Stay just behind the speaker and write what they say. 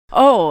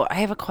Oh, I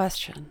have a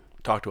question.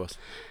 Talk to us.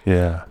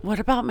 Yeah. What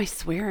about my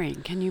swearing?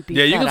 Can you beep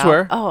Yeah, you that can out?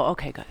 swear. Oh,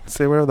 okay, good.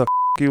 Say whatever the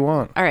you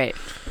want. All right.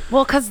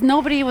 Well, because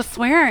nobody was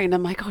swearing.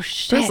 I'm like, oh,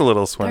 shit. There's a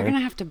little They're swearing. going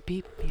to have to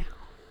beep me out.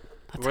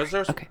 That's Was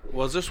right. there Okay.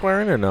 was there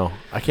swearing or no?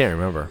 I can't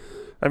remember.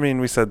 I mean,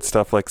 we said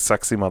stuff like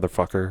sexy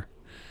motherfucker,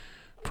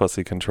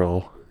 pussy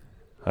control.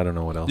 I don't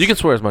know what else. You can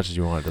swear as much as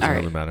you want. It doesn't All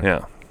really right. matter.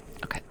 Yeah.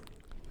 Okay.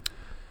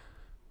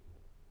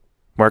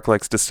 Mark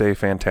likes to stay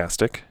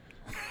fantastic.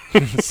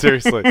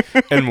 Seriously.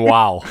 And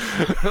wow.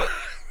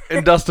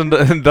 And Dustin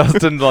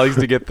likes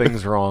to get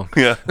things wrong.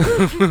 Yeah.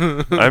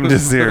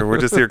 We're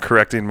just here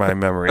correcting my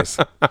memories.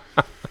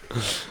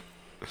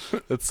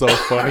 It's so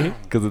funny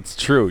because it's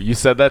true. You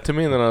said that to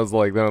me, and then I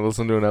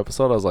listened to an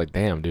episode. I was like,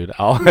 damn, dude,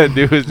 all I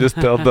do is just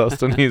tell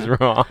Dustin he's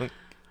wrong.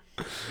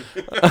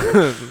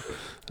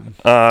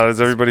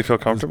 Does everybody feel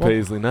comfortable?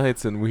 It's Paisley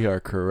Nights, and we are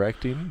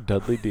correcting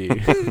Dudley D.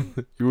 Are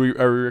we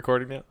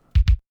recording yet?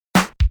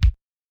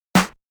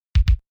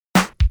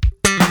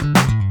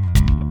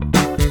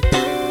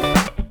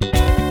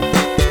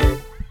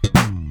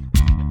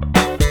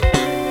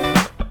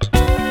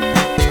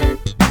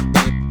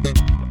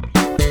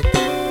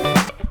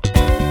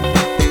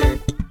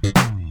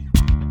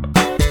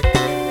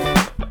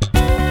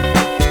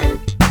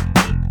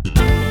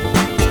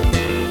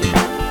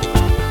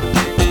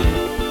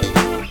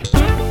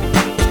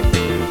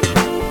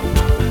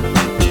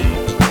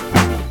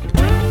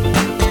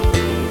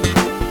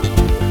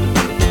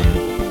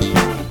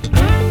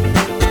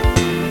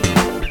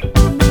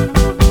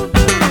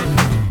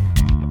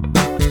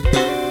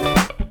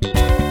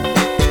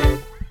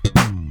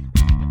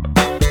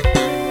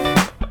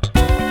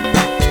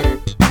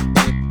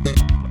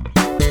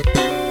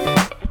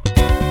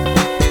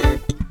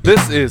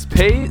 This is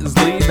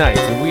Paisley Nights,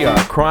 and we are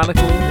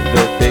chronicling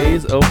the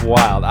days of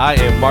wild. I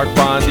am Mark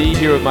Bondi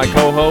here with my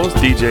co-host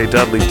DJ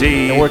Dudley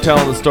D. and we're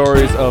telling the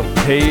stories of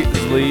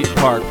Paisley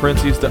Park.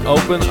 Prince used to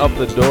open up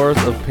the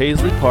doors of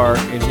Paisley Park,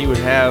 and he would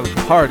have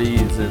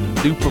parties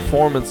and do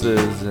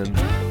performances and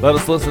let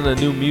us listen to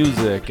new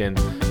music. And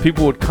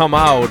people would come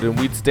out, and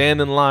we'd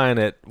stand in line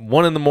at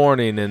 1 in the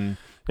morning and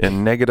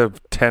in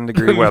negative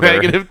 10-degree weather.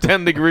 negative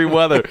 10-degree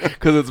weather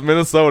because it's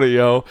Minnesota,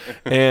 yo.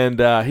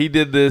 And he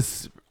did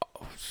this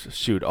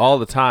all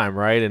the time,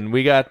 right? And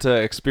we got to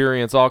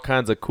experience all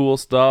kinds of cool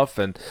stuff,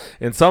 and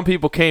some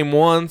people came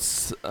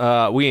once.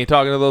 We ain't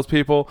talking to those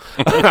people.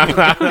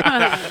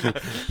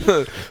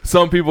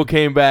 Some people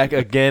came back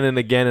again and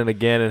again and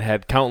again and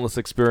had countless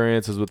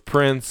experiences with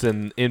Prince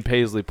and in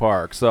Paisley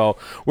Park. So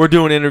we're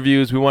doing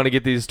interviews. We want to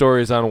get these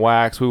stories on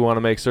wax. We want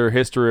to make sure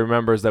history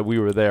remembers that we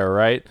were there,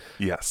 right?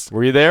 Yes.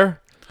 Were you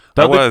there?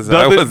 I was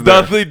there.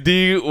 Dudley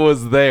D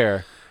was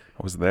there.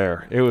 I was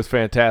there. It was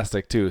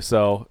fantastic too.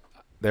 So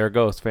there it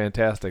goes,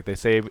 fantastic. They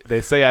say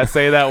I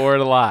say that word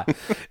a lot.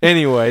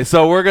 Anyway,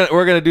 so we're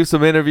gonna do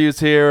some interviews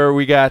here.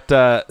 We got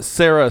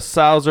Sarah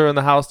Sauser in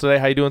the house today.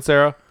 How you doing,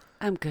 Sarah?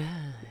 I'm good.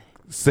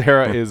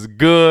 Sarah is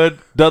good.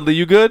 Dudley,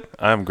 you good?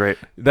 I'm great.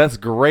 That's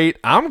great.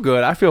 I'm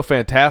good. I feel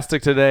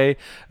fantastic today.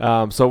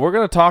 So we're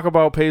gonna talk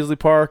about Paisley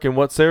Park and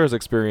what Sarah's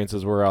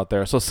experiences were out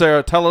there. So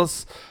Sarah, tell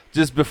us,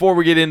 just before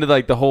we get into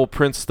like the whole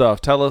Prince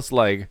stuff, tell us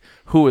like,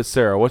 who is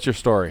Sarah? What's your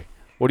story?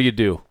 What do you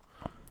do?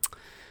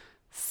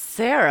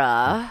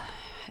 Sarah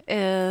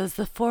is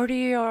the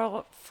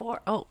 40-year-old.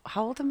 Oh,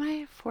 how old am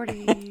I?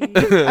 40.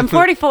 I'm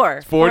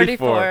 44.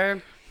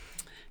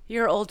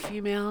 44-year-old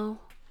female.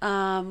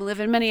 Live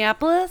in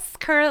Minneapolis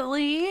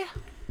currently.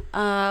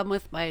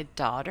 With my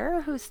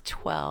daughter, who's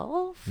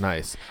 12.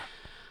 Nice.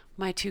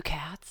 My 2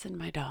 cats and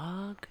my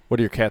dog.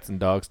 What are your cats and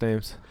dogs'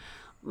 names?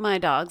 My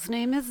dog's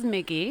name is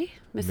Miggy,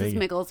 Mrs.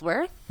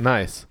 Migglesworth.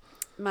 Nice.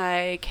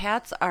 My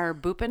cats are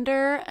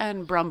Boopinder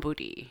and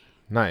Brumbooty.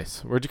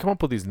 Nice. Where'd you come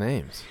up with these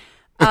names?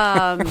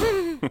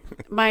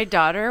 My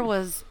daughter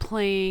was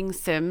playing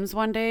Sims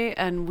one day,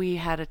 and we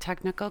had a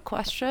technical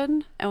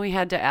question, and we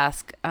had to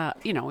ask.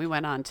 We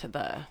went on to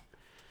the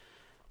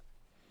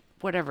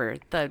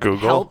Google?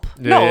 help.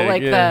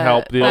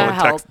 Help.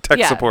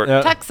 Tech support.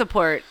 Yeah. Tech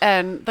support,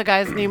 and the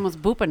guy's name was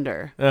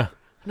Boopinder. Yeah.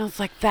 And I was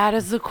like, that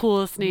is the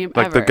coolest name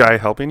Like ever. the guy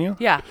helping you?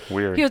 Yeah.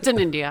 Weird. He was in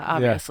India,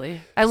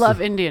 obviously. I love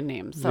Indian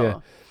names, so Yeah.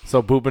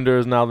 So Boopinder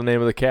is now the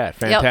name of the cat.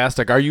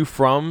 Fantastic. Are you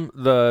from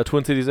the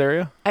Twin Cities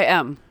area? I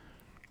am.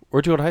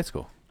 Where'd you go to high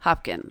school?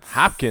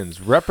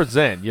 Hopkins,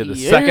 represent. You're the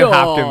second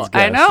Hopkins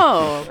guest. I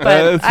know,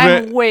 but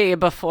I'm way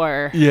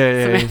before.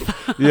 Yeah.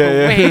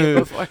 Way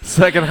before.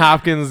 Second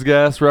Hopkins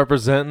guest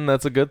representing.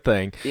 That's a good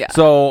thing. Yeah.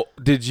 So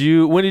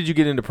when did you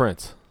get into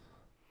Prince?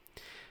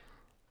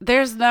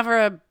 There's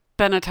never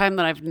been a time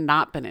that I've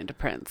not been into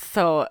Prince.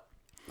 So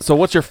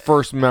what's your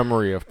first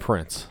memory of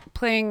Prince?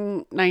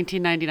 Playing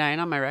 1999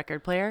 on my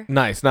record player.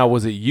 Nice. Now,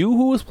 was it you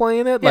who was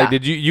playing it? Yeah. Like,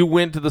 did you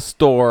went to the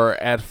store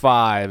at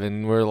 5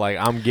 and were like,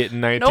 I'm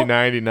getting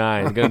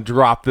 1999. I'm going to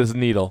drop this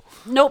needle.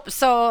 Nope.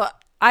 So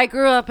I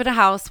grew up in a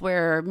house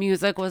where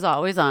music was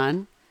always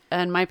on,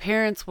 and my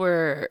parents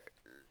were,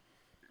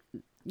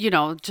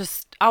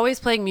 just always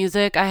playing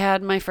music. I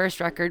had my first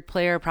record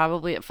player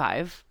probably at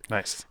 5.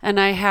 Nice. And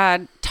I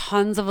had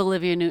tons of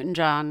Olivia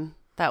Newton-John.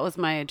 That was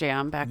my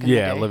jam back in the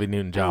Yeah, day. Olivia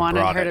Newton-John I wanted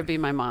brought her it. to be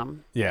my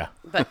mom. Yeah.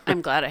 But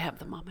I'm glad I have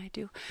the mom I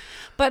do.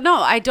 But no,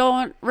 I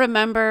don't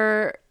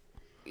remember.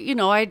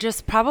 I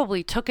just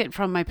probably took it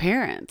from my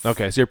parents.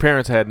 Okay, so your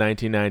parents had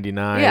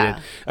 1999. Yeah.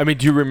 I mean,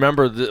 do you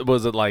remember?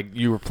 Was it like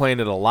you were playing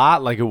it a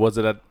lot? Like, was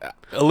it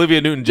Olivia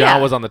Newton-John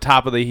Yeah. was on the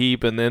top of the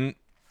heap, and then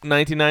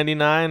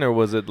 1999, or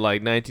was it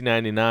like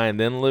 1999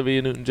 then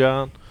Olivia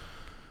Newton-John?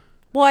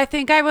 Well, I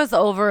think I was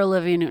over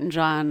Olivia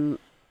Newton-John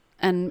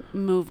and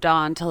moved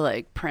on to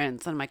like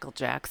Prince and Michael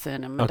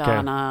Jackson and Okay.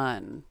 Madonna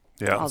and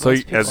Yeah. all So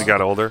those as you people.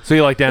 got older, So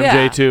you liked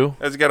MJ Yeah. too?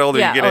 as you got older,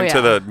 Yeah, you get oh, into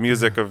yeah. the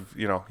music of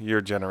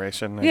your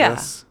generation. I Yeah.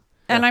 guess.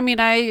 And I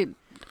mean, I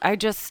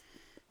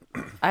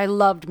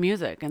loved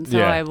music, and so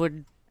Yeah. I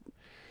would.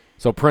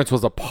 So Prince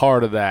was a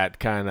part of that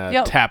kind of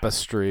Yep.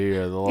 tapestry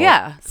or the little,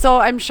 Yeah. So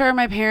I'm sure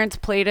my parents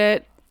played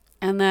it,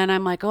 and then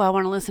I'm like, oh, I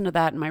want to listen to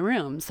that in my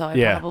room. So I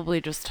Yeah. probably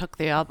just took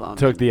the album.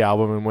 took the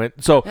album and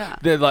went. So Yeah.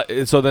 then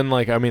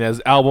I mean, as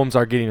albums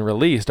are getting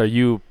released, are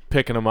you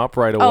picking them up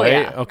right Oh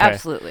away? yeah, Okay.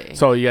 absolutely.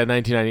 So you got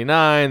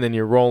 1999, then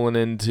you're rolling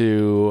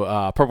into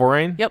Purple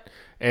Rain. Yep.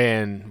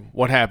 And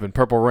what happened?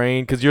 Purple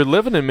Rain, because you're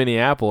living in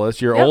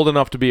Minneapolis. You're Yep. old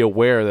enough to be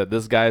aware that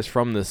this guy's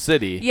from the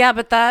city. Yeah,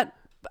 but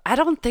I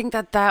don't think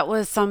that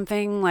was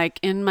something like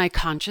in my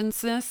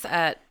consciousness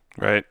at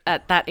Right.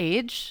 that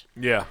age.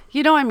 Yeah.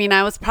 I mean,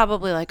 I was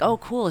probably like, oh,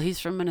 cool, he's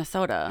from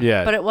Minnesota.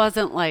 Yeah. But it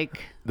wasn't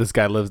like, This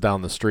guy lives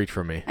down the street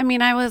from me. I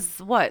mean, I was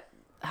what?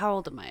 How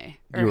old am I?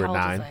 You were how old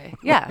was 9. I?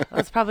 Yeah, I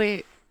was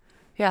probably,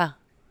 yeah.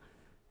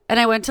 And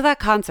I went to that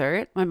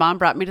concert. My mom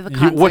brought me to the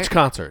concert. Which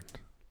concert?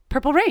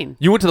 Purple Rain.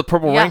 You went to the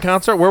Purple Rain Yes.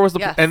 concert? Where was the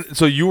Yes. and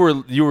so you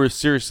were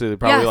seriously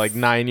probably Yes. like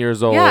 9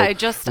 years old. Yeah, I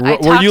talked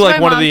were you to like my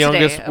one of the mom today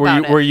youngest?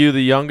 about it. Were you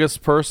the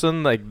youngest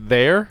person like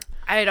there?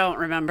 I don't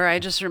remember. I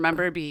just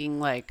remember being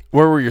like,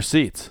 Where were your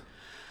seats?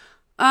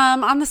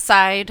 on the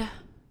side,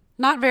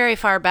 not very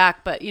far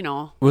back, but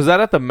Was that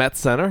at the Met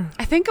Center?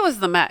 I think it was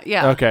the Met.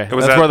 Yeah. Okay,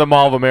 Was that's that- where the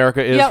Mall of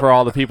America is Yep. for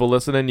all the people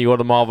listening. You go to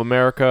the Mall of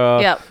America.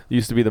 Yep.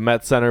 Used to be the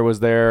Met Center was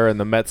there, and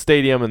the Met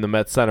Stadium and the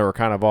Met Center are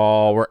kind of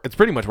all. It's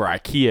pretty much where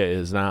IKEA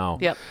is now.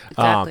 Yep.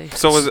 Exactly.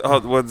 So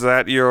was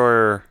that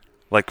your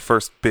like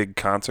first big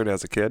concert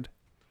as a kid?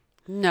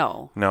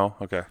 No. No.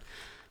 Okay.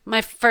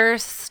 My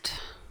first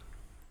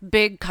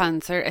big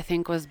concert, I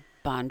think, was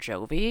Bon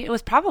Jovi. It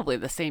was probably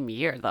the same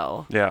year,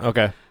 though. Yeah.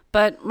 Okay.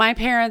 But my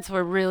parents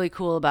were really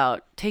cool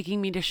about taking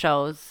me to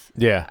shows.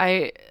 Yeah.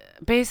 I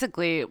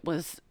basically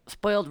was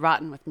spoiled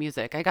rotten with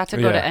music. I got to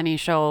go Yeah. to any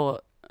show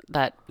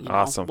that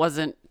Awesome.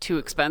 wasn't too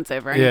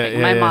expensive or Yeah, anything.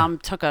 yeah, My yeah. mom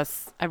took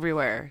us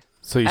everywhere.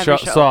 So you Every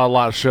show. saw a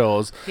lot of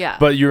shows. Yeah.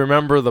 But you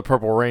remember the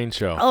Purple Rain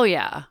show. Oh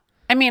yeah.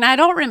 I mean, I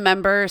don't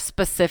remember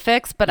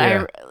specifics, but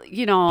Yeah. I Do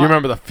you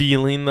remember the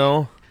feeling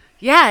though?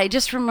 yeah, I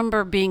just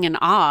remember being in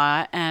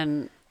awe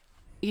and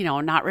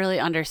not really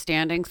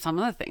understanding some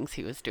of the things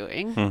he was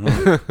doing.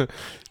 Yeah,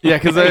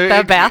 because Like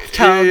the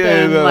bathtub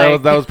and,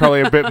 that was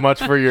probably a bit much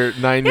for your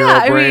 9-year-old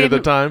Yeah, I brain at the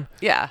mean- time.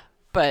 Yeah,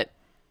 but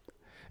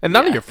And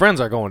none of Yeah. your friends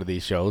are going to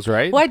these shows,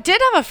 right? well, I did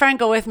have a friend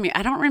go with me.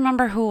 I don't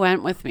remember who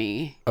went with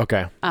me.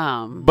 Okay.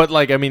 Um, But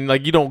like, I mean,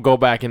 like you don't go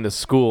back into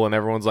school and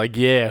everyone's like,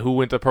 "Yeah, who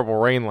went to Purple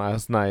Rain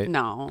last night?"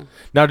 no.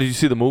 Now, did you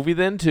see the movie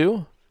then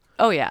too?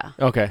 Oh yeah,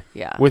 Okay.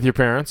 yeah. With your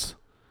parents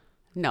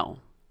No.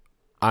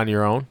 on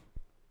your own?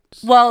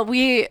 Well,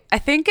 I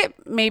think it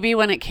maybe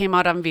when it came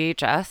out on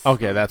VHS.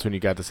 Okay, that's when you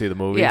got to see the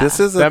movie. Yeah.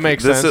 That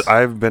makes sense.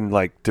 I've been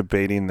like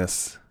debating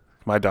this.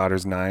 My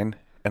daughter's 9,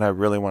 and I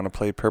really want to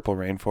play Purple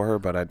Rain for her,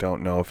 but I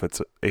don't know if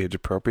it's age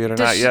appropriate or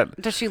not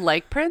yet. Does she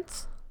like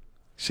Prince?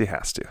 She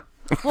has to.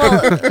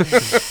 Well,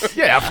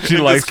 Yeah, she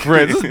likes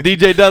Prince.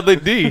 DJ Dudley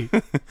D.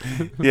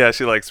 Yeah,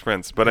 she likes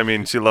Prince, but I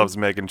mean, she loves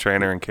Meghan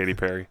Trainor and Katy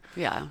Perry.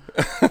 yeah,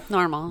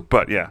 normal.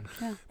 But yeah.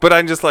 But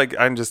I'm just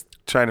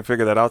trying to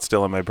figure that out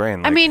still in my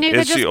brain. I Like, mean, you could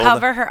is she just old-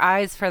 cover her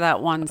eyes for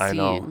that one scene. I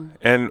know.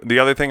 And the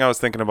other thing I was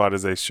thinking about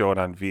is they show it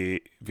on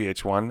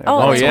VH1.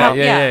 Oh, Oh that's yeah, how-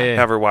 yeah.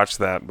 Never watched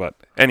that, but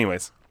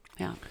anyways,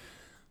 Yeah.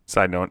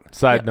 side note.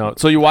 Side note.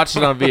 So you watched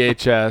it on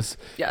VHS.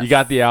 Yes. You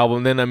got the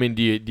album. Then I mean,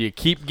 do you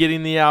keep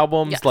getting the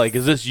albums? Yes. Like,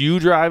 is this you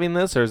driving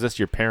this, or is this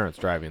your parents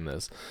driving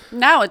this?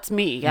 Now it's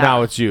me. Yeah.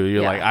 Now it's you.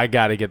 You're Yeah. like, I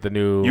got to get the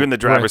new. You in the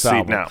driver's Prince seat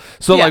album. now.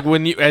 So Yeah.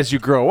 like as you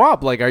grow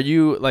up, like, are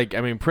you like?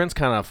 I mean, Prince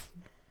kind of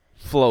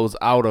flows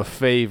out of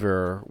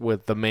favor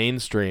with the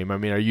mainstream. I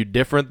mean, are you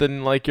different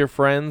than like your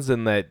friends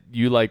in that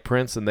you like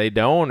Prince and they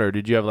don't, or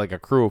did you have like a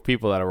crew of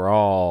people that were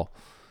all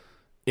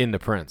into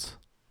Prince?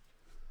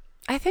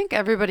 I think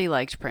everybody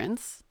liked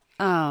Prince.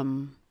 I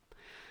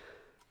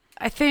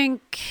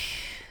think,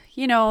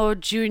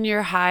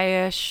 junior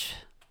high-ish,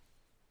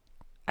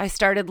 I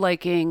started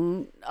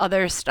liking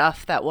other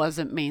stuff that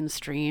wasn't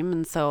mainstream.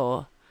 And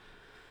so,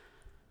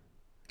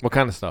 What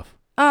kind of stuff?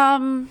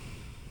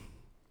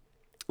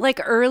 like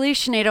early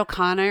Sinead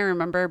O'Connor, I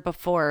remember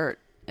before,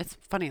 it's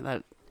funny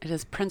that it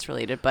is Prince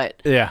related,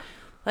 but Yeah.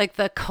 like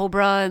the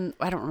Cobra, and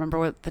I don't remember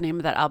what the name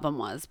of that album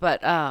was,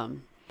 but,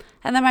 and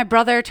then my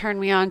brother turned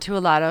me on to a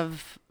lot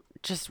of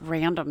just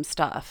random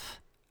stuff.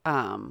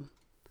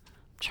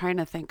 Trying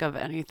to think of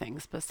anything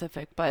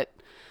specific, but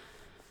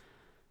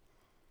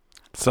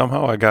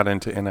Somehow I got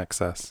into In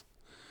Excess.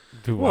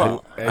 Dude,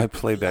 Well, I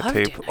played that loved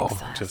tape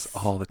INXS. just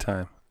all the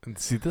time.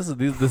 see, this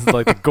is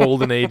like the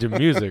golden age of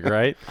music,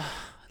 right? I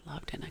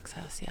loved In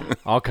Excess, yeah.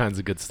 All kinds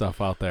of good stuff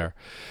out there.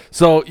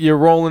 So you're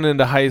rolling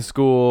into high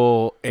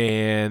school,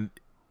 and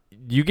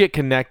you get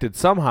connected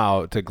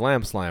somehow to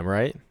Glam Slam,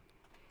 right?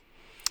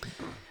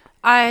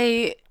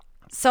 I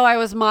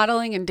was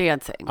modeling and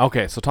dancing.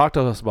 Okay, so talk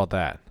to us about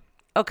that.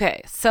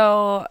 Okay,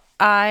 so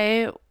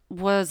I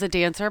was a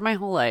dancer my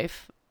whole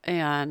life,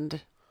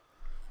 and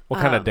What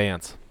kind of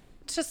dance?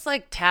 just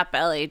like tap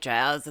ballet,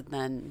 jazz, and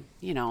then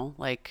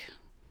like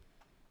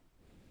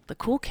the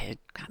cool kid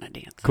kind of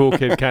dance. Cool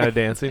kid kind of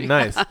dancing.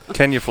 Nice.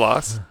 Can you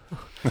floss?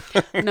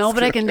 No,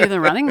 but I can do the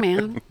Running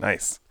Man.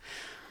 Nice.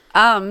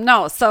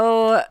 No,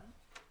 so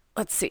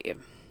let's see.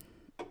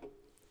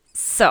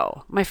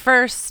 So my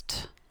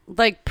first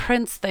like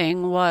Prince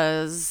thing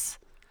was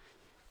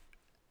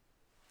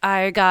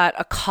I got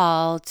a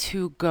call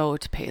to go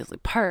to Paisley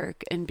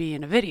Park and be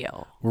in a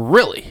video.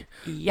 Really?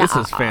 Yeah. This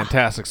is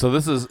fantastic. So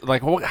this is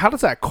like, how does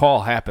that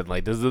call happen?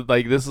 Like, does it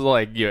like this is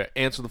like you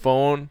answer the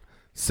phone,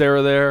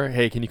 Sarah there,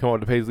 hey, can you come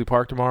out to Paisley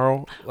Park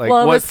tomorrow? Like,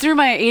 Well, it what? was through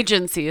my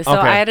agency. So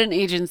Okay. I had an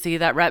agency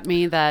that rep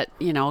me that,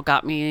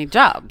 got me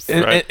jobs.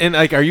 And, Right. and,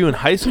 like, are you in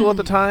high school at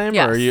the time?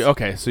 Yes. Or are you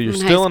okay? So you're In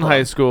still high in school.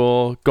 high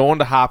school, going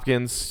to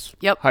Hopkins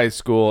Yep. High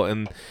School,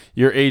 and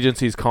your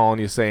agency's calling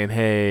you saying,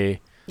 "Hey,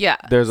 Yeah.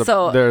 there's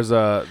So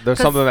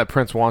something that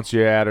Prince wants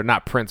you at, or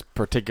not Prince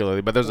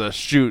particularly, but there's a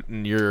shoot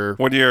in your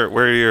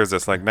Where year is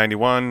this? Like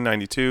 91,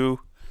 92?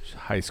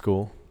 high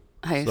school."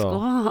 high So,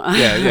 school.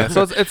 Yeah.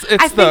 So it's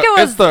I think it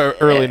was the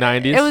early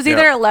 '90s. It was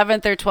either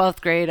 11th or 12th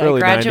grade. I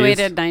Early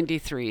graduated 90s.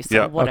 93, so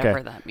Yep. whatever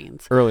Okay. that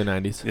means. early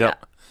 '90s.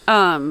 Yep.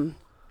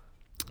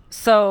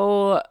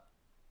 So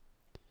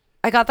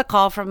I got the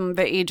call from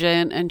the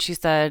agent and she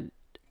said,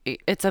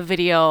 it's a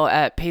video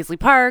at Paisley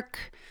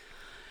Park,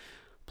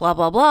 blah,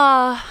 blah,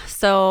 blah.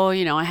 So,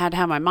 I had to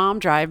have my mom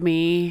drive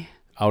me.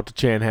 Out to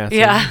Chanhassen.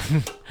 Yeah.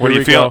 What are Here you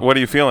we feeling? go. What are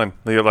you feeling?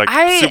 You're like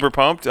I- super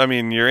pumped. I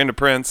mean, you're into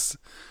Prince.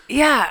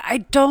 Yeah. I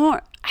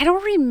don't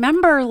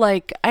remember,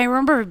 I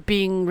remember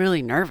being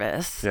really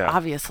nervous, Yeah.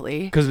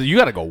 obviously. Because you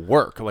got to go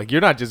work. Like,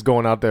 you're not just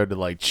going out there to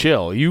like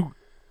chill. You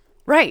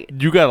Right.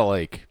 got to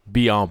like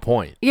be on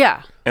point.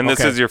 Yeah. And this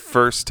Okay. is your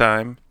first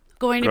time.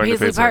 Going to Going to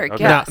Paisley Paisley, Park,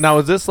 okay. yes. Now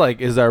is this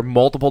like, is there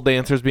multiple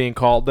dancers being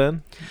called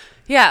then?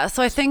 Yeah,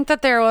 so I think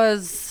that there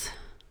was.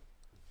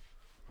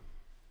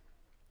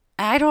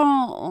 I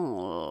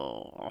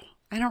don't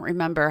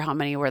remember how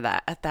many were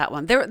at that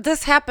one.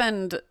 This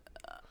happened,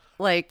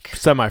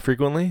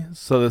 Semi-frequently.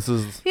 So this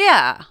is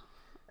yeah,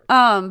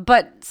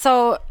 but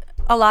so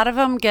a lot of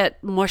them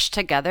get mushed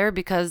together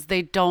because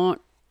they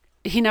don't.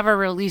 He never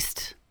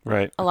released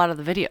Right. a lot of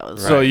the videos.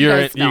 so You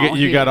you're guys know.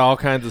 you got all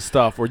kinds of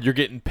stuff where you're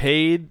getting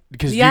paid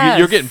because Yes.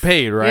 you're getting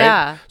paid, right?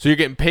 Yeah. So you're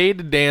getting paid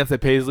to dance at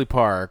Paisley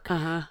Park,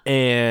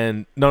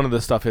 and none of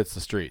this stuff hits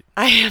the street.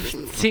 I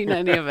haven't seen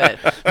any of it.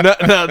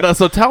 No.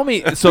 So tell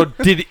me. So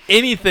did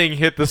anything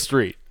hit the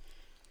street?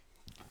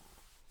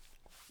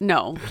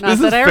 No, not This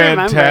is that I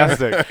remember.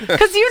 fantastic.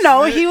 Because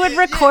he would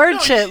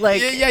record shit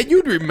Yeah,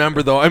 you'd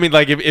remember though. I mean,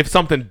 like if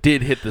something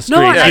did hit the street,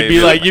 No, I-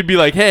 you'd be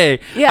like,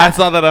 hey, Yeah. I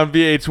saw that on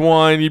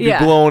VH1. You'd be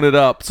Yeah. blowing it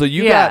up. So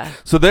Yeah.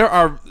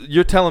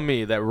 you're telling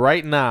me that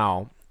right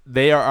now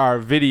there are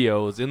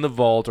videos in the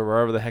vault or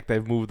wherever the heck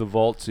they've moved the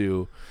vault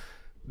to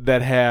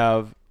that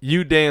have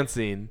you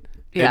dancing,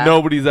 Yeah. and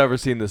nobody's ever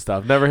seen this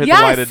stuff. Never hit the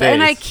light of Yes, day.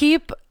 and I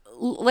keep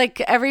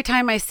every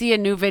time I see a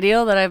new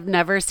video that I've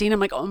never seen, I'm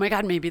like, oh my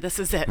god, maybe this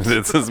is it.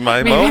 This is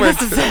my Maybe moment.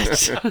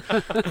 this is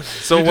it.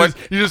 So what?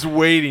 You're just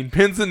waiting,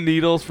 pins and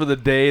needles for the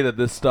day that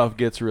this stuff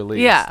gets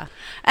released. Yeah,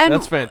 and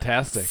That's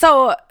fantastic.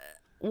 so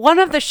one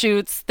of the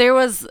shoots,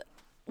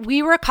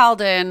 we were called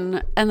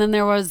in, and then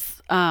there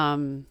was,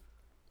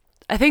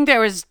 I think there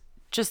was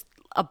just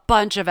a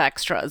bunch of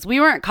extras. We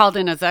weren't called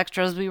in as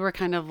extras. We were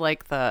kind of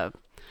like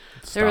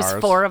there was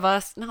Stars. 4 of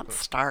us, not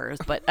stars,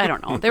 but I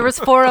don't know. There was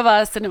 4 of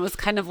us, and it was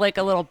kind of like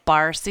a little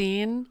bar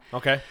scene.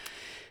 Okay.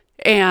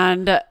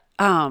 And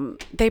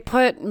they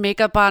put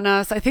makeup on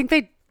us. I think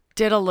they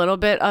did a little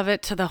bit of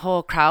it to the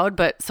whole crowd,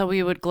 but so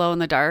we would glow in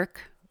the dark,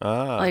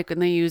 like when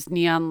they used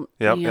neon.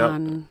 Yep.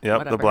 neon, The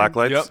whatever. black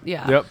lights. Yep.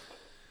 Yeah. Yep.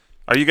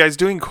 Are you guys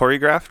doing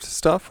choreographed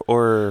stuff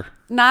or?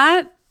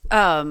 Not,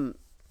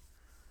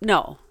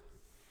 no,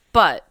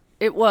 but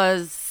it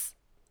was.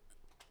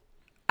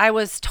 I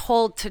was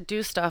told to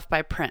do stuff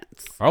by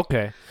Prince.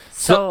 Okay.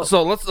 So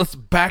So- let's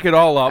back it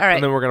all up, All right.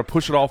 and then we're gonna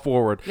push it all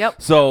forward.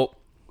 Yep. So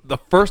the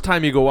first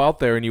time you go out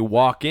there and you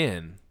walk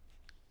in,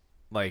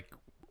 like,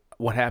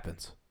 what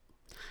happens?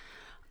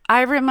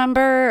 I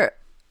remember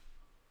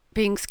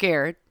being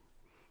scared.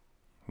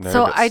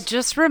 So Nervous? I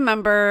just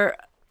remember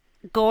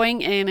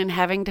going in and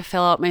having to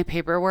fill out my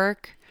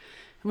paperwork.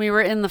 We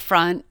were in the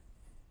front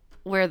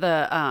where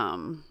the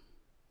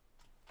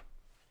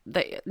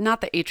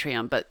not the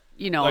atrium, but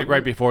Like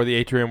right before the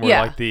atrium, where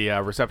Yeah. like the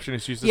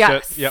receptionist used to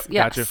yes, sit. Yep.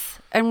 yes. Gotcha.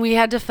 And we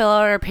had to fill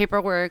out our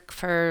paperwork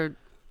for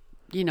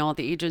the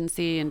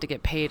agency and to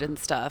get paid and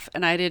stuff.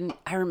 And I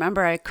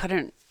remember I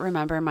couldn't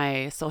remember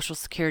my social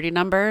security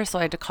number, so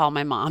I had to call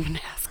my mom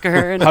and ask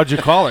her. And How'd you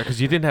call her? Because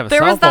you didn't have a there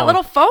cell was that phone.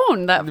 little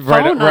phone. That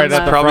Right- phone right on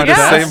at the Probably front the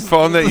desk. same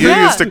phone that you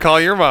Yeah. used to call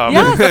your mom.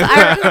 Yes,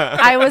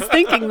 I was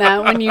thinking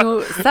that when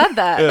you said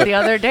that the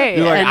other day.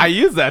 You're like, And- I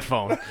use that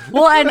phone.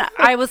 well, and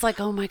I was like,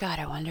 oh my God,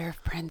 I wonder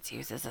if Prince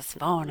uses this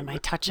phone. Am I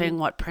touching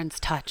what Prince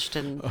touched?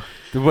 And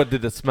What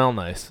did it smell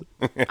nice?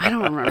 I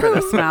don't remember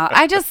the smell.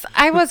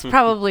 I was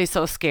probably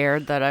so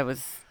scared that I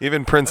was.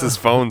 Even Prince's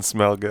phone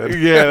smell good.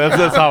 Yeah,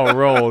 that's how it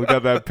rolled.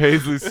 Got that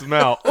paisley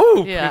smell.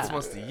 Ooh, Yeah. Prince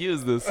must have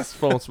used this. This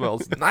phone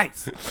smells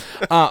nice.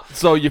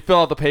 So you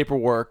fill out the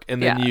paperwork,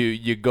 and then Yeah.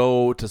 you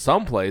go to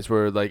some place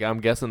where, like, I'm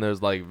guessing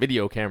there's like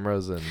video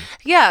cameras and.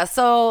 Yeah,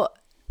 so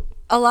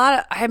a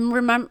lot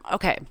of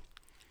okay.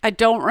 I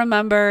don't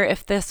remember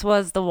if this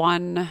was the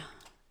one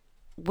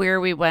where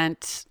we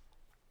went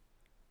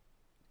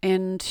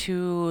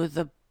into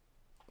the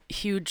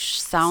huge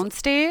sound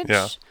stage.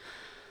 Yeah.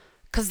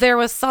 Cuz there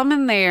was some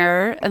in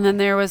there and then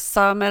there was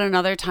some at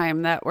another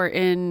time that were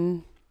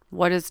in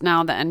what is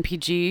now the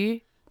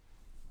NPG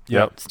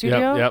Yep.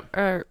 studio Yep.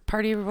 or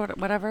party or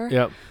whatever.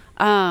 Yep.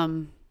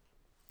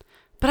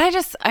 But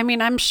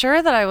I'm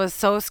sure that I was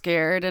so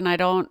scared and I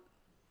don't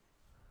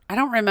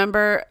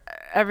remember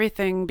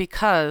everything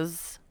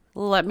because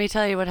let me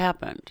tell you what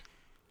happened.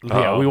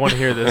 Yeah, we want to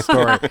hear this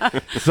story.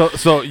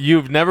 So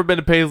you've never been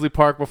to Paisley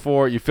Park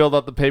before. You filled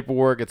out the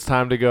paperwork. It's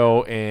time to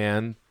go,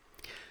 and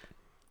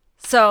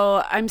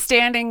So I'm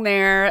standing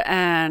there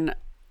and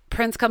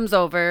Prince comes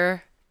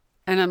over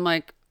and I'm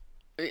like,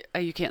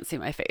 you can't see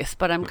my face,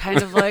 but I'm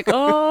kind of like,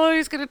 oh,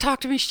 he's going to talk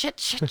to me. Shit,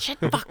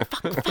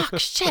 fuck,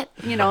 shit.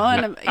 And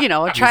I'm,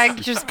 trying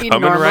to just be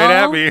Coming normal. right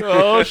at me.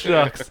 oh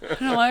shucks.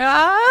 And I'm like,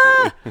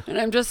 ah. And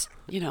I'm just,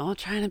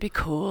 trying to be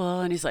cool.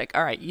 And he's like,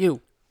 all right,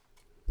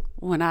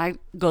 when I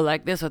go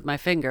like this with my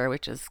finger,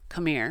 which is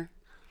come here,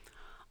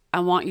 I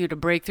want you to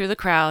break through the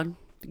crowd,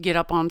 get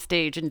up on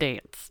stage and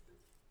dance.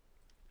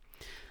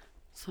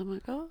 So I'm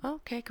like, oh,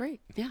 okay, great.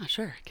 Yeah,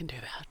 sure, I can do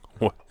that.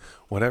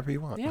 Whatever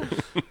you want. Yeah.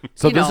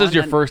 So You this know, is and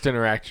your then- first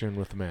interaction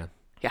with the man.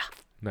 Yeah.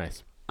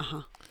 Nice.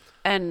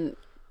 And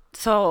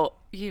so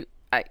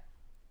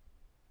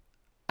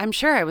I'm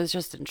sure I was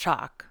just in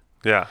shock.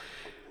 Yeah.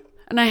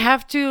 And I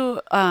have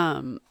to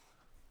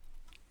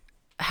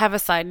have a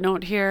side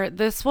note here.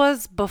 This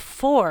was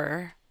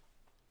before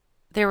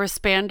there were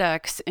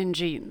spandex in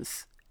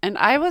jeans. And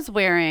I was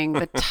wearing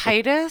the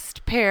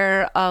tightest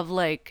pair of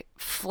like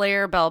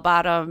flare bell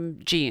bottom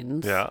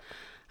jeans. Yeah.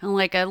 And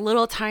like a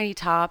little tiny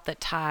top that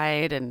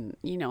tied and,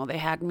 they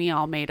had me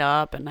all made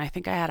up and I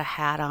think I had a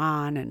hat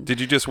on and Did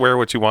you just wear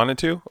what you wanted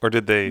to, or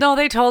did they? no,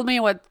 they told me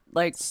what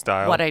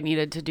Style? what I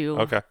needed to do.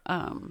 Okay.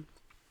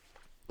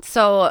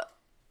 So,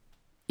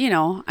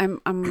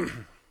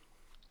 I'm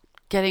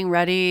getting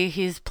ready.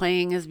 He's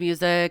playing his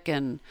music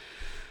and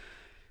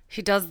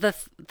he does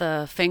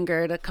the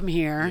finger to come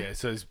here. Yeah.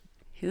 So his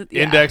Yeah,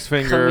 index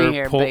finger. come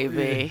here, pull-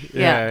 baby.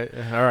 Yeah.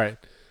 All right.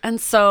 And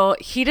so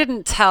he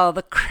didn't tell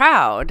the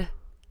crowd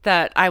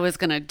that I was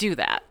going to do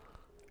that.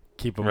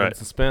 Keep him in Right.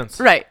 suspense.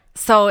 Right.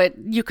 So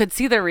you could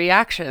see the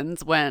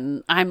reactions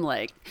when I'm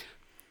like,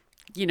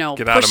 Get out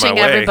of my pushing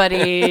way.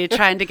 everybody,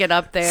 trying to get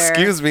up there.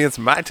 Excuse me, it's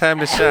my time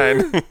to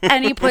shine.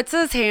 And he puts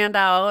his hand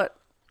out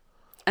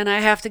and I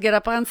have to get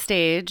up on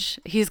stage.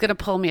 He's going to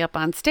pull me up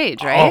on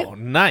stage, right? Oh,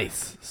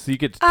 nice. So you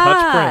get to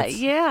touch Prince.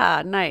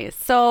 Yeah, nice.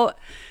 So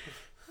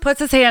puts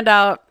his hand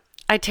out.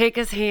 I take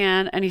his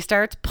hand and he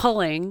starts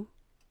pulling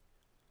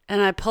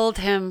and I pulled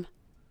him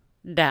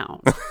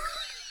down.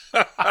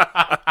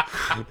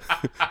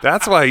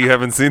 That's why you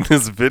haven't seen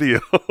this video.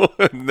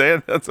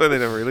 That's why they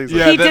never released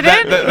Yeah, it. He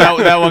that, didn't?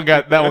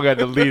 that one got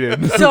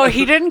deleted. So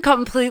he didn't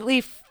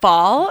completely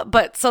fall,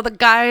 but so the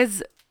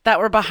guys that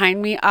were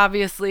behind me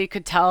obviously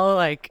could tell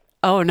like,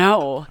 oh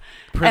no.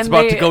 Prince And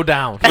about they- to go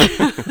down.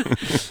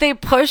 They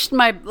pushed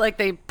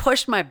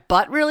my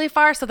butt really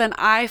far, so then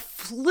I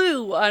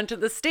flew onto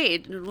the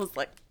stage and was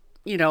like,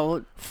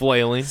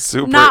 Flailing.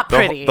 Super, Not the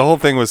whole- pretty. The whole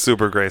thing was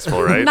super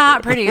graceful, right?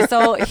 not pretty.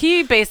 So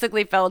he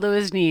basically fell to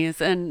his knees,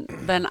 and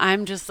then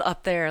I'm just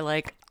up there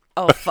like,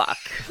 oh fuck.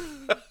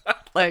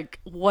 Like,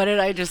 what did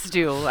I just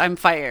do? I'm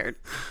fired.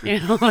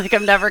 Like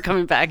I'm never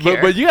coming back here.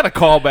 But you got a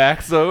call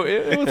back, so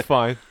it was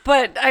fine.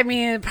 But I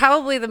mean,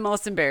 probably the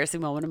most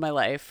embarrassing moment of my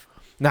life.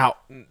 Now,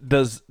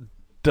 does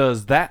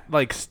that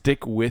like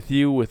stick with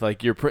you with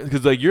like your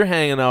because like you're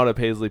hanging out at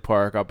Paisley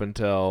Park up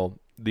until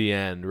the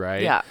end,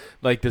 right? Yeah.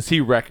 Like, does he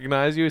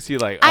recognize you? Is he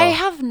like? I oh,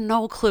 have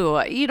no clue.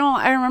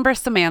 I remember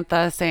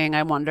Samantha saying,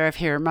 I wonder if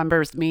he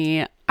remembers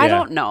me. I Yeah.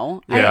 don't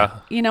know. Yeah.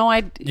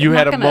 you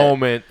had a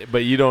moment,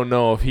 but you don't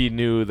know if he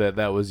knew that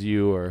was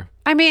you or.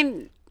 I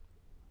mean,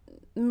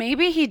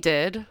 maybe he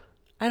did.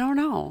 I don't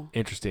know.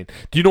 Interesting.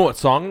 Do you know what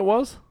song it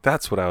was?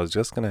 That's what I was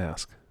just gonna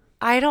ask.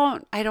 I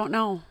don't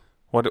know.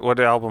 What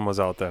album was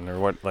out then, or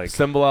what like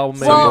Symbol album,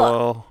 maybe?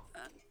 Well,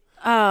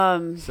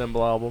 symbol?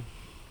 Symbol album,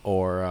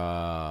 or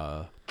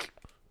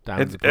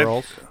Diamonds and It-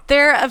 Pearls.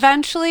 There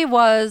eventually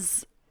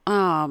was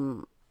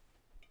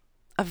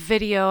a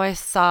video I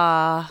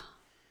saw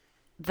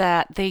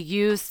that they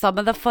used some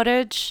of the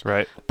footage,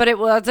 Right. but it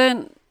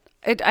wasn't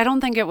I don't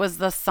think it was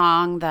the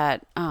song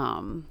that.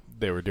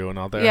 They were doing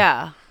out there.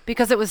 Yeah,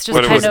 because it was just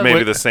But it kind was of.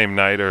 maybe the same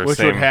night or Which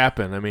same. would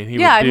happen. I mean, he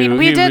Yeah, would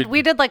do,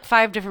 we did like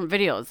 5 different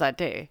videos that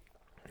day.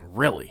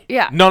 Really?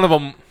 Yeah. None of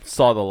them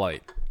saw the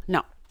light.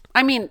 No.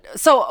 I mean,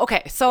 so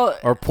okay, so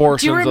Or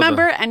portions do you of the-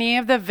 remember any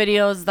of the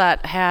videos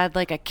that had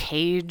like a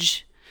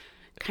cage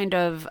kind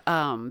of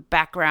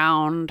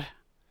background?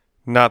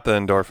 Not the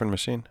endorphin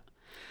machine.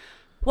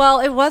 Well,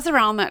 it was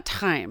around that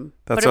time.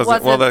 That's but it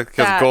wasn't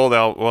because that, Gold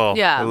Album. Well,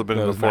 Yeah. a little bit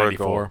That was before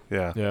 94. Gold.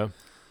 Yeah. Yeah.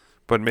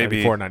 But maybe.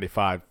 94,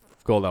 95.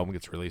 Gold Album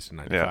gets released in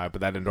 95, Yeah.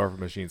 but that endorphin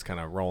machine's kind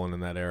of rolling in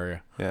that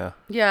area. Yeah.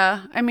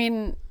 Yeah, I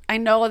mean, I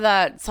know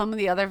that some of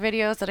the other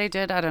videos that I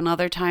did at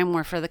another time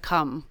were for the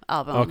Come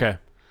album. Okay.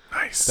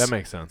 Nice. That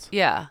makes sense.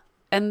 Yeah,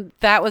 and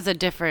that was a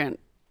different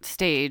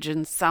stage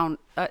and sound.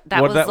 That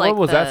what was that, like what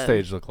was that the-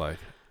 stage look like?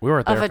 We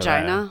weren't A there for that.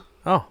 vagina.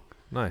 Oh,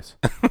 nice.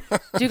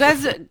 Do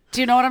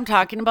you know what I'm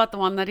talking about? The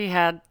one that he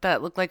had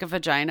that looked like a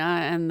vagina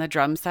and the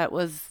drum set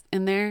was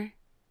in there.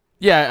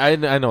 Yeah,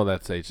 I know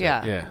that stage.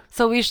 Yeah. Yeah.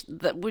 So we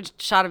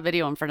shot a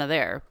video in front of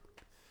there.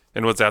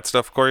 And was that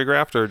stuff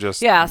choreographed or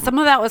just? Yeah, some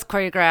of that was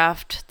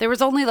choreographed. There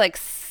was only like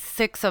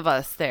 6 of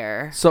us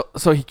there.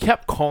 So he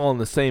kept calling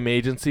the same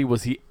agency.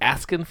 Was he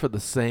asking for the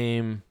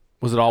same?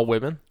 Was it all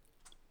women?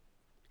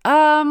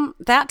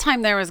 That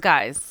time there was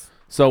guys.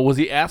 So was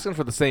he asking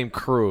for the same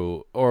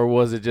crew, or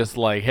was it just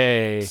like,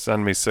 hey,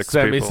 Send me 6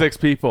 send people. me 6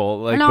 people?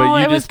 Like, No, but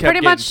you it was just kept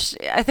pretty getting- much.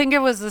 I think it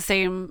was the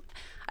same.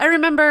 I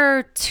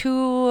remember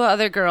 2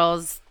 other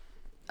girls.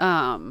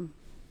 One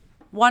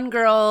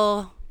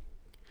girl.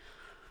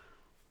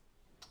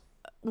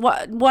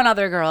 One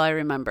other girl I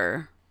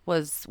remember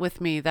was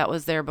with me that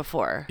was there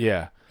before.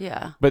 Yeah.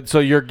 Yeah. But so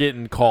you're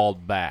getting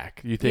called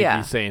back. You think Yeah.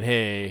 he's saying,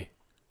 hey,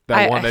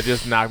 that one that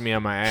just knocked me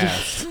on my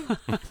ass.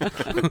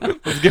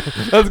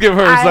 let's give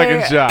her a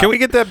second shot. Can we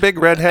get that big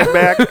redhead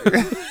back?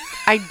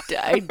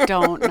 I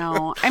don't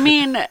know. I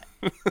mean,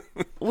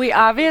 we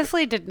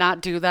obviously did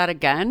not do that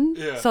again.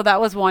 Yeah. So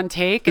that was one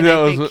take, and That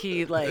I was- think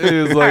he like. He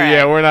was "All like, right,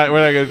 yeah, we're not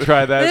gonna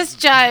try that. this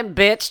giant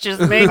bitch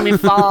just made me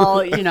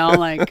fall. You know,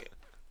 like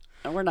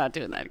we're not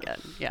doing that again.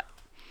 Yeah.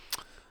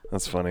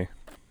 That's funny.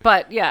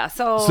 But yeah,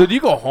 so So do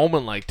you go home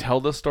and like tell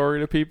the story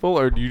to people,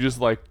 or do you just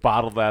like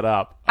bottle that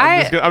up?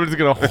 I'm just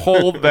gonna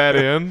hold that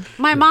in.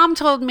 my mom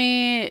told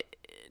me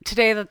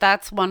today that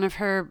that's one of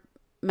her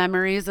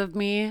memories of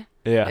me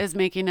Yeah. is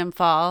making him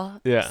fall.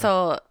 Yeah.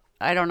 So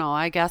I don't know.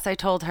 I guess I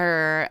told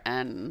her,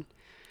 and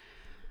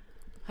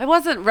I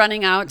wasn't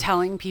running out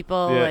telling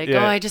people Yeah, like,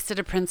 yeah. oh, I just did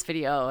a Prince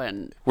video,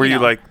 and Were you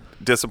know. like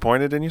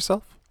disappointed in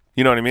yourself?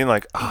 You know what I mean?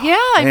 Like, oh, Yeah,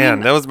 I man,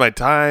 mean- that was my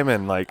time,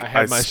 and like I I,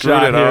 had my screwed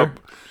shot it up.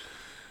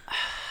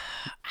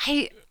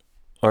 here.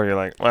 Or you're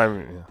like, well, I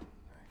mean, yeah.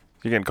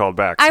 You're getting called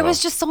back. I so.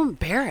 was just so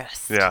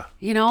embarrassed. Yeah.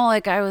 You know,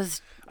 like I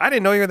was. I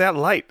didn't know you were that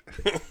light.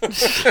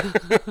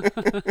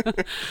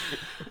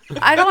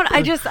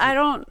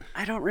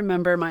 I don't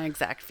remember my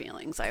exact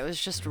feelings. I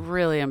was just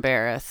really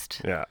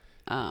embarrassed. Yeah.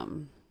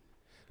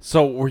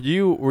 So were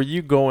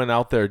you going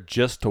out there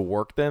just to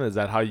work then? Is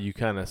that how you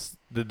kind of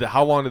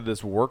how long did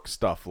this work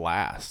stuff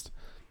last?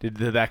 Did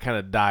that kind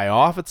of die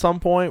off at some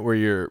point where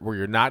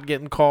you're not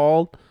getting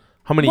called?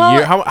 How many Well,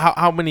 years?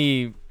 How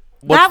many?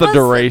 What's the was,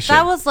 duration?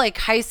 That was like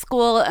high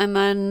school, and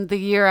then the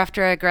year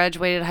after I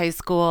graduated high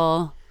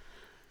school.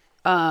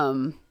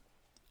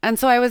 And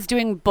so I was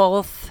doing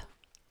both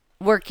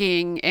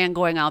working and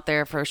going out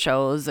there for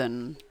shows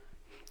and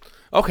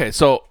Okay,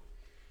 so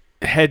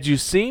had you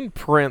seen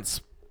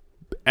Prince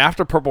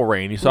after Purple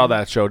Rain? You saw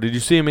that show. Did you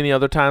see him any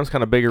other times?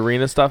 Kind of big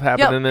arena stuff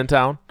happening in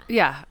town?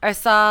 yeah, I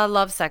saw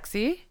Love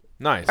Sexy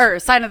Nice. or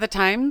Sign of the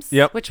Times.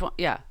 Yep. Which one?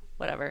 Yeah,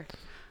 whatever.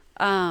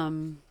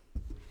 And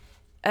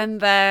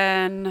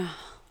then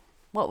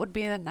what would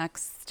be the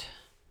next?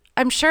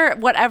 I'm sure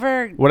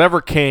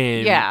Whatever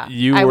came, Yeah,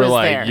 you I were was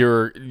like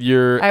there.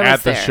 you're I was at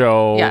the there.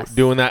 show Yes.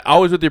 doing that.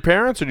 Always with your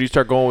parents, or do you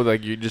start going with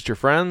like just your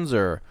friends,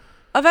 or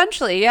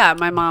Eventually, yeah,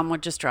 my mom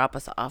would just drop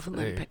us off and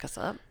then pick us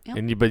up.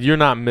 Yep. but you're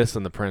not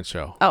missing the Prince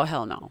show. Oh,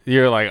 hell no.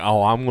 You're like,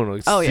 oh, I'm gonna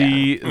Oh,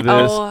 see yeah. this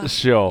Oh,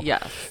 show.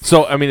 Yes.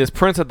 So I mean, it's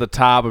Prince at the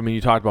top. I mean,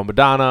 you talked about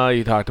Madonna,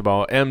 you talked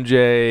about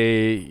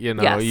MJ. You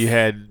know, Yes. you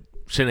had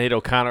Sinead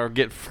O'Connor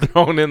get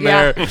thrown in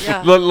Yeah, there.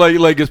 yeah.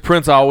 Like is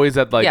Prince always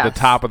at like the Yes.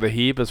 top of the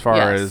heap as far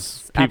Yes,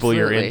 as people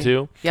you're absolutely.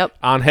 into? Yep.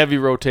 On heavy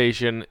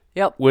rotation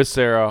Yep. with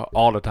Sarah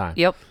all the time.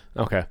 Yep.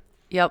 Okay.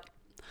 Yep.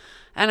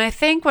 And I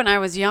think when I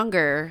was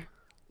younger,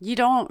 you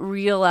don't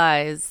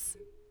realize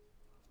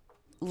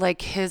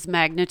like his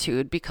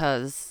magnitude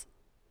because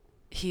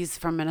he's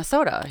from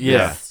Minnesota.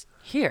 Yeah. He's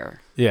here.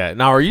 Yeah.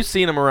 Now, are you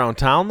seeing him around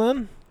town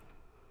then?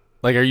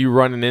 Like, are you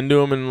running into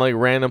him in like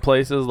random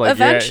places? Like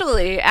you're at-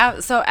 Eventually,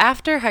 so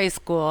after high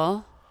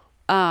school,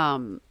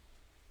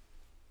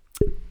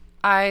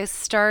 I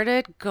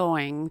started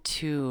going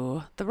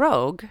to the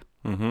Rogue,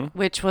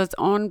 which was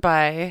owned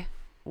by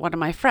one of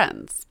my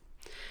friends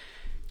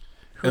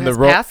who And the has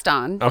Rogue- passed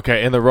on.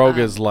 Okay, and the Rogue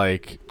is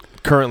like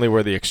currently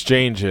where the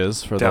Exchange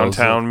is for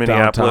downtown those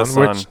Minneapolis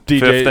downtown, on which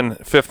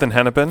DJ Fifth and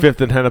Hennepin.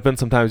 Fifth and Hennepin.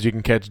 Sometimes you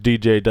can catch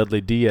DJ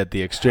Dudley D at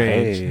the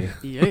Exchange. Hey,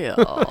 Yeah.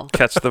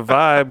 catch the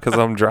vibe because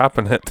I'm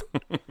dropping it.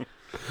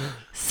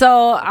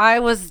 So I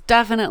was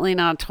definitely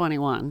not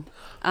 21.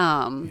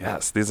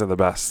 Yes, these are the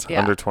best Yeah.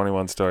 under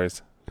 21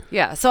 stories.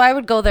 Yeah, so I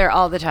would go there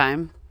all the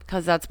time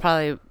because that's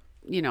probably,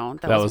 that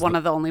That was was one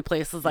of the only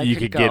places I you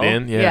could could go. get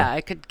in, yeah.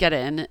 I could get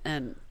in.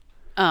 And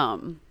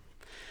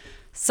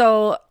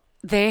so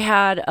they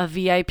had a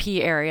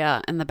VIP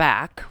area in the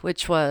back,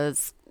 which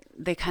was,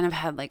 they kind of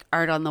had like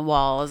art on the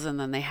walls, and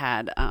then they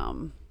had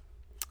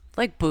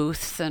like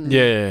booths and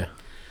Yeah.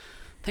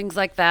 things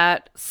like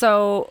that.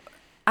 So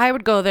I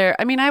would go there.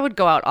 I mean, I would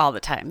go out all the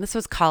time. This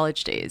was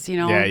college days,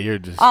 Yeah, you're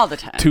just all the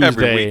time. Tuesday.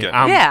 Every weekend.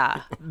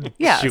 Yeah.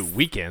 Yeah. Shoot,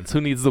 weekends.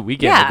 Who needs the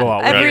weekend to go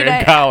out when every you're night,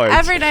 in college?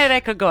 Every night I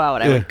could go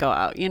out, I would go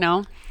out,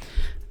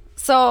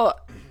 So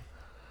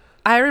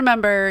I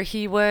remember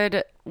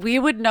we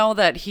would know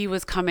that he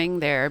was coming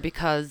there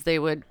because they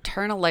would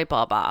turn a light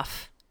bulb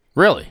off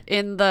Really?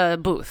 in the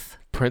booth.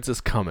 Prince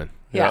is coming.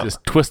 Yeah.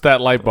 Just twist that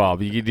light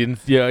bulb.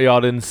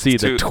 Y'all didn't see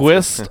the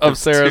twist of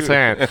Sarah's too-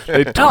 hand.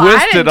 They No, I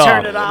twist didn't it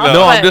turn off. it off,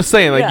 No, I'm but- just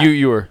saying, like yeah.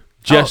 you were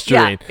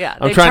gesturing. yeah.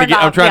 I'm They trying to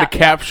turned off, yeah.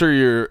 capture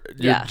your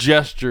Yeah.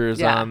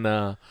 gestures Yeah.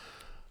 on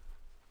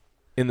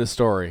in the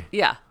story.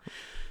 Yeah.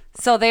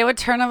 So they would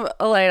turn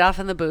a light off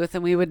in the booth,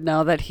 and we would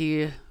know that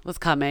he was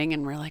coming,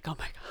 and we're like, oh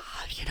my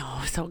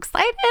God, so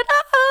excited.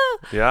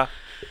 Yeah.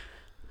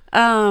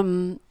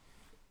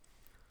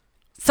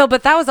 So,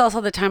 but that was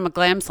also the time of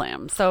Glam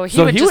Slam. So he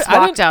So would he just would- I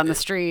walk didn't- down the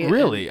street.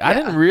 Really? and- I yeah.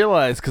 didn't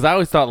realize, because I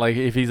always thought, like,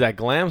 if he's at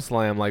Glam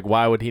Slam, like,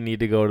 why would he need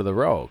to go to the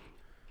Rogue?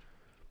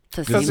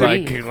 To Just see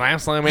like, me. Glam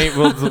Slam ain't,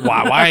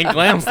 why ain't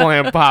Glam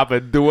Slam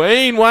popping?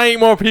 Dwayne, why ain't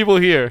more people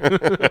here?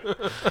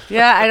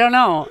 Yeah, I don't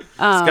know. It's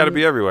got to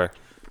be everywhere.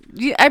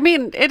 I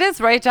mean, it is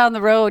right down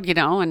the road,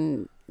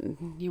 and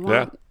you want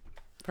Yeah.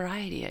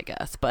 variety, I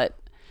guess. But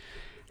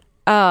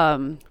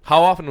How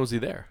often was he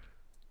there?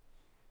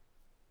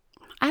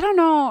 I don't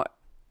know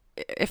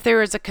if there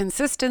was a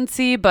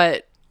consistency,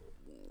 but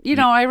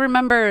I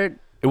remember.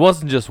 It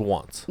wasn't just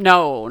once.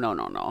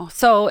 No.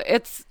 So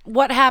it's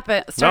what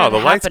happened. No, started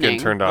the lights happening.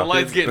 getting turned The off.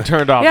 lights getting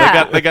turned off.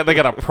 Yeah. They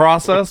got a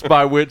process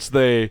by which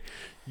they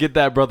get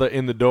that brother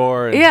in the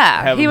door. And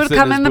Yeah, have he him would sit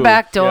come his in the booth.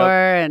 back door,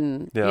 Yep.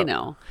 and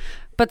Yep.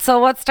 But so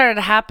what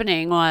started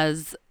happening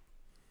was,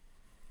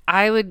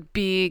 I would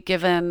be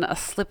given a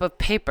slip of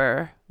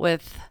paper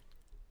with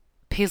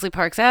Paisley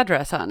Park's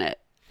address on it.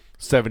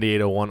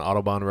 7801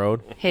 Autobahn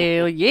Road,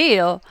 Hell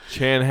yeah!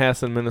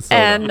 Chanhassen, Minnesota.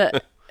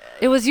 And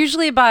it was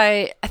usually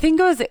by, I think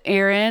it was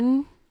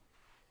Aaron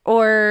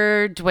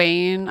or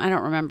Dwayne. I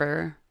don't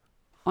remember.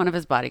 One of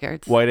his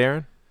bodyguards. White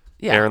Aaron?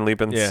 Yeah. Aaron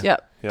Liebens. Yeah.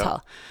 Yep. Yep.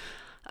 Tall.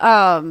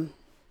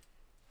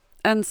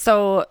 And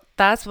so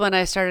that's when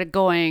I started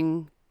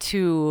going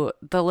to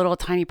the little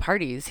tiny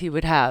parties he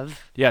would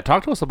have. Yeah,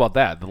 talk to us about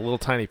that, the little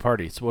tiny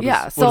parties. What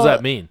Yeah, does so-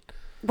 that mean?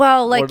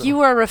 Well, like What- you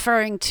were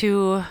referring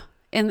to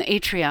in the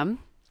atrium.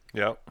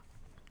 Yep.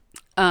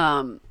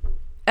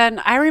 And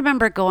I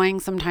remember going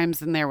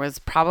sometimes, and there was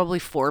probably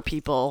 4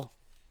 people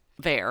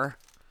there,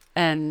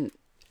 and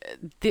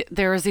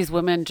there was these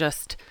women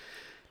it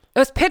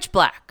was pitch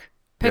black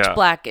Yeah.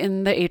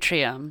 in the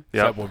atrium.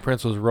 Yep. Except when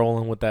Prince was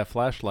rolling with that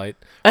flashlight.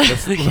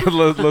 Listen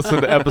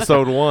to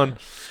episode 1.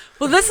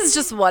 Well, this is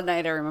just one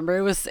night I remember.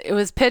 It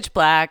was pitch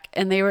black,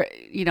 and they were,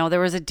 there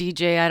was a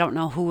DJ. I don't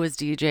know who was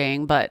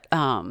DJing, but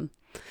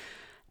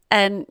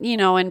and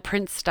in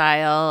Prince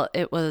style,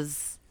 it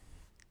was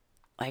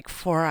like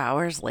 4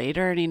 hours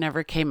later, and he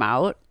never came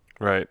out.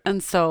 Right.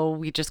 And so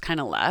we just kind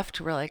of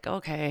left. We're like,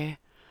 okay,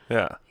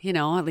 Yeah.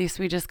 at least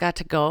we just got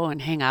to go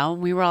and hang out.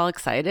 We were all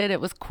excited. It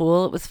was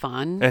cool. It was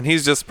fun. And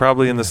he's just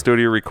probably in the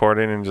studio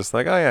recording and just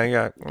like, oh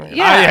yeah.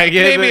 Yeah. I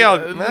get it.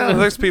 Maybe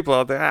there's people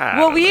out there.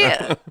 Well,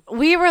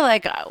 we were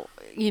like,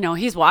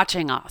 he's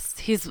watching us.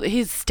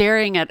 He's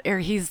staring at, or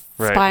he's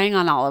Right. spying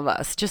on all of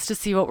us just to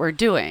see what we're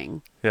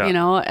doing.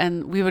 Yeah.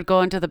 And we would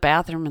go into the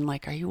bathroom and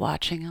like, are you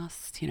watching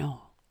us?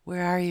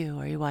 Where are you?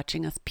 Are you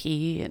watching us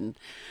pee? And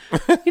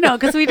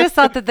because we just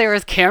thought that there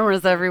was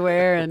cameras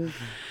everywhere.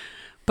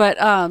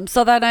 But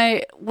so then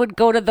I would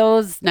go to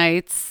those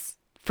nights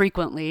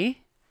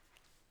frequently.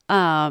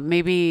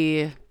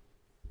 Maybe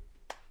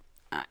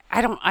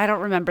I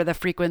don't remember the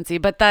frequency,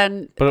 but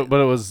then But it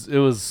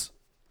was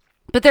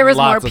but there was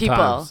more lots of people.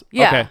 times.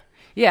 Yeah. Okay.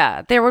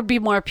 Yeah, there would be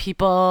more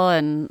people,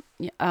 and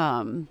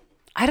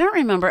I don't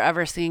remember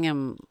ever seeing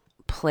him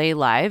play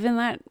live in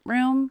that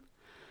room.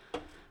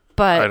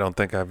 But I don't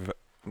think I've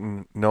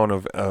known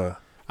of.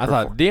 I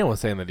thought Dan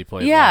was saying that he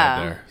played Yeah,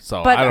 live there.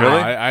 So but I don't know.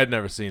 Really? I had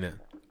never seen it.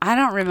 I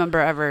don't remember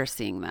ever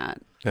seeing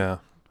that. Yeah.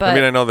 But I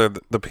mean, I know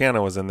the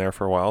piano was in there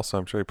for a while, so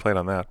I'm sure he played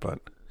on that, but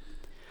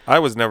I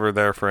was never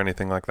there for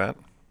anything like that.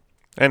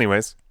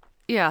 Anyways,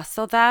 yeah,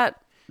 so that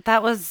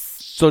was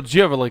So did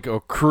you have like a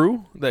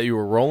crew that you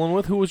were rolling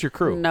with? Who was your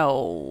crew?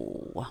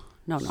 no.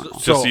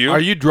 Just you? Are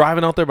you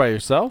driving out there by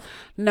yourself?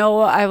 No,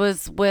 I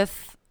was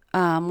with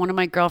one of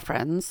my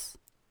girlfriends.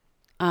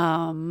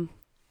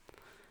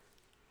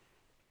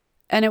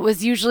 And it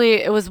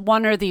was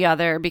one or the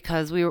other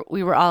because we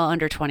were all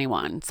under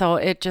 21. So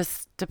it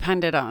just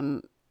depended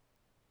on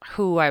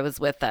who I was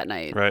with that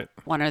night. Right.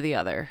 One or the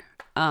other.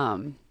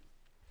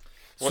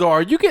 So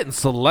are you getting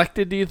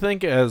selected, do you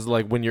think, as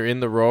like when you're in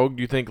the Rogue?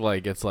 Do you think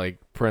like it's like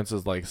Prince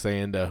is like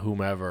saying to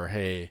whomever,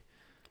 hey.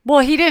 Well,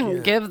 he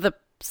didn't give the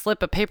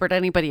slip of paper to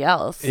anybody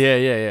else.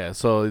 Yeah.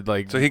 So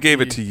like. So he gave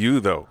it to you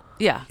though.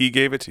 Yeah. He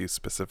gave it to you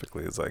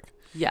specifically. It's like,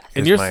 yes.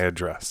 And here's my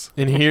address.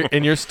 And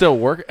you're still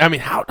working. I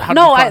mean, how?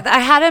 No, I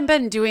hadn't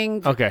been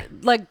doing. Okay.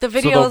 Like the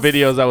videos. So the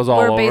videos that was all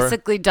were over?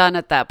 basically done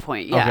at that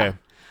point. Yeah.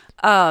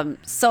 Okay.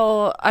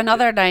 So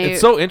another night.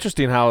 It's so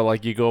interesting how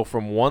like you go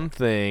from one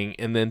thing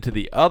and then to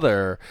the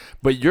other,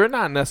 but you're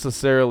not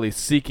necessarily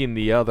seeking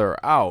the other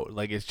out.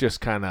 Like it's just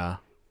kind of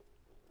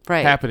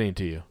happening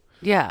to you.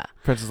 Yeah.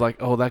 Prince is like,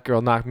 oh, that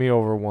girl knocked me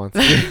over once.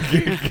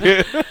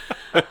 I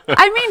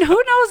mean, who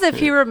knows if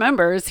he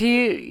remembers?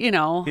 He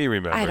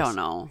remembers. I don't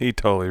know. He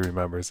totally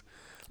remembers.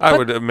 I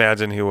would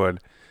imagine he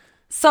would.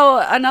 So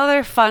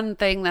another fun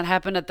thing that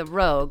happened at the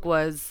Rogue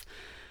was,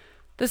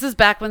 this is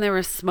back when they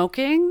were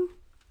smoking,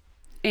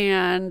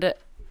 and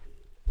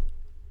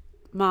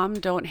Mom,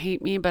 don't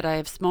hate me, but I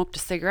have smoked a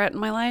cigarette in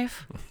my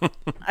life.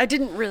 I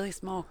didn't really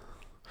smoke,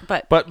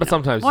 but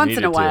sometimes once you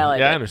in a need while, to. I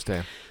I did.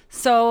 understand.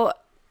 So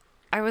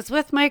I was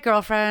with my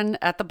girlfriend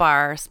at the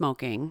bar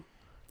smoking,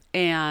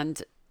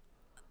 and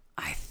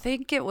I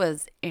think it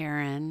was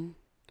Aaron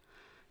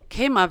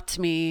came up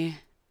to me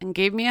and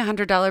gave me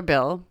 $100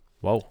 bill.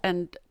 Whoa.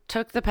 And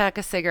took the pack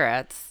of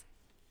cigarettes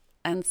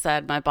and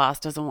said, my boss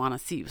doesn't want to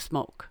see you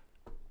smoke.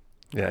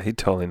 Yeah, he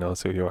totally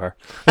knows who you are.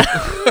 Well,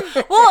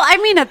 I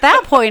mean, at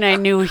that point, I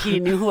knew he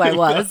knew who I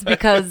was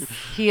because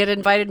he had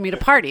invited me to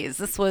parties.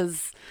 This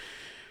was,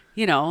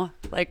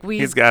 like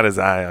He's got his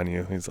eye on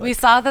you. He's like, we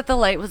saw that the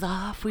light was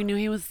off. We knew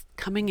he was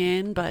coming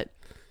in, but,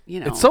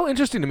 It's so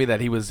interesting to me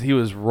that he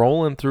was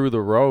rolling through the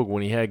Rogue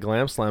when he had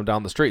Glam Slam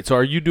down the street. So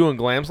are you doing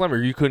Glam Slam,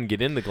 or you couldn't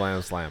get into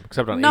Glam Slam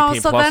except on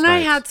 18 so plus then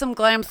nights? I had some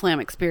Glam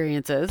Slam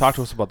experiences. Talk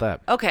to us about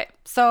that. Okay,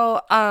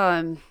 so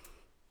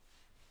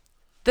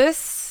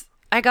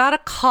I got a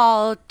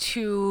call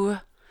to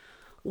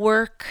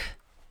work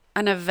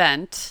an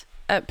event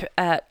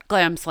at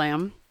Glam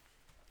Slam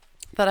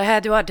that I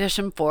had to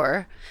audition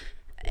for,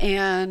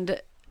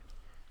 and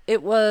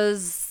it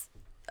was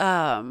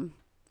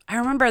I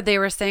remember they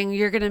were saying,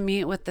 you're going to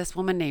meet with this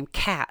woman named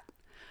Kat.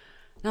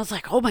 And I was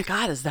like, oh my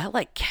God, is that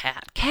like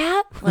Kat?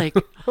 Like,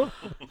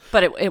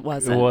 but it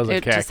wasn't. It wasn't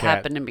It Kat. just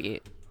happened to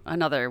be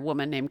another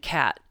woman named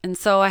Kat. And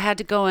so I had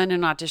to go in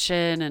and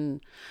audition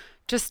and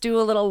just do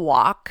a little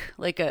walk,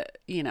 like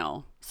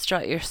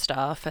strut your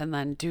stuff and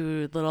then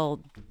do a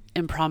little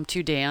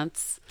impromptu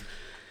dance.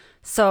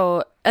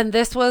 So, and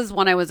this was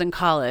when I was in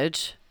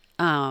college.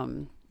 Are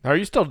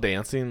you still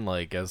dancing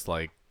like as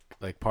like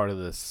part of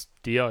this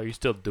deal? Are you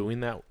still doing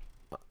that?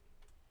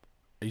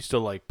 Are you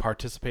still like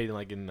participating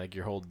like in like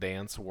your whole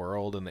dance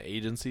world in the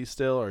agency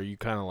still, or are you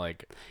kind of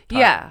like tired?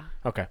 Yeah.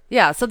 Okay.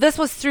 Yeah, so this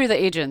was through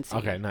the agency.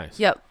 Okay, nice.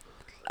 Yep.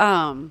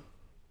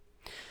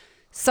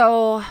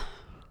 So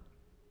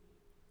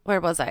where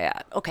was I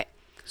at? Okay.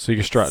 So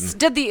you're strutting.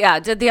 Did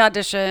the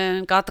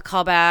audition, got the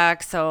call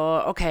back.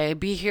 So, okay,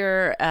 be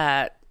here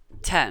at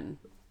 10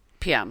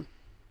 p.m.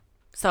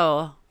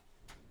 So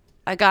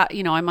I got,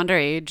 I'm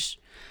underage.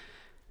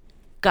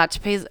 Got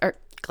to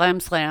Glam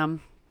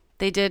Slam.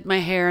 They did my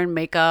hair and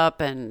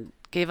makeup and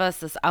gave us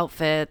this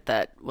outfit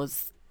that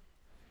was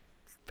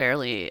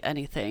barely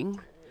anything.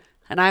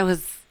 And I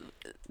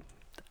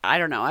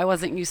don't know, I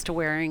wasn't used to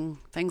wearing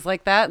things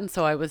like that. And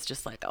so I was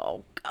just like,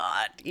 oh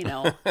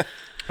God,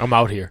 I'm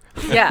out here.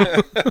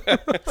 Yeah.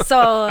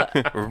 So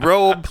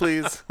robe,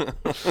 please.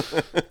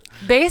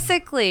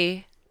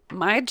 basically,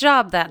 my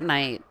job that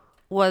night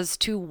was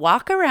to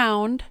walk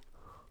around.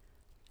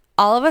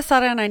 All of a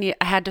sudden, I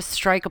had to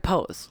strike a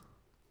pose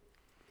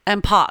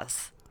and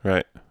pause.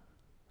 Right.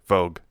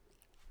 Vogue.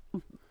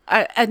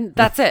 And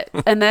that's it.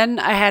 And then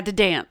I had to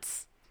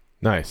dance.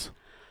 Nice.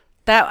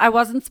 That I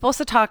wasn't supposed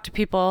to talk to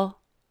people.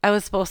 I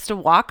was supposed to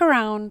walk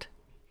around,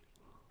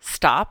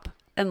 stop,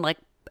 and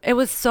it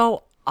was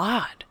so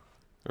odd.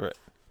 Right.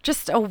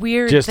 Just a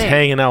weird Just thing.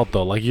 hanging out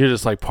though, like you're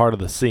just like part of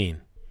the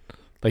scene.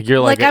 Like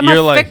you're like I'm you're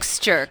a like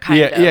fixture kind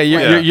of.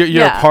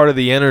 You're a part of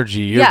the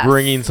energy. You're Yes.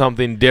 bringing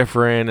something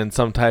different and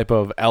some type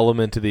of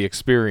element to the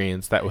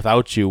experience that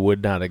without you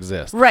would not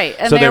exist. Right.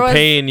 And so there they're was,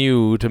 paying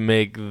you to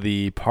make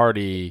the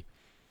party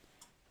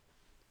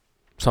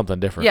something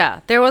different. Yeah,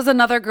 there was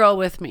another girl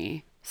with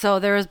me. So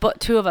there was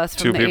two of us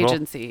from Two the people?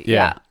 agency.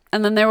 Yeah.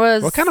 And then there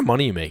was What kind of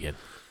money are you making?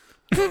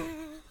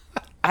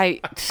 I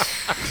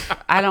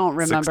don't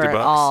remember at $60?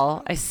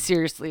 all.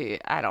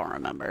 I don't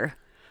remember.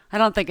 I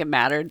don't think it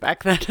mattered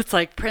back then. It's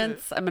like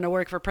Prince. I'm going to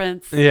work for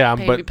Prince. Yeah,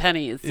 pay but me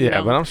pennies. you Yeah,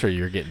 know? but I'm sure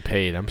you're getting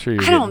paid. I'm sure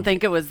you're I don't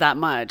think it was that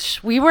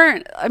much. We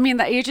weren't. I mean,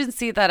 the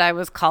agency that I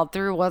was called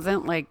through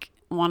wasn't like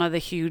one of the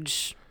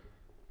huge.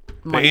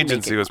 The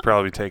agency was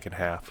probably taking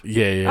half.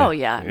 Yeah. Oh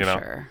yeah, I'm You know?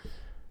 sure.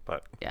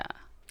 But Yeah,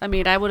 I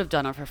mean, I would have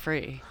done it for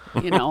free.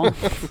 You know.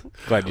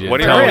 Glad you What didn't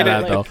do you tell me mean?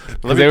 that though,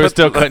 Let because me they were put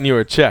still the- cutting you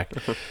a check.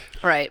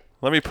 Right.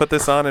 Let me put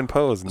this on and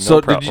pose. No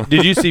So problem.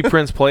 did you see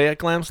Prince play at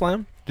Glam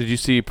Slam? Did you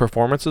see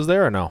performances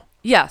there or no?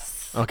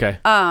 Yes. Okay.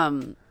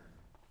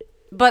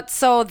 But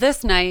so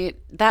this night,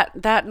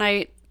 that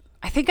night,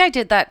 I think I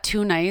did that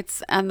 2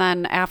 nights. And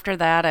then after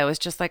that, I was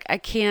just like, I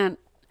can't.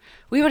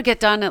 We would get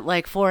done at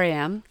like 4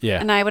 a.m. Yeah.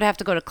 And I would have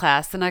to go to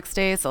class the next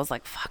day. So I was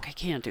like, fuck, I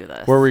can't do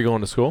this. Where were you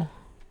going to school?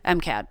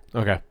 MCAD.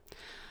 Okay.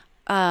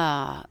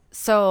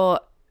 So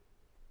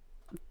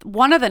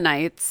one of the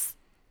nights,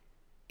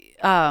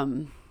 I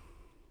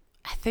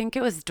think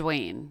it was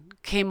Dwayne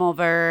came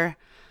over.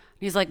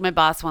 He's like, my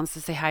boss wants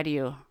to say hi to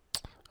you.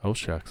 Oh,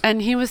 shucks.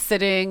 And he was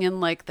sitting in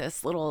like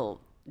this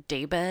little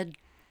daybed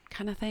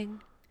kind of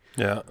thing.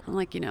 Yeah. And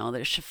like,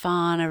 there's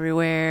chiffon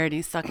everywhere and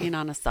he's sucking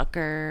on a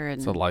sucker. And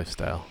It's a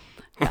lifestyle.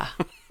 yeah.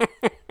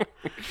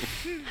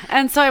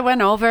 And so I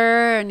went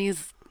over and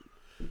he's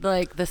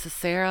like, this is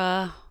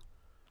Sarah.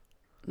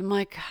 I'm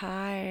like,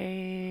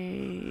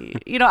 hi.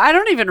 I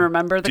don't even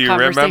remember the Do you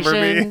conversation.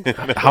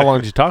 remember me? How long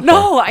did you talk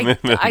No, for?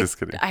 I Just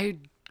kidding. I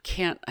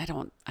can't.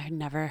 I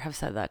never have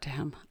said that to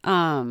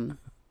him.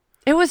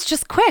 It was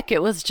just quick.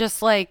 It was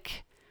just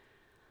like,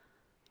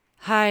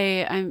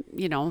 hi, I'm,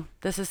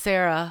 this is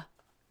Sarah.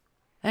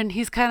 And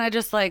he's kind of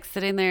just like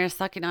sitting there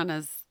sucking on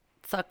his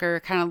sucker,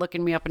 kind of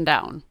looking me up and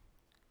down.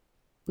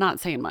 Not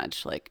saying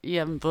much. Like, you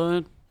having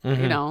fun?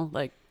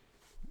 Like.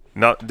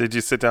 No, did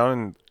you sit down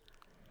and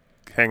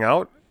hang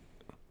out?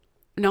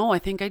 No, I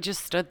think I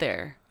just stood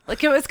there.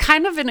 Like, it was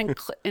kind of an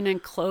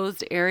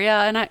enclosed area.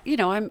 And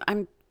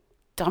I'm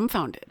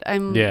dumbfounded.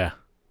 Yeah.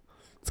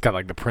 It's got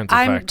like the Prince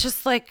I'm effect.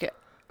 just like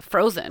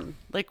frozen.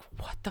 Like,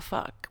 what the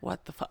fuck?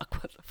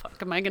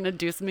 Am I going to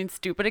do something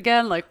stupid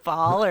again? Like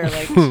fall or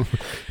like,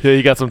 Yeah,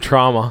 you got some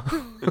trauma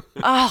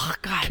oh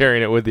God.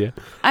 carrying it with you.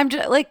 I'm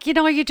just like,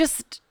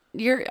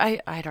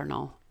 I don't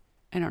know.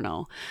 I don't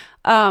know.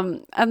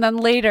 And then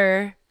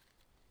later,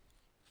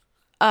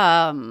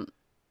 okay,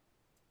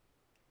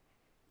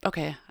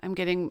 I'm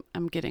getting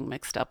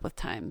mixed up with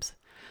times.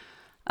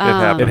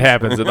 It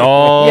happens. It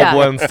all Yeah.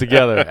 blends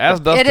together. As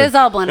does It is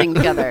all blending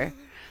together.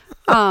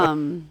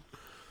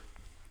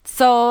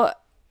 So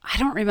I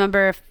don't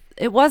remember if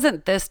it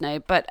wasn't this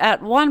night, but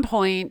at one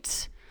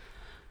point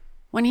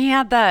when he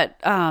had that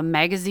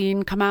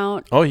magazine come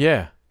out, Oh,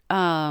 yeah.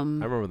 I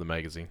remember the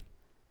magazine.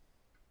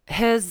 he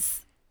had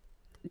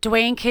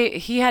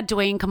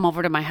Dwayne come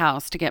over to my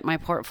house to get my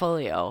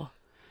portfolio.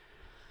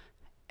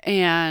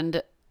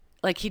 And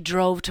like he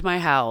drove to my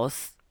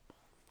house,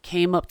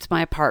 came up to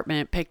my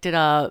apartment, picked it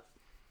up,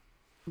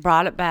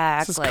 brought it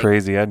back. This is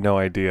crazy. I had no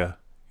idea.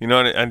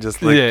 I'm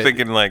just like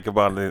thinking like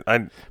about it. I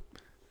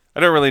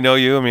don't really know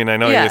you. I mean, I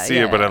know you see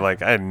you, but I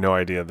had no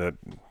idea that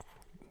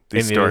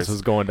these Any of stories this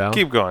was going down.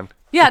 Keep going.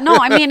 Yeah, no,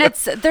 I mean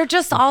they're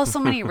just all so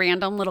many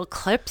random little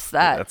clips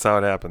that That's how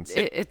it happens.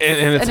 and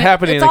it's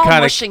happening it's in all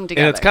kind mushing of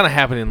together. and it's kind of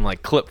happening in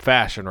like clip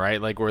fashion,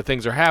 right? Like where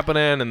things are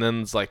happening, and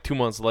then it's like 2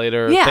 months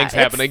later, Yeah, things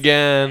happen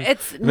again.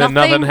 It's and then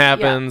nothing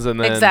happens, yeah,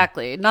 and then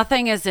exactly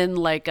nothing is in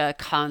like a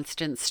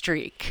constant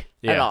streak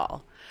at Yeah.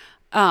 all.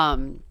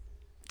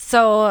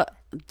 So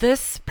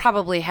this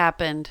probably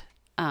happened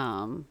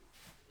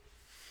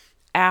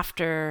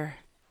after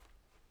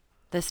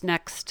this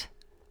next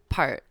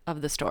part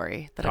of the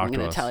story that Talk I'm to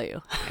going us. to tell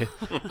you.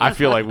 I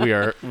feel like we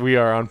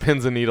are on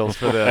pins and needles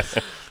for this.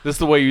 Just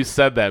the way you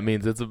said that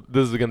means this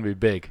is going to be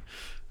big.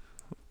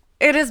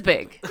 It is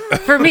big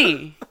for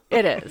me.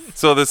 It is.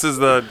 So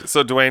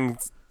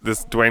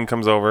Dwayne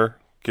comes over,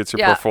 gets your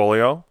Yeah.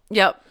 portfolio,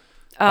 Yep.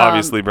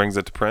 obviously brings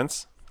it to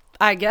Prince.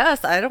 I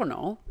guess I don't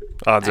know.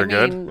 Odds are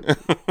good. mean,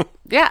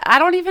 yeah, I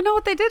don't even know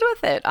what they did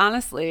with it.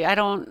 Honestly, I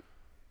don't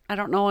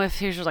know if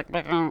he was just like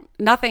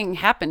nothing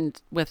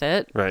happened with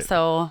it. Right.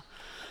 So,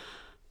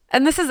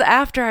 and this is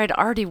after I'd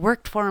already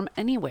worked for him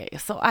anyway,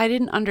 so I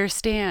didn't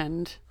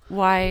understand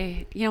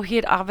why. He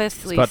had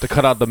obviously About to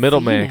cut out the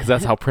middleman seen because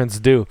that's how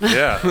Prince do.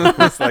 Yeah.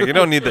 It's like, you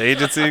don't need the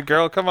agency.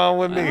 Girl, come on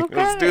with me.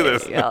 Let's do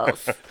this. Okay,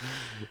 yes.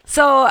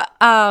 So,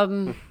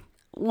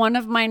 one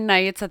of my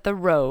nights at the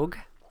Rogue,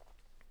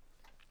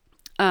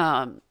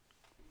 I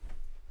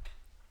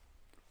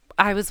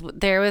was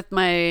there with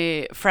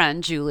my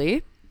friend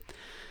Julie,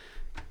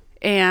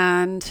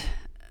 and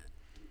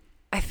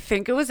I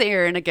think it was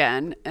Aaron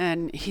again,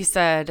 and he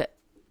said,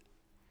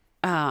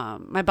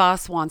 my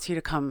boss wants you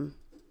to come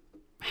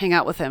hang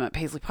out with him at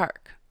Paisley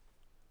Park.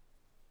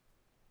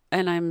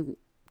 And I'm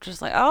just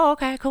like, oh,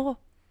 okay, cool.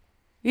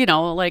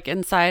 Like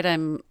inside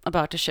I'm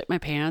about to shit my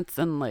pants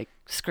and like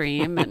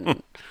scream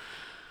and,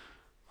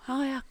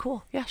 oh yeah,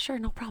 cool. Yeah, sure.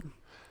 No problem.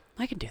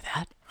 I can do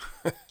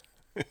that.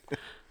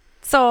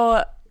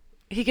 So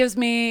he gives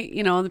me,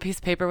 the piece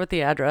of paper with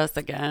the address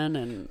again.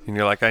 And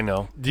you're like, I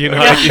know. Do you know?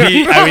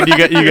 I mean, you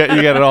got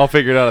it all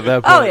figured out at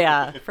that point. oh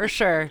yeah, for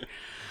sure.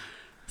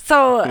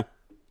 So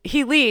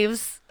he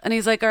leaves and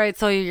he's like, all right,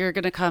 so you're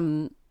going to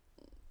come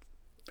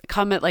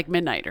at like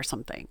midnight or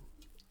something.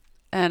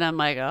 And I'm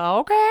like,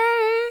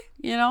 okay,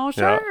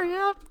 sure.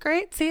 Yeah,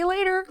 great. See you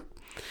later.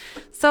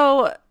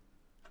 So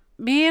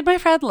me and my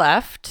friend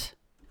left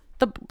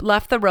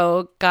the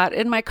Rogue, got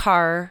in my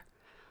car,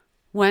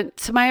 went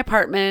to my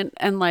apartment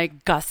and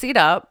like gussied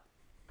up,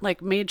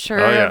 like made sure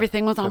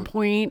everything was on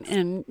point,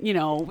 and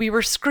we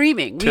were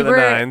screaming. To the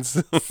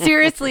nines.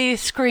 Seriously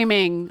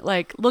screaming,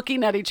 like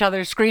looking at each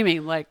other,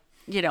 screaming, like,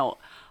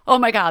 oh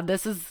my God,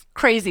 this is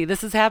crazy.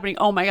 This is happening.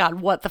 Oh my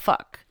God, what the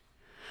fuck?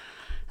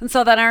 And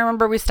so then I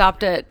remember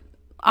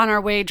on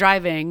our way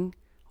driving,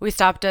 we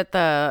stopped at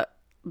the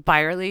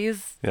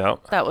Byerly's. Yeah.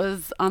 That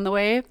was on the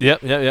way.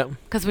 Yep.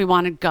 Because we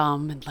wanted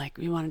gum and like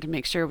we wanted to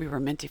make sure we were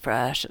minty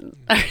fresh and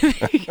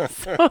everything.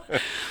 But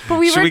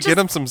Should we get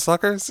him some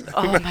suckers?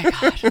 Oh my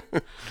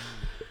God.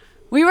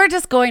 We were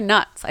just going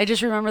nuts. I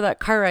just remember that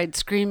car ride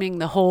screaming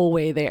the whole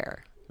way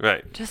there.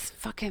 Right. Just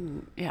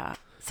fucking, yeah.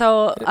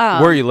 So,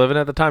 where are you living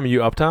at the time? Are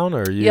you uptown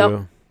or are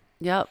you?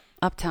 Yep.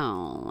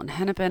 Uptown,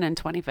 Hennepin and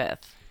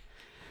 25th.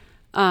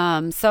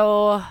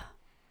 So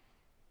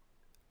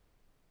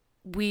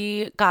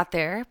we got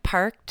there,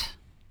 parked,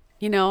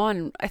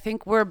 and I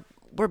think we're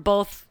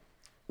both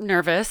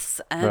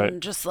nervous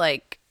and just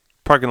like.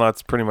 Parking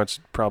lot's pretty much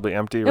probably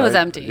empty, right? It was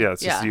empty. Yeah,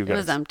 it's just you guys. It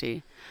was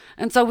empty.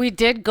 And so we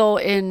did go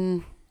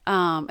in,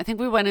 I think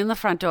we went in the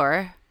front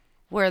door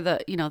where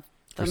the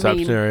reception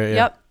main area.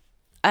 Yep.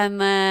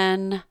 And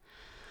then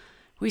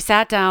we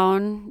sat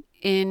down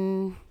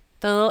in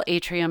the little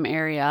atrium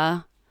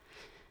area,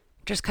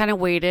 just kind of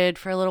waited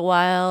for a little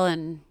while,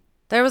 and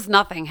there was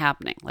nothing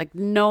happening. Like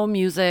no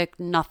music,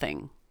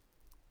 nothing.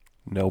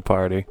 No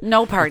party.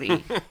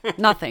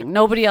 Nothing.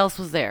 Nobody else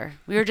was there.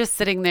 We were just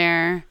sitting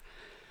there.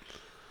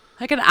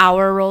 Like an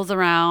hour rolls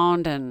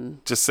around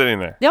and... Just sitting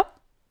there. Yep.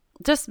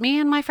 Just me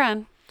and my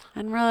friend.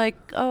 And we're like,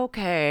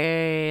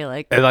 okay,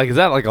 like... And like, is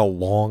that like a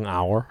long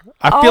hour?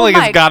 I feel like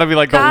it's got to be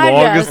like God, the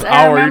longest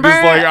hour. You're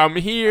just like, I'm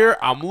here.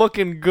 I'm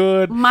looking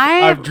good.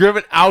 I've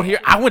driven out here.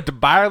 I went to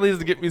Byerly's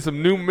to get me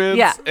some new mints.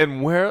 Yeah.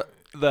 And where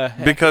the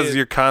heck Because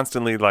you're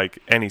constantly like,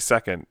 any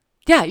second.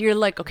 Yeah, you're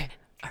like, okay.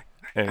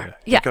 Anyway,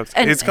 yeah.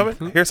 He's coming.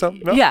 Here's some.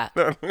 No? Yeah.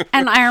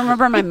 And I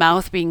remember my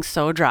mouth being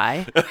so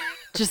dry.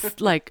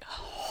 Just like,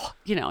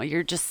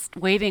 you're just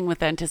waiting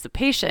with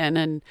anticipation.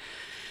 And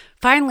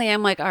finally,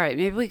 I'm like, all right,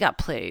 maybe we got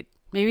played.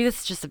 Maybe this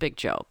is just a big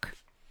joke.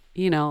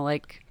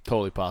 Like.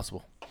 Totally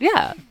possible.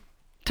 Yeah.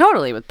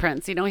 Totally with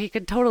Prince. He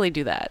could totally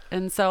do that.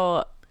 And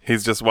so.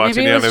 He's just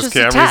watching you on his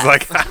camera. He's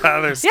like,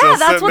 they're still yeah,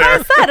 that's sitting what there.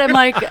 I said.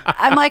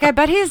 I'm like, I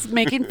bet he's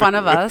making fun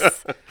of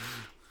us.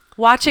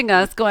 Watching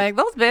us going,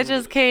 those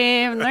bitches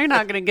came. They're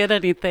not going to get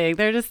anything.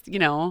 They're just,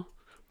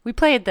 we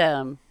played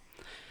them.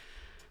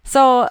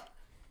 So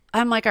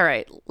I'm like, all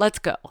right, let's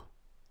go.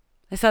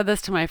 I said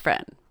this to my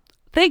friend,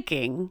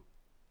 thinking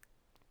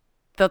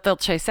that they'll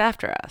chase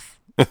after us.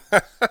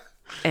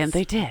 And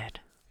they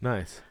did.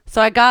 Nice.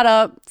 So I got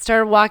up,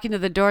 started walking to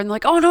the door, and they're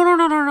like, oh,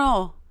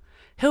 no.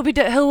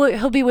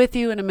 He'll be with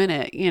you in a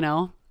minute,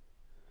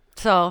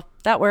 So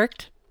that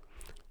worked.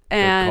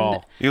 And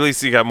at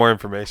least you got more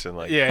information.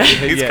 Like, yeah,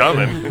 he's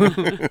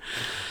coming.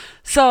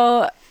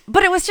 So,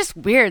 but it was just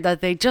weird that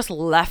they just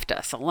left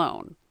us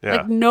alone.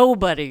 Yeah. Like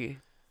nobody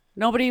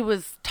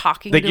was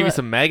talking. They give you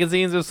some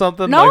magazines or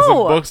something, No. like some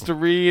books to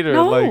read,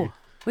 or like.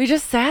 We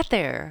just sat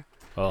there.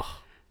 Ugh.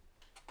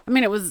 I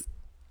mean, it was.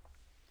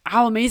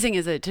 How amazing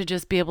is it to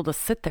just be able to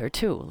sit there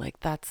too? Like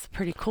that's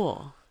pretty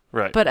cool.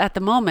 Right. But at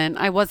the moment,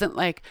 I wasn't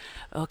like,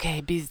 okay,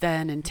 be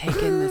zen and take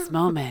in this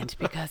moment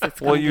because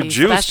it's going to be you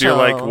juiced. special.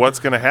 You're like, what's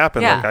going to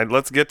happen? Yeah. Like,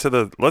 let's get to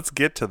the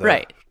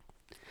right.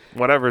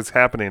 Whatever's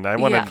happening. I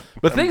want to. Yeah.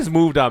 But things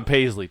moved on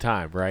Paisley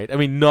time, right? I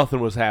mean, nothing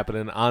was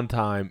happening on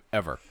time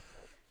ever.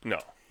 No.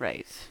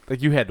 Right.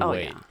 Like you had to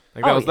wait. Yeah.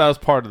 Like that was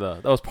part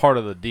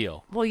of the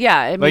deal. Well, yeah.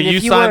 I mean, Like if you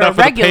you signed were up a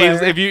for regular, the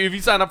Paisley, if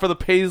you signed up for the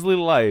Paisley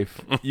life,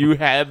 you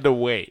had to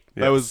wait.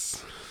 Yes. That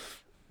was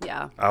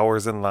yeah.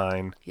 Hours in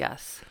line.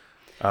 Yes.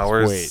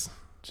 Hours.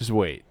 Just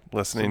wait.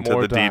 Listening Some to the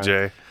more time.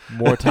 DJ.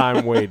 More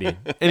time waiting.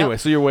 Anyway,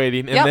 so you're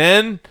waiting, and Yep.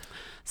 then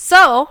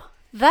So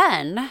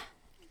then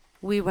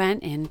we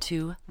went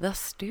into the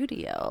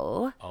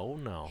studio. oh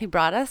no, He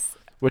brought us.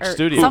 which or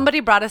studio? Somebody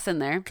brought us in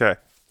there. Okay.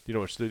 You know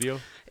which studio?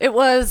 It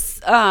was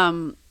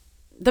the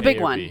big A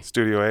or one. B?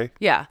 Studio A.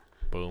 Yeah.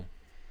 Boom.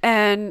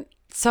 And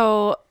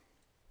so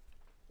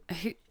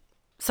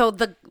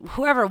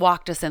whoever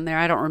walked us in there,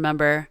 I don't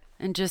remember,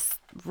 and just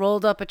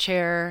rolled up a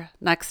chair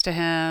next to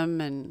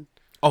him, and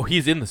Oh,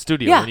 he's in the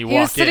studio yeah, when you he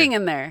walk was sitting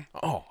in. in there.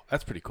 Oh,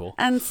 that's pretty cool.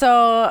 And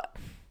so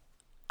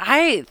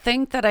I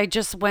think that I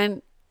just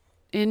went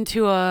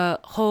into a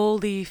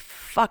holy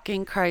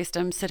fucking Christ,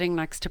 I'm sitting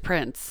next to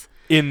Prince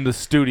In the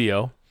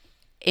studio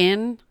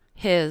in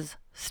his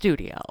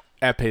studio.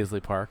 at Paisley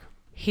Park.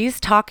 He's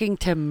talking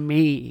to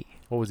me.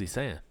 What was he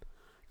saying?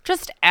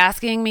 Just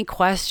asking me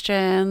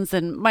questions,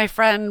 and my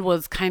friend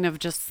was kind of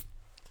just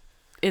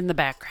in the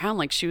background,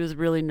 like she was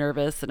really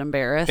nervous and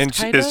embarrassed. And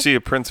kind is of. she a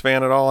Prince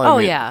fan at all? Oh,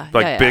 yeah.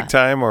 Like Yeah, big yeah.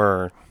 time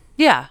or?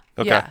 Yeah.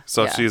 Okay. Yeah,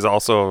 So yeah. she's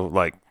also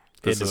like,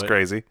 this Into is it.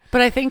 crazy.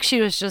 But I think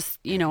she was just,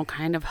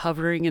 kind of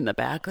hovering in the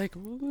back, like,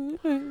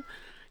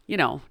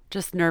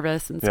 just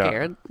nervous and Yeah.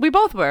 scared. We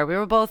both were. We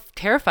were both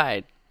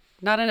terrified.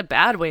 Not in a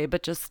bad way,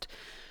 but just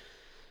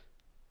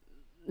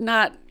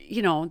not,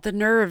 the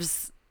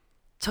nerves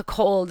took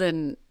hold,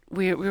 and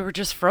we were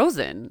just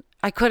frozen.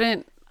 I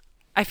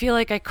feel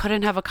like I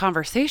couldn't have a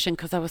conversation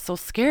because I was so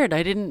scared.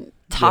 I didn't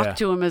talk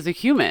to him as a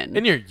human.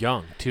 And you're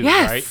young too,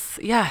 right?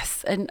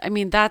 Yes. And I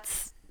mean,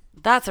 that's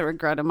a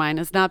regret of mine,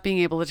 is not being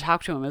able to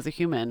talk to him as a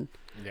human.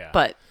 Yeah.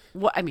 But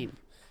I mean,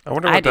 I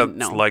wonder what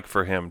that's like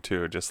for him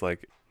too. Just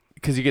like,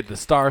 because you get the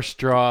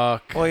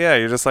starstruck. Well, yeah,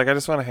 you're just like, I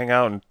just want to hang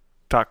out and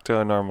talk to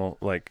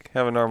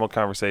have a normal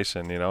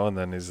conversation, and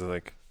then he's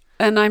like,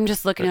 and I'm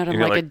just looking at him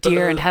like a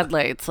deer in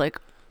headlights,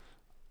 like,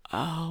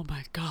 oh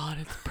my God,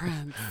 it's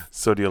Prince.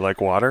 So do you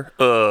like water?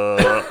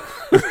 I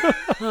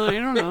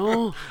don't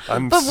know.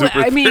 I'm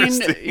super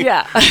thirsty.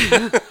 Yeah.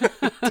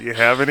 Do you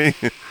have any?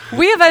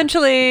 We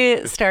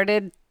eventually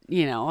started,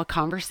 a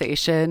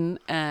conversation,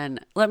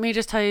 and let me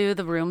just tell you,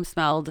 the room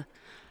smelled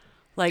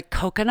like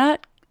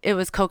coconut. It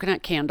was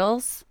coconut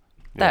candles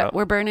that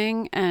were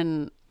burning,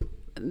 and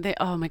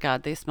oh my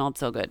God, they smelled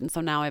so good. And so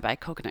now I buy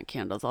coconut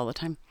candles all the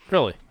time.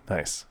 Really?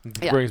 Nice.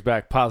 It brings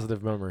back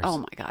positive memories. Oh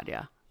my God,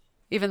 yeah.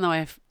 Even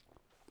though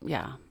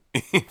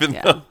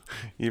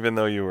even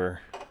though you were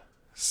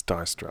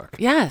starstruck.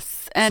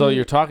 Yes. And so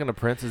you're talking to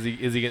Prince. Is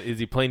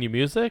he playing you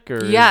music,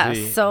 or? Yeah.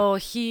 So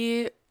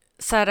he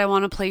said, I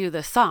want to play you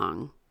this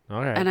song.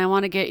 Okay. And I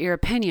want to get your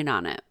opinion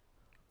on it.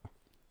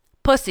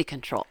 Pussy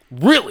Control.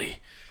 Really?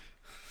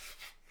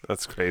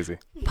 That's crazy.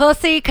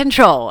 Pussy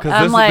Control.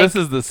 This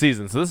is the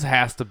season, so this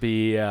has to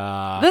be.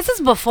 This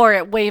is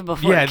way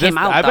before it came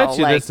out. I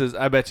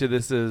bet you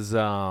this is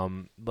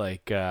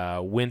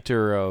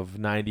winter of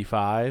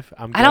 '95.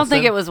 I don't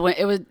think it was.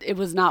 It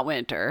was not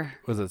winter.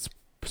 Was it?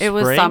 It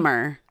was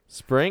summer.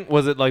 Spring?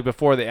 Was it like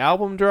before the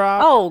album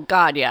dropped? Oh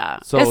God, yeah.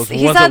 So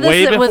he said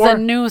this was a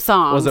new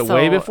song. Was it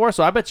way before?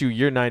 So I bet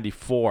you're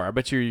 '94. I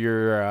bet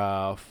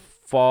you're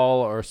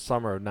fall or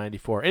summer of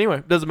 '94.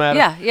 Anyway, doesn't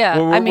matter. Yeah.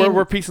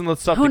 We're piecing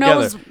this stuff who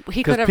together. Knows?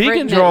 He could have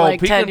written it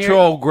like 10 years. Peak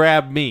Control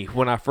grabbed me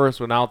when I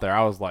first went out there.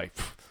 I was like,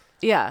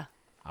 yeah.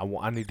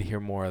 I need to hear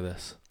more of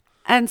this.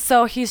 And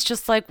so he's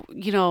just like,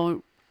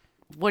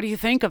 what do you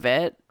think of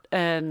it?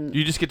 And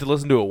you just get to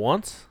listen to it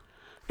once?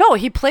 No,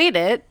 he played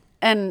it.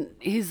 And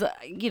he's,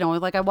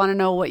 like, I want to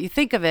know what you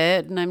think of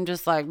it. And I'm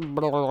just like,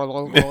 blah, blah,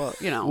 blah, blah,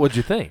 What'd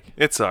you think?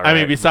 It's all right. I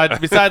mean, besides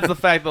the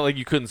fact that, like,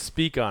 you couldn't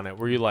speak on it,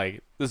 were you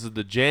like, this is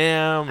the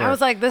jam? I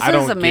was like, this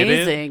is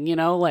amazing,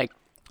 like.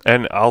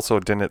 And also,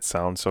 didn't it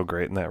sound so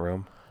great in that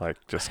room? Like,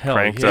 just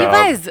cranked up. You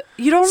guys,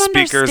 you don't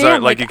speakers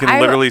understand. Like you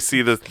can literally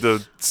see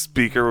the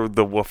speaker,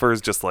 the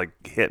woofers just like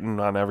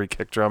hitting on every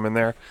kick drum in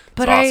there.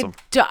 But awesome.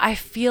 I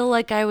feel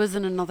like I was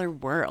in another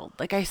world.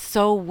 Like, I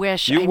so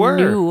wish I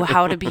knew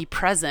how to be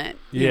present,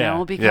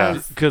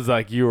 because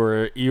like you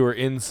were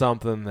in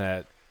something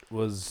that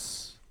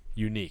was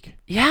unique.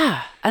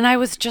 Yeah. And I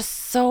was just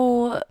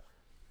so,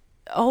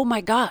 oh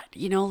my God,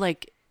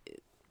 like,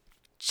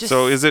 just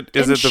so is it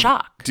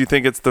shock. Do you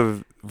think it's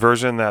the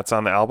version that's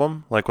on the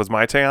album? Like, was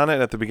Maite on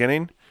it at the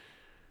beginning?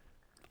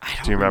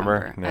 Do you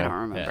remember? No. I don't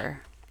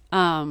remember.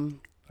 I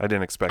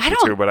didn't expect you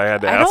to, but I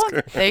had to ask. I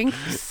don't think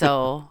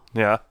so.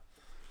 Yeah.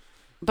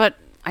 But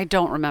I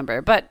don't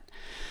remember. But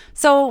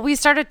so we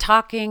started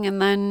talking, and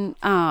then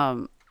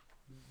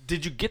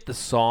did you get the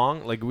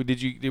song? Like,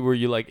 were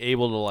you like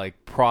able to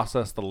like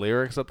process the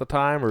lyrics at the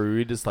time, or were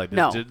you just like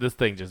this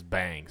thing just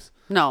bangs?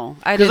 No,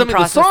 I didn't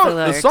process the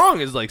lyrics. The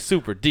song is like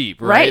super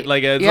deep, right?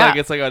 Like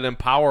it's like an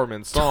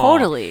empowerment song.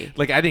 Totally.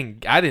 Like I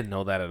didn't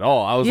know that at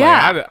all. I was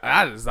like,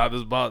 I just thought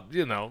this about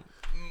Yeah,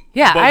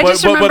 I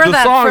just remember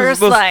that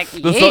first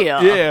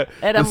yeah.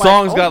 And the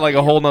song's got like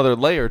a whole nother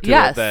layer to it.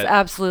 Yes,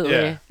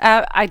 absolutely.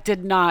 Yeah. I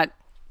did not.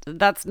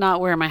 That's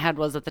not where my head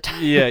was at the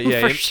time.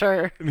 Yeah, for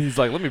sure. And he's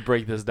like, let me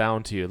break this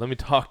down to you. Let me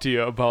talk to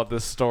you about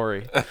this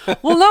story.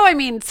 Well, no, I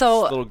mean,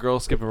 so this little girl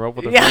skipping rope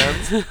with her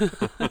friends.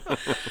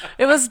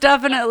 It was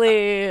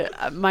definitely,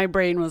 my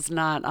brain was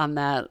not on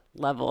that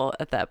level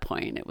at that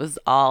point. It was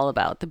all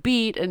about the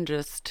beat and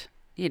just,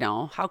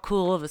 how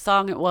cool of a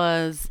song it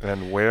was.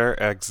 And where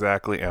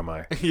exactly am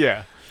I?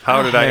 Yeah.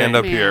 How did I end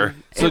up here?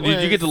 So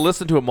did you get to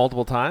listen to it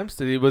multiple times?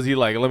 Was he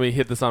like, let me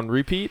hit this on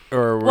repeat,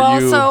 or were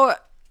you? So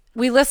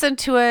we listened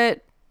to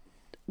it.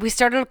 We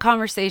started a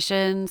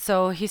conversation.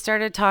 So he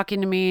started talking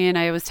to me, and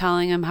I was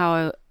telling him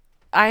how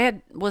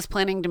I was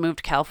planning to move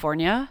to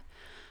California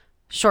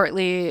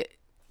shortly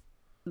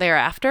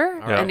thereafter.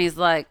 Yeah. And he's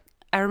like,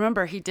 I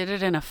remember he did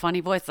it in a funny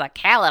voice, like,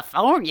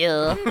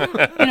 California.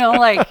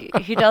 Like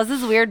he does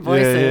his weird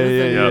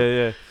voices.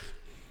 Yeah.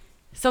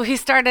 So he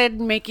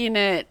started making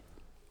it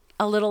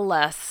a little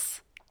less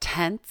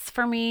tense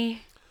for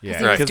me. Yeah,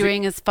 he was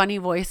doing his funny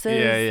voices.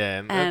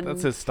 Yeah. And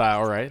that's his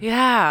style, right?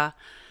 Yeah.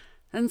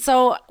 And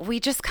so we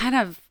just kind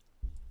of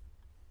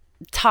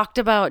talked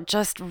about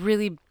just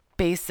really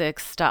basic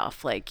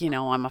stuff. Like,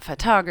 I'm a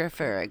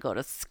photographer. I go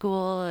to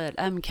school at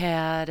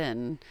MCAD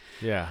and,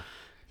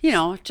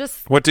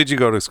 just. What did you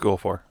go to school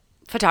for?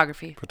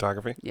 Photography.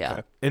 Photography? Yeah.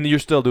 Okay. And you're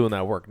still doing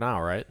that work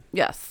now, right?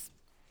 Yes.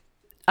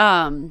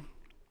 Well,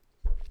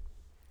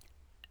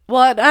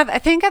 I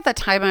think at the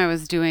time I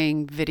was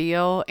doing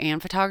video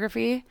and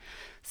photography.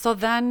 So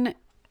then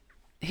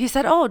he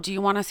said, oh, do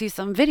you want to see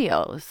some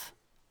videos?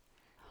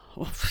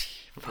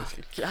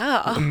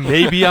 Yeah.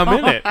 Maybe I'm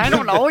in it. I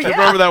don't know. Yeah.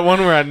 Remember that one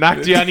where I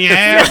knocked you on the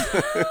ass?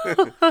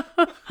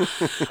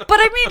 But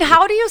I mean,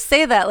 how do you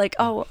say that? Like,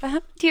 oh,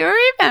 do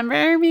you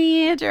remember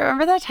me? Do you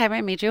remember that time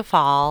I made you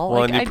fall?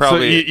 Well, like, and you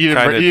probably you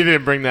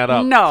didn't bring that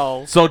up.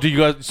 No. So do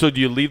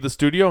you leave the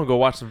studio and go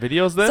watch some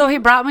videos then? So he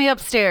brought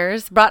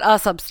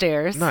us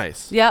upstairs.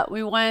 Nice. Yeah,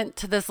 we went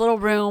to this little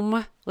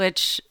room,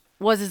 which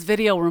was his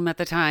video room at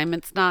the time.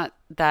 It's not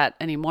that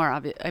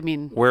anymore. I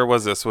mean, where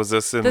was this? Was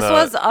this in this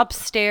was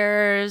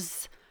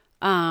upstairs.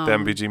 the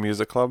MBG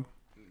Music Club?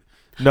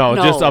 No,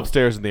 just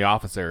upstairs in the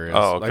office areas.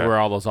 Oh, okay. Like where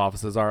all those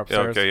offices are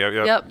upstairs. Okay,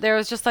 yep. Yep, there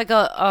was just like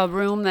a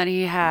room that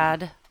he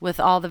had with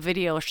all the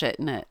video shit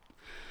in it.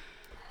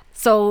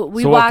 So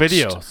we watched. What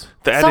videos?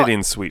 The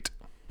editing suite.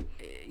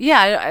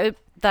 Yeah,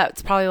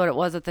 that's probably what it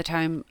was at the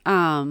time.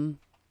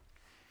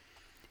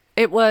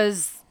 It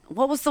was,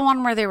 what was the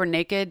one where they were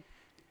naked?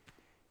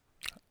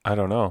 I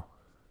don't know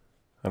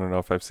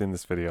if I've seen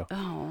this video.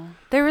 Oh,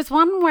 there was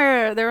one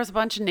where there was a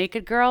bunch of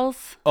naked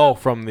girls. Oh,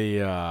 from the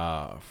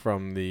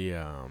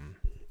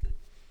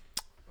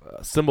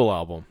Symbol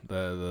album,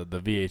 the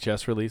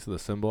VHS release of the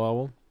Symbol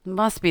album.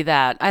 Must be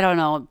that. I don't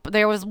know. But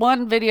there was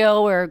one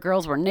video where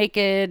girls were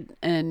naked,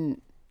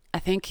 and I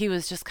think he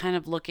was just kind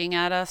of looking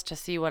at us to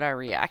see what our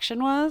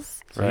reaction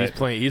was. So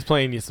he's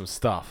playing you some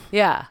stuff.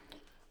 Yeah,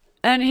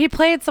 and he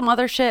played some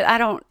other shit.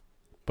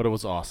 But it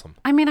was awesome.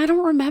 I mean, I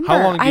don't remember.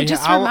 How long do I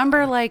just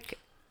remember like.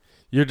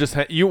 You're just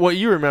what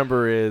you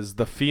remember is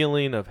the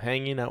feeling of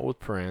hanging out with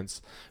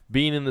Prince,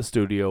 being in the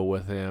studio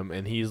with him,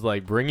 and he's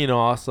like bringing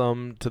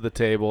awesome to the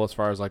table as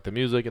far as like the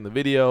music and the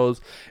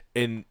videos,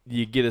 and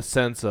you get a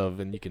sense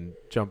of, and you can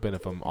jump in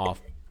if I'm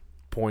off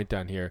point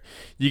down here,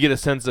 you get a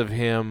sense of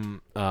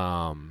him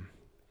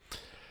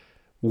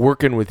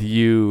working with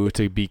you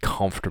to be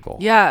comfortable.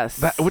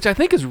 Yes, which I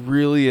think is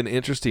really an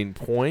interesting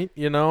point,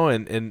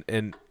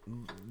 and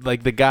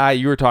like the guy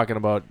you were talking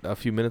about a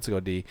few minutes ago,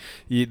 D,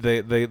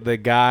 the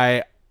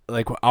guy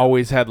like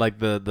always had like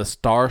the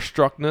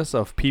starstruckness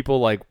of people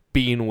like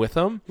being with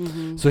him.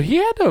 Mm-hmm. So he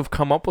had to have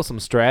come up with some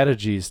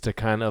strategies to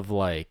kind of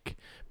like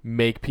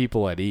make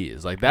people at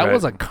ease. Like that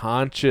was a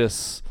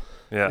conscious.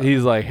 Yeah.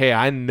 He's like, hey,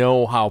 I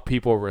know how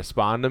people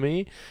respond to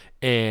me.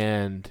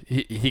 And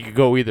he could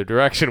go either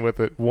direction with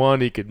it.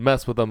 One, he could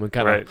mess with them and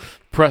kind of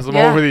press them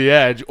over the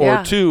edge.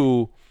 Or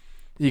two,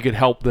 he could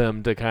help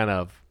them to kind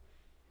of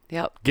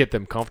get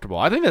them comfortable.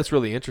 I think that's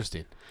really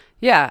interesting.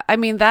 Yeah, I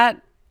mean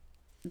that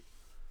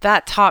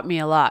taught me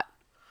a lot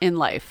in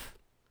life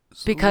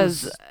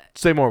because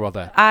say more about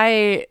that.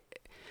 I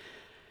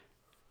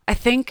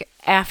think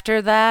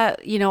after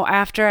that,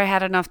 after I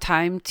had enough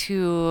time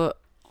to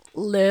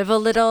live a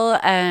little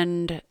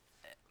and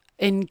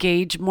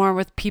engage more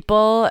with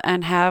people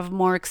and have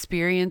more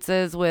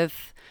experiences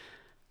with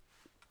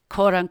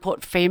quote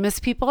unquote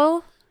famous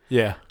people.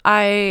 Yeah.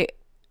 I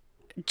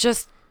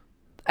just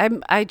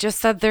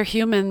said they're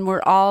human.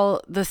 We're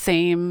all the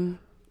same.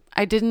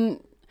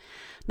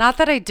 Not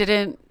that I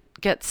didn't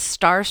get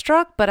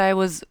starstruck, but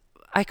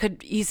I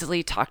could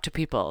easily talk to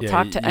people,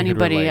 talk to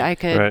anybody. I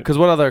could. Because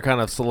what other kind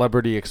of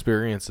celebrity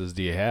experiences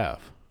do you have?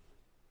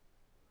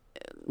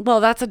 Well,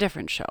 that's a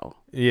different show.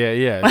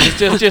 Yeah.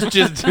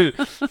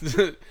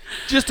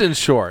 Just in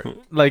short,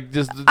 like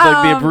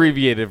the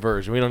abbreviated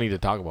version. We don't need to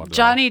talk about that.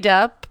 Johnny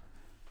Depp.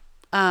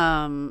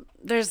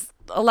 There's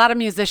a lot of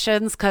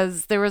musicians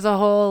because there was a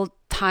whole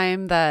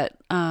time that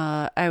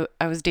I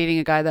was dating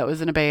a guy that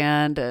was in a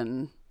band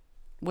and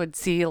would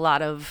see a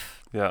lot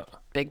of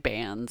big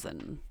bands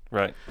and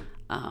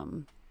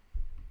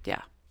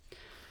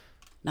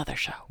Another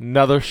show.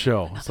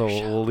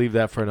 We'll leave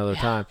that for another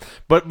time.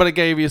 But it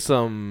gave you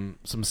some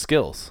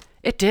skills.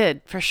 It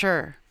did, for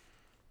sure.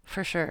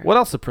 What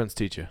else did Prince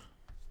teach you?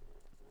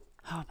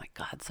 Oh my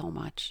God, so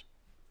much.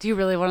 Do you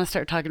really want to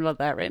start talking about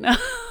that right now?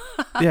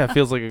 Yeah, it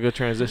feels like a good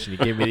transition. You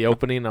gave me the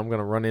opening. I'm going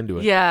to run into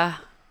it. Yeah.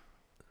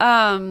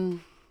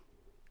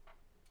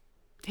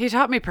 He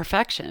taught me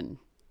perfection.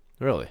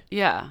 Really?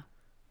 Yeah.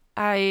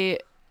 I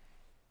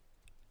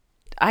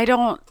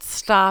don't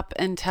stop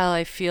until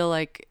I feel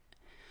like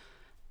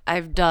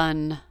I've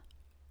done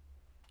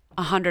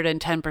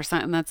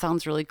 110%, and that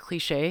sounds really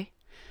cliche,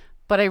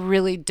 but I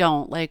really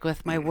don't. Like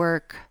with my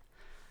work,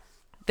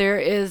 there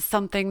is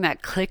something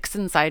that clicks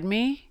inside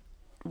me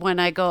when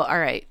I go, all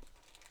right,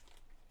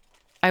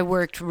 I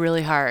worked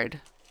really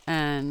hard,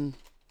 and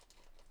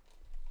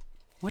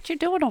what you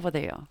doing over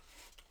there?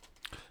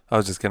 I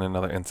was just getting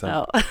another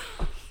incense. Oh.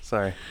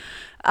 Sorry.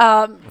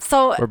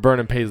 So we're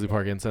burning Paisley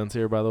Park incense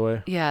here, by the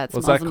way. Yeah, it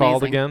What's that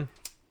called again?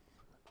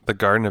 The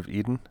Garden of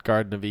Eden.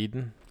 Garden of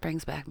Eden.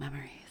 Brings back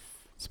memories.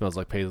 Smells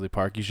like Paisley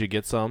Park. You should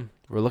get some.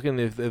 We're looking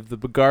if the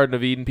Garden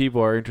of Eden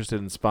people are interested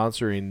in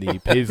sponsoring the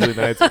Paisley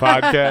Nights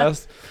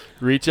podcast,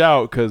 reach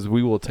out because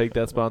we will take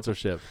that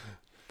sponsorship.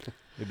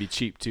 It'd be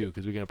cheap too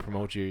because we're gonna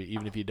promote you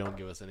even if you don't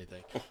give us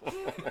anything.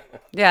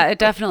 Yeah, it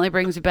definitely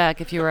brings you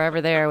back. If you were ever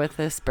there with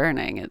this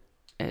burning,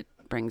 it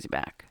brings you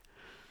back.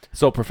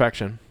 So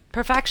perfection. I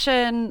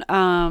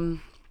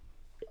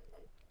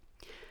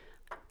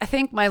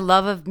think my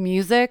love of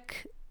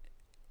music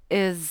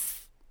is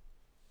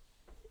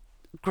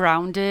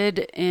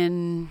grounded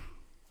in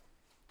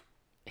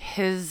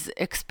his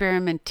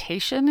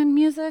experimentation in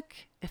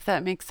music, if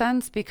that makes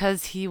sense,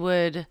 because he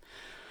would,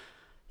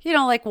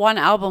 like one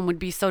album would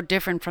be so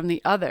different from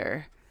the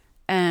other.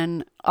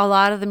 And a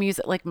lot of the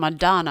music, like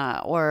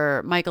Madonna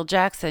or Michael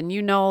Jackson,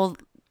 you knew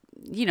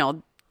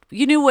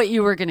what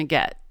you were going to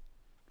get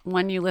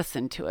when you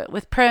listened to it.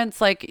 With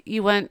Prince, like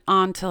you went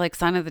on to like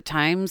Sign of the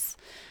Times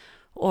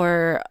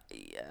or,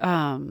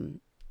 other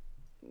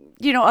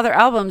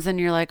albums and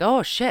you're like,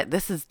 oh shit,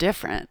 this is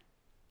different.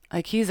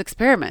 Like he's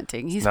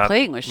experimenting. He's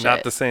playing with shit.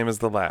 Not the same as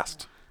the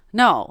last.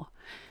 No.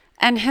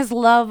 And his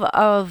love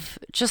of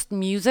just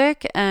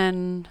music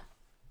and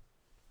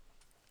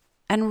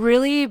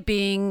really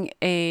being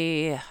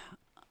I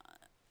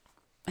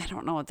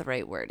don't know what the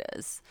right word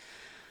is.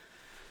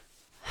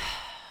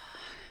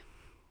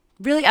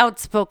 Really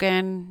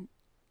outspoken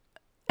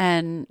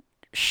and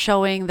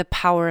showing the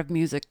power of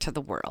music to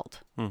the world.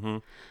 Mm-hmm.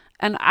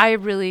 And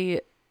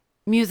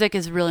music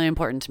is really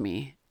important to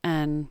me.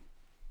 And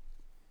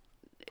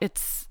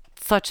it's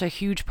such a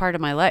huge part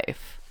of my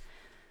life.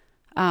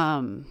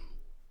 And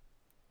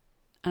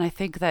I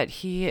think that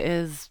he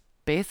is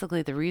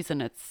basically the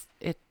reason it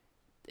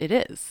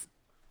is.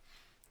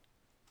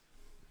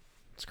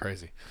 It's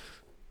crazy.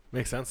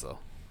 Makes sense though.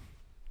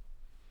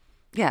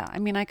 Yeah, I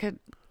mean,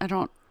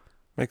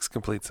 makes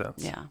complete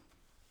sense. Yeah.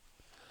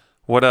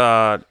 What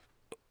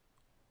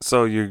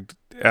so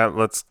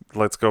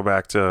let's go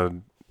back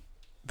to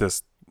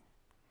this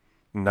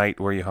night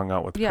where you hung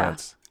out with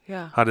Prince.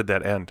 Yeah. How did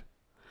that end?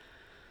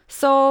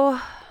 So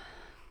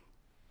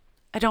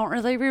I don't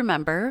really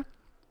remember,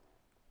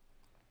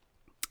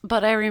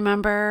 but I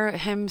remember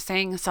him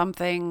saying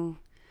something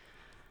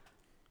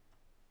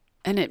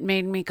and it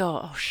made me go,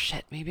 oh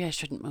shit, maybe I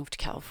shouldn't move to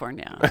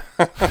California.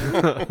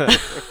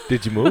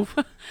 Did you move?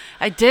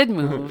 I did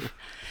move.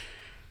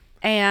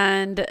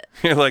 And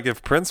you're like,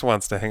 if Prince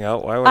wants to hang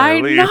out, why would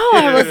I leave? I know.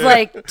 I was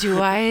like, do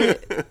I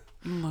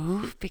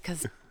move?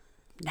 Because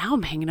now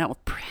I'm hanging out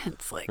with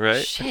Prince. Like,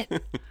 right? Shit.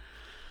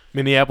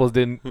 Minneapolis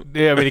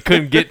it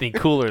couldn't get any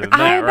cooler than that,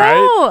 I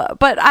know, right?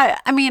 But I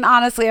mean,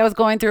 honestly, I was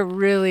going through a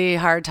really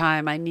hard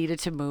time. I needed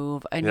to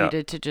move. I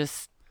needed to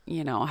just,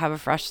 have a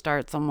fresh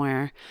start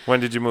somewhere.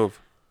 When did you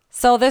move?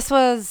 So this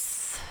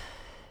was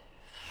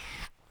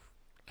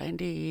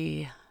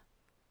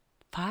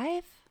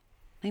 95,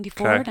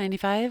 94, okay.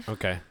 95.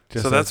 Okay.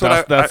 So that's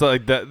what that's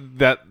like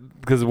that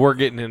because we're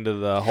getting into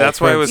the whole.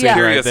 That's why I was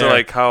curious, right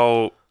like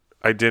how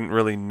I didn't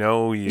really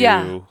know you.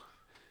 Yeah.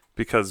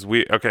 Because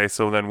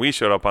so then we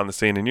showed up on the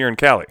scene and you're in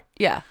Cali.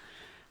 Yeah.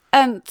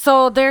 And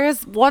so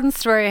there's one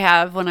story I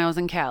have when I was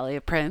in Cali,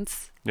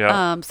 Prince.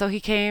 Yeah. So he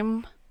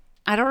came,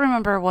 I don't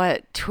remember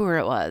what tour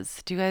it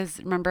was. Do you guys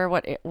remember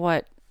what,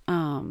 so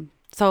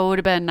it would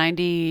have been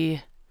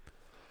 90.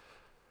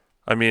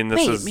 I mean,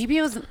 maybe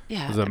it was,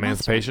 yeah. Was it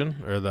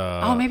Emancipation or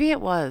the? Oh, maybe it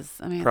was.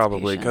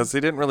 Probably because they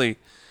didn't really,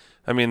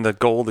 the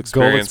Gold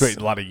Experience. A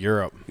lot of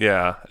Europe.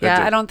 Yeah.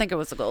 Yeah, I don't think it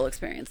was the Gold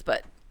Experience,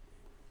 but.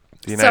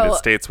 The United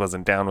States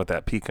wasn't down with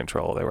that P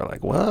control. They were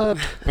like, what?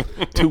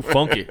 Too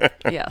funky.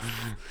 Yes.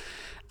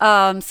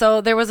 So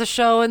there was a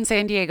show in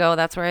San Diego.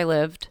 That's where I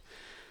lived.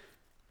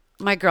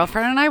 My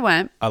girlfriend and I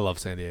went. I love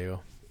San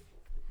Diego.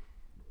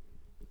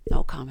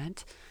 No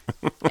comment.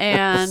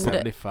 And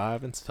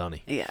 75 and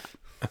sunny. Yeah.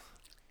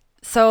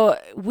 So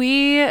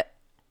we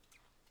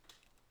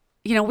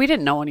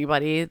didn't know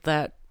anybody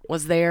that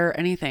was there or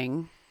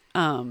anything.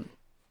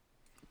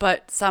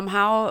 But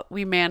somehow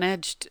we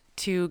managed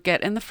to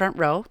get in the front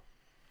row.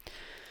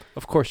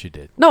 Of course you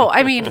did. No,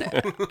 I mean,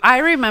 I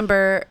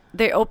remember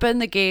they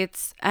opened the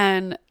gates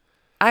and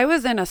I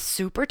was in a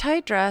super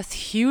tight dress,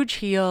 huge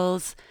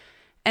heels,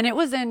 and it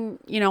was in,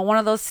 one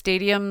of those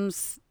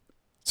stadiums.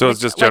 So it's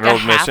just general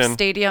admission? Half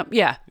stadium.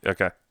 Yeah.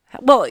 Okay.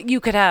 Well,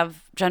 you could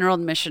have general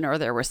admission or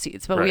there were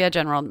seats, but we had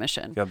general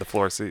admission. You had the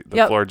floor seat,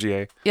 floor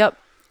GA. Yep.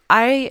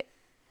 I'm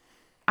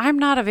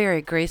not a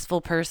very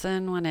graceful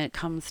person when it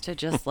comes to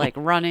just like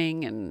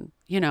running and,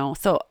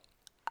 so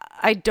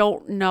I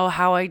don't know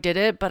how I did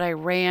it, but I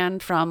ran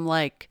from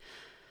like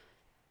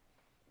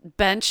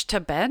bench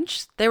to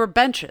bench. They were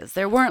benches.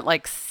 There weren't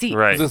like seats.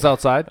 Right. Was this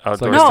outside?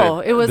 Outdoor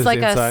no, it was like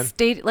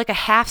inside? like a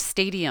half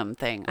stadium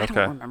thing. I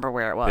don't remember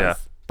where it was. Yeah.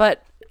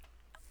 But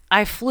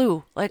I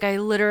flew. Like I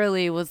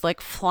literally was like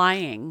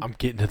flying. I'm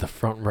getting to the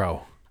front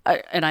row.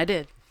 And I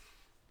did.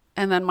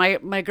 And then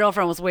my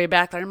girlfriend was way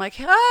back there. I'm like,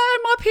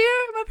 I'm up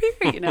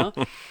here,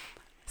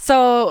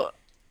 So,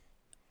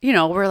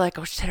 we're like,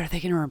 oh shit, are they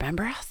going to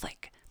remember us?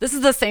 Like, this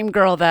is the same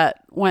girl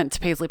that went to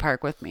Paisley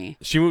Park with me.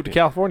 She moved to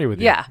California with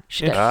you? Yeah,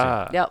 she did.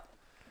 Ah. Yep.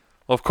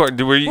 Well, of course.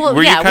 Were you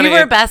we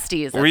were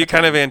besties. Were you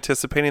kind of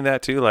anticipating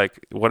that too? Like,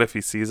 what if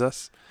he sees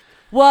us?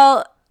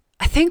 Well,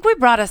 I think we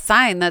brought a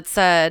sign that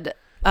said,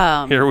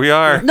 here we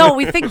are. No,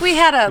 we think we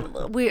had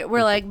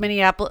we're like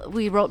Minneapolis.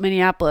 We wrote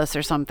Minneapolis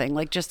or something,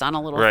 like just on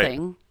a little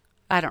thing.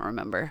 I don't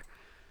remember.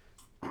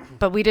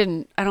 But we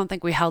didn't, I don't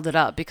think we held it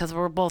up because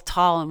we're both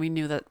tall and we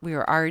knew that we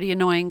were already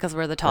annoying because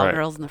we're the tall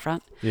girls in the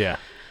front. Yeah.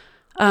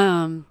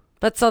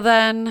 But so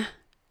then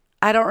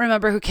I don't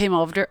remember who came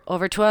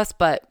over to us,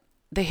 but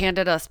they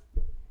handed us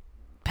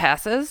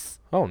passes.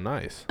 Oh,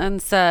 nice.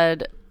 And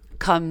said,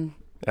 come.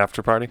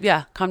 After party?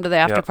 Yeah, come to the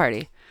after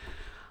party.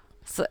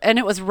 So, and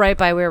it was right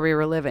by where we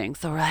were living.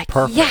 So we're like,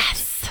 perfect.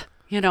 Yes.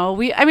 We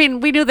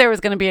knew there was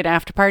going to be an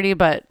after party,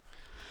 but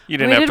you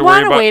didn't have to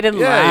worry about wait in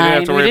line. You didn't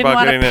have to worry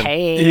about getting in.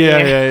 Pay.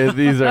 Yeah,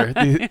 these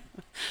are.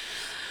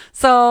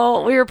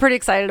 So we were pretty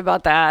excited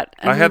about that.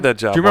 And I had that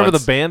job. Do you remember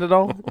once. the band at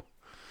all?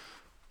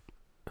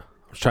 I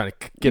was trying to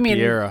get the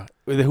era.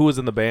 Who was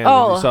in the band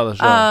when you saw the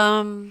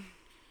show?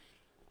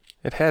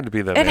 It had to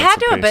be that. It had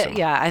to have been.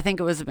 Yeah, I think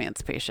it was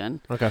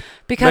Emancipation. Okay.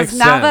 Because Makes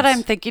now that sense.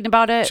 I'm thinking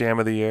about it, Jam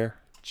of the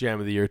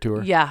Year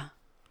tour. Yeah.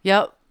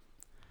 Yep.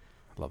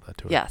 Love that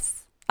tour.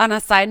 Yes. On a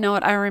side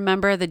note, I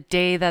remember the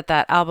day that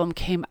album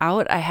came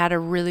out, I had a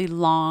really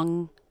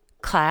long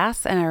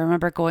class, and I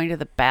remember going to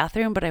the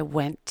bathroom, but I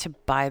went to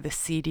buy the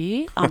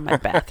CD on my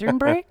bathroom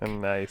break.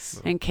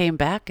 Nice. And came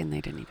back, and they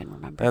didn't even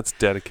remember. That's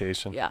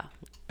dedication. Yeah.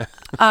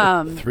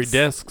 3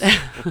 discs.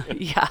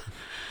 Yeah.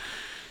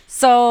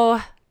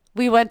 So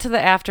we went to the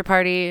after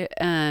party,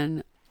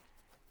 and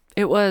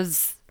it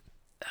was,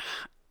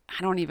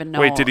 I don't even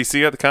know. Wait, did he see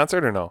you at the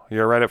concert or no?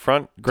 You're right up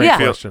front? Great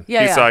question.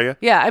 Yeah, he saw you?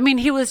 Yeah, I mean,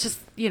 he was just,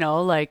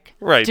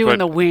 doing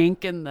the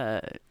wink and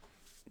the,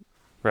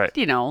 right.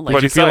 like.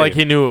 Did you feel like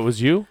he knew it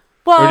was you?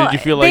 Well, or did you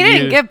feel like they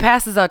didn't give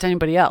passes out to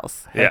anybody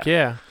else. Heck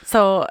yeah.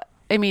 So,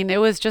 I mean, it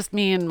was just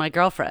me and my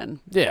girlfriend.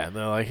 Yeah,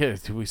 they're like, hey, I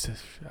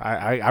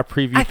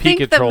previewed I Peak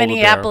think the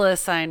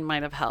Minneapolis sign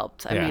might have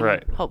helped. I mean,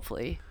 right.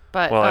 Hopefully.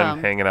 But, well, I'm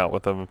hanging out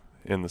with them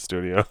in the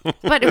studio.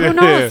 But who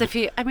knows if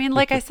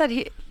like I said,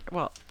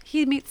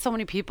 he meets so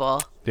many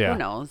people. Yeah. Who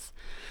knows?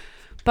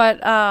 But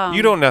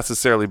you don't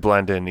necessarily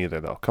blend in either,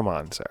 though. Come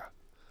on, Sarah.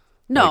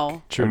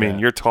 No. True. I mean,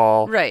 you're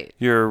tall. Right.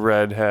 You're a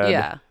redhead.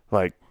 Yeah.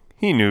 Like,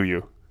 he knew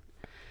you.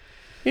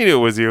 He knew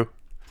it was you.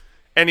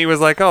 And he was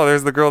like, oh,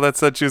 there's the girl that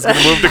said she was going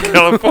to move to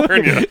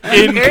California.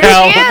 In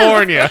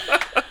California.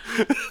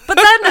 But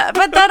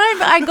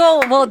then I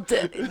go, well,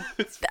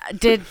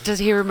 does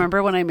he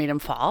remember when I made him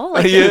fall?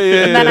 Like,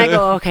 Yeah. And then I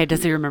go, okay,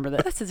 does he remember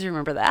this? Does he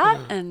remember that?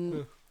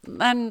 And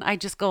then I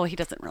just go, he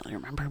doesn't really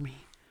remember me.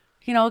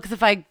 Because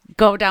if I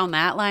go down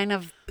that line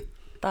of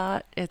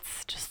thought,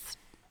 it's just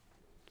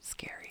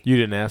scary. You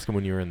didn't ask him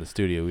when you were in the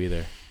studio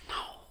either. No.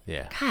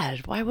 Yeah.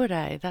 God, why would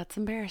I? That's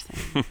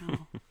embarrassing.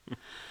 No.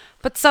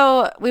 But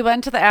so we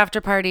went to the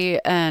after party,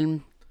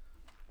 and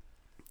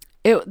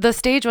the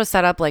stage was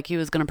set up like he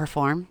was going to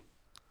perform.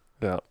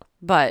 Yeah.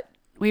 But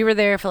we were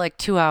there for like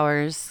 2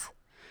 hours,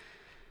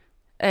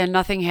 and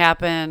nothing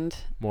happened.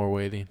 More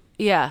waiting.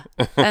 Yeah.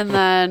 And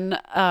then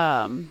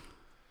I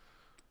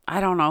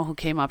don't know who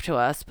came up to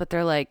us, but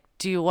they're like,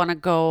 do you want to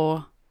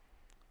go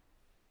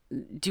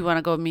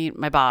meet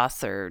my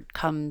boss or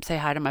come say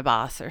hi to my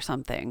boss or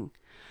something?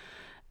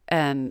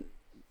 And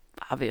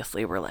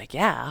obviously we're like,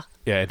 yeah.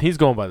 Yeah, and he's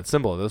going by the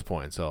symbol at this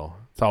point, so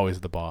it's always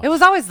the boss. It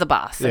was always the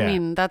boss. Yeah. I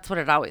mean, that's what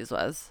it always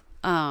was.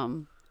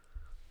 And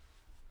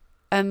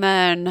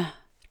then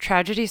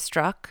tragedy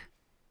struck.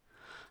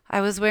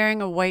 I was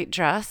wearing a white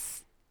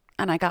dress,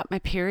 and I got my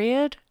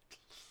period.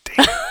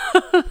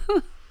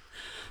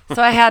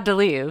 So I had to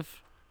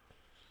leave.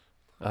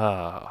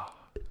 So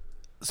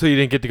you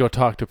didn't get to go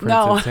talk to Prince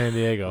in San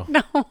Diego?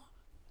 No.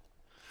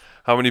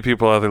 How many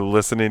people are there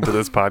listening to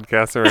this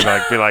podcast are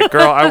be like,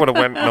 girl, I would have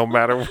went no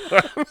matter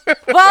what.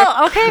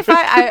 Well, okay, fine.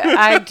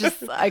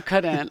 I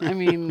couldn't. I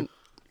mean,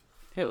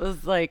 it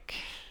was like,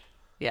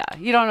 yeah,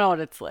 you don't know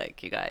what it's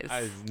like, you guys.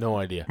 I have no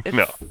idea.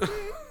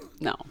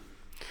 No.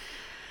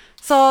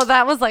 So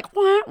that was like,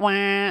 wah,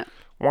 wah.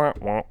 Wah,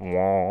 wah,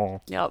 wah.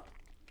 Yep.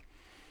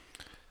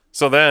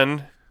 So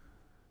then,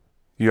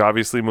 you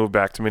obviously moved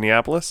back to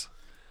Minneapolis?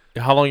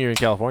 How long are you in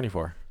California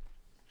for?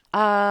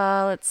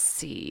 Let's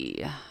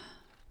see.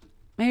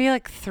 Maybe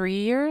like 3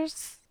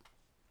 years,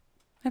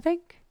 I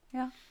think.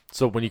 Yeah.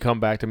 So when you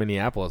come back to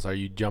Minneapolis, are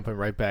you jumping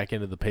right back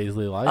into the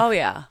Paisley life? Oh,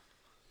 yeah.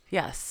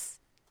 Yes.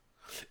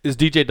 Is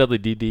DJ Dudley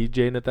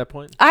DJing at that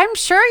point? I'm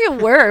sure you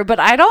were, but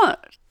I don't,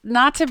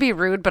 not to be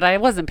rude, but I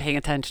wasn't paying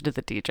attention to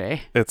the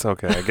DJ. It's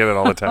okay. I get it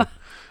all the time.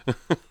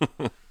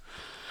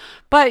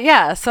 But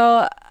yeah,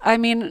 so, I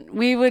mean,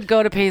 we would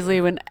go to Paisley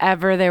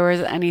whenever there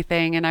was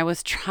anything, and I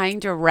was trying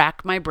to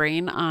rack my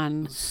brain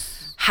on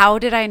how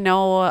did I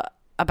know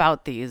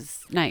about these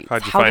nights?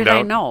 How'd you how find did I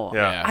out? know?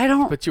 Yeah. I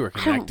don't. But you were I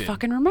don't connected.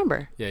 fucking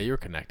remember. Yeah, you were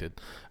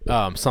connected.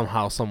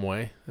 Somehow, some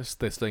way. There's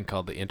this thing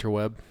called the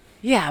interweb.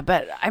 Yeah,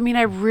 but I mean,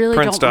 I really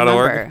Prince.org? don't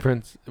remember.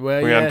 Prince.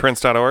 Well, Were you on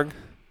Prince.org?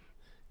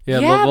 Yeah,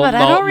 Yeah, but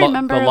I don't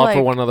remember, The Love for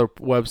like- One Other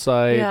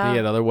website. Yeah. He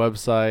had other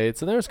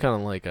websites, and there was kind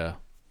of like a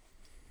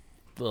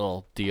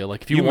little deal.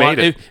 Like if You you, made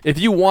it. if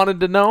you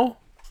wanted to know.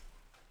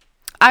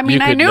 I mean,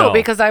 You I could knew know.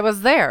 because I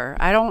was there.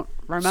 I don't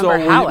remember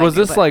So how. was I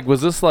knew,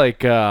 this but-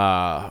 like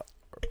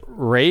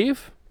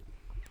rave?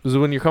 Was it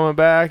when you're coming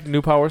back?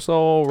 New Power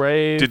Soul,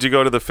 rave? Did you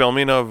go to the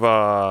filming of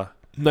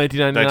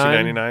 1999?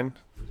 1999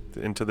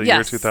 into the year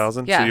Yes.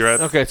 2000? Yes. So you're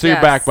at Okay, so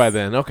you're back by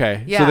then.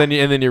 Okay, Yeah. so then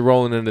you're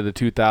rolling into the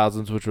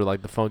 2000s, which were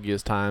like the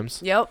funkiest times.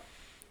 Yep.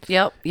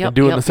 Yep. And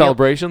doing the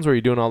celebrations? Were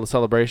you doing all the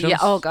celebrations? Yeah.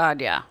 Oh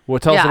God, yeah. Well,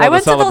 tell us about the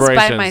celebrations. I went to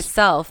those by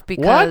myself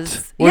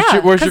because Where's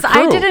your crew?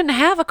 I didn't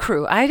have a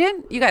crew. I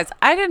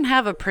didn't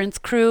have a Prince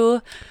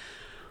crew.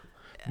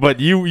 But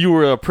you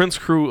were a Prince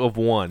crew of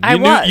one.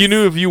 You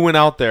knew if you went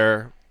out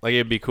there, like,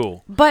 it'd be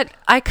cool. But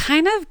I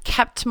kind of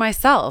kept to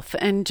myself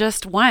and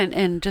just went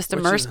and just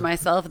immersed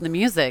myself in the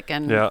music.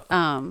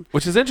 And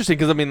which is interesting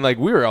because, I mean, like,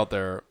 we were out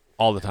there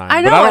all the time. I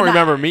know, but I don't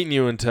remember meeting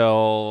you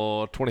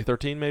until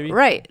 2013, maybe?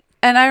 Right.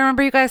 And I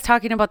remember you guys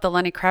talking about the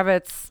Lenny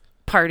Kravitz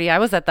party. I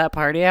was at that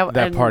party.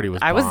 That party was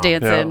bomb. I was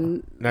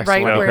dancing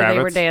right where they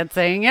were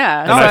dancing.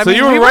 Yeah. So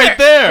you were right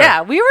there.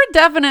 Yeah, we were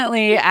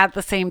definitely at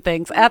the same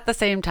things at the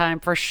same time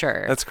for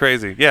sure. That's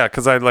crazy. Yeah,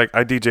 because I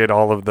DJ'd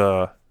all of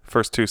the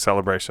first 2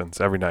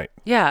 celebrations every night.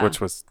 Yeah.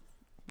 Which was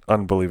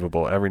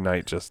unbelievable. Every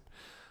night just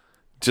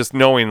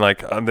knowing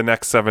like on the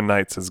next 7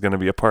 nights is going to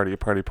be a party.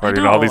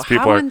 And all these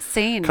people are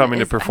coming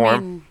to perform. I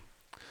mean,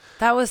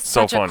 that was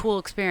such a cool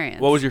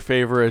experience. What was your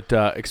favorite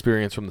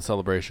experience from the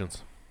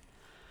celebrations?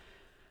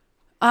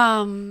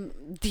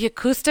 The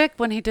acoustic,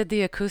 when he did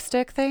the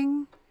acoustic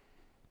thing.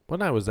 What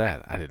night was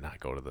that? I did not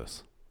go to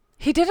this.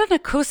 He did an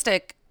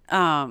acoustic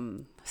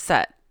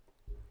set.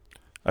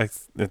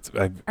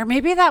 Or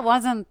maybe that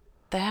wasn't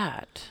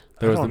that.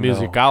 There was the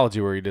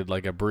musicology where he did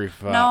like a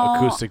brief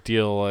acoustic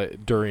deal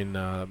during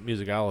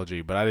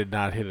musicology, but I did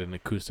not hit an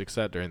acoustic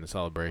set during the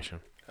celebration.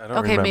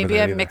 Okay,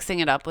 maybe I'm mixing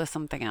it up with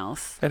something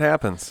else. It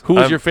happens. Who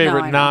was your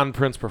favorite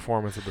non-Prince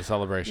performance at the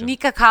celebration?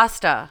 Nika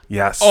Costa.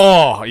 Yes.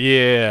 Oh,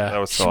 yeah. That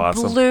was so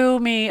awesome. She blew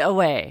me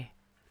away.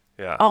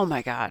 Yeah. Oh,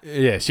 my God.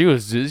 Yeah, she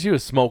was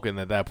smoking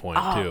at that point,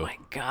 too. Oh, my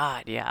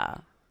God, yeah.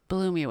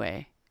 Blew me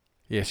away.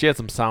 Yeah, she had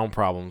some sound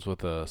problems with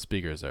the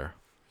speakers there.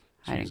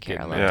 I didn't care.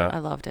 I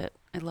loved it.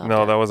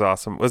 No, that was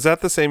awesome. Was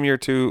that the same year,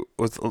 too?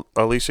 Was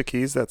Alicia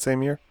Keys that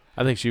same year?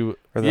 I think she.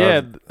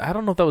 Yeah, I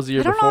don't know if that was the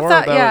year before.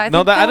 I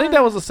think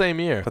that was the same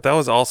year. But that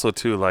was also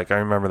too. Like I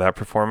remember that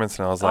performance,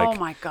 and I was like, "Oh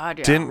my God!"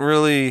 Yeah. Didn't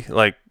really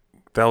like.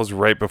 That was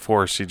right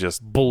before she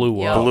just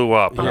blew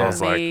up, and I was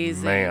like,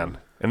 "Man!"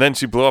 And then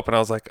she blew up, and I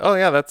was like, "Oh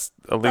yeah, that's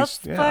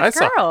Alicia. Yeah, I've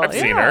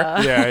seen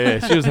her. Yeah,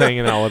 she was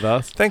hanging out with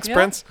us. Thanks,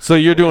 Prince." So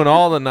you're doing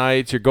all the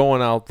nights. You're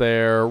going out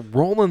there,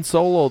 rolling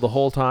solo the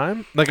whole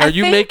time. Like, are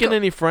you making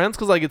any friends?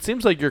 Because like it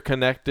seems like you're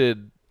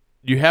connected.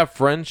 You have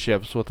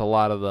friendships with a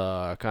lot of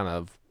the kind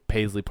of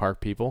Paisley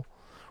Park people.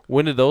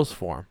 When did those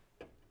form?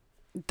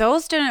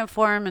 Those didn't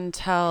form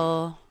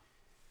until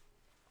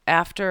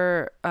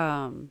after.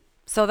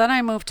 So then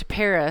I moved to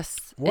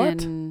Paris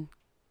in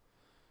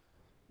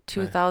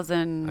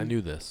 2000. I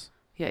knew this.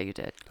 Yeah, you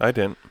did. I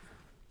didn't.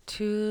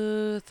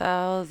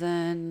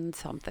 2000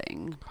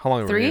 something. How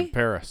long were you in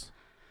Paris?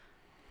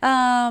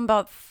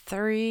 About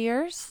 3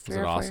 years. Was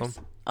it awesome?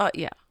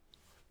 Yeah,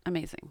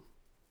 amazing.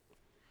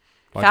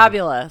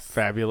 Fabulous.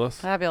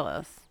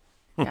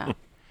 Yeah.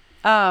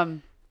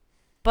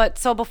 But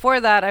so before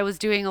that, I was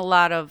doing a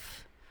lot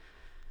of.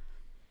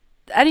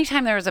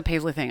 Anytime there was a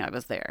Paisley thing, I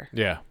was there.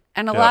 Yeah.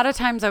 And a lot of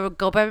times I would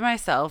go by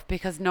myself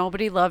because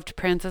nobody loved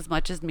Prince as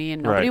much as me,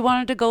 and nobody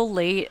wanted to go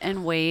late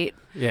and wait.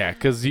 Yeah,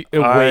 because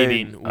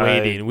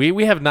waiting.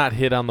 We have not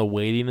hit on the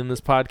waiting in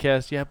this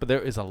podcast yet, but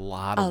there is a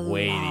lot of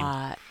waiting.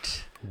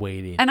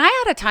 Waiting. And I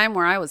had a time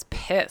where I was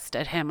pissed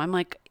at him. I'm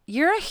like,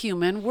 "You're a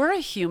human. We're a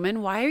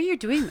human. Why are you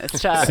doing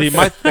this to us?" See,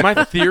 my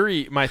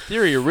theory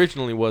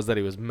originally was that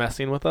he was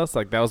messing with us.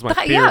 Like that was my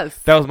theory. Yes.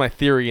 That was my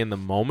theory in the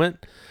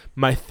moment.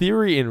 My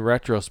theory in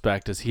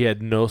retrospect is he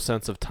had no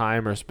sense of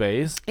time or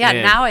space. Yeah,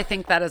 now I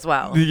think that as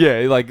well.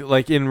 Yeah,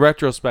 like in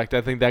retrospect,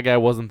 I think that guy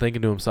wasn't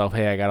thinking to himself,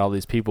 "Hey, I got all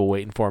these people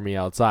waiting for me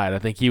outside." I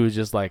think he was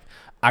just like,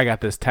 "I got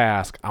this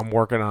task. I'm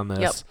working on this.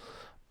 Yep.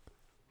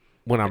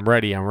 When I'm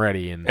ready, I'm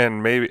ready."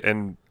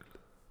 And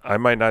I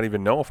might not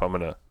even know if I'm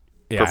gonna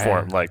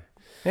perform.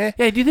 Yeah,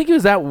 do you think he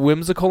was that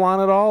whimsical on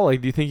it all?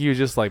 Like, do you think he was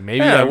just like,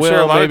 maybe I will,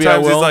 sure a lot maybe of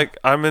times I will? he's like,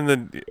 I'm in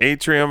the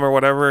atrium or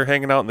whatever,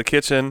 hanging out in the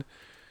kitchen,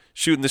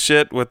 shooting the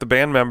shit with the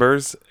band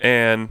members,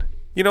 and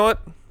you know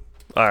what?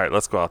 All right,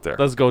 let's go out there.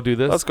 Let's go do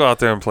this. Let's go out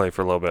there and play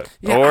for a little bit.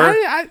 Yeah, or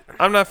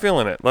I'm not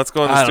feeling it. Let's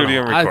go in the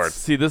studio and record.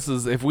 See, this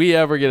is if we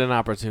ever get an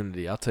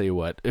opportunity. I'll tell you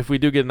what. If we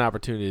do get an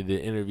opportunity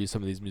to interview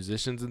some of these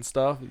musicians and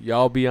stuff,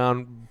 y'all be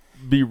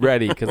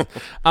ready because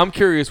I'm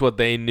curious what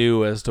they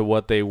knew as to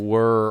what they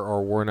were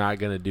or were not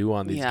going to do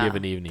on these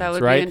given evenings. That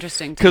would be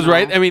interesting. Because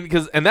I mean,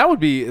 and that would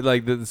be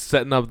like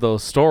setting up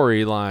those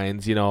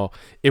storylines. You know,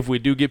 if we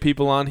do get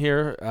people on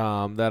here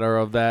that are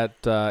of that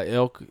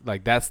ilk,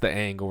 like that's the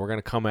angle. We're going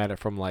to come at it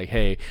from like,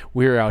 hey,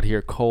 we're out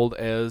here cold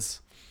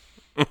as.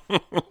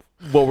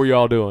 What were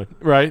y'all doing,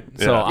 right?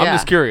 Yeah. So I'm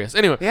just curious.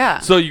 Anyway,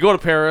 so you go to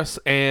Paris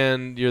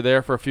and you're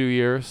there for a few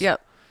years. Yep.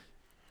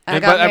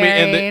 I got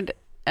married.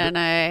 And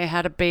I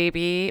had a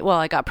baby. Well,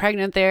 I got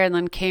pregnant there and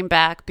then came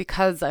back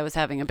because I was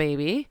having a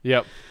baby.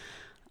 Yep.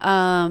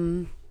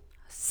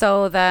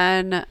 So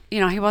then,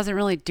 he wasn't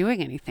really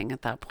doing anything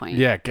at that point.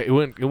 Yeah, it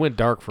went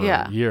dark for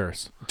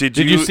years. Did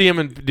you see him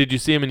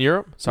in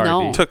Europe? Sorry,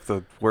 no. You took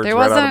the words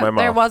right out of my mouth.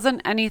 There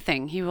wasn't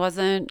anything. He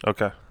wasn't.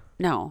 Okay.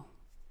 No.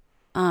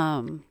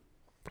 So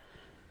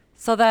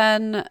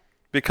then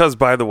Because,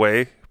 by the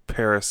way,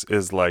 Paris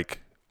is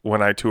like,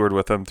 when I toured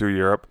with them through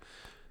Europe,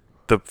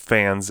 the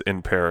fans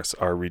in Paris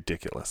are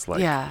ridiculous.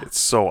 Like, it's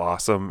so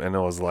awesome. And it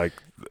was like,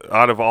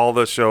 out of all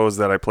the shows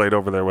that I played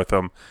over there with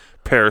them,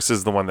 Paris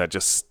is the one that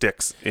just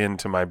sticks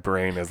into my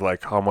brain as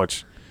like how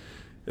much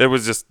it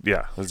was just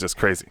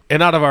crazy.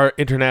 And out of our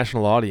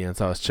international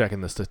audience, I was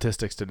checking the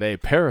statistics today.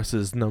 Paris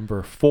is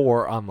number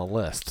 4 on the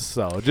list.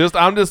 So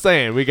I'm just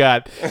saying, we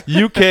got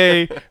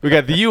UK, we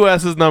got the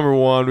US is number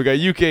 1, we got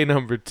UK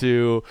number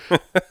 2,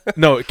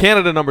 no,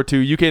 Canada number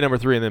 2, UK number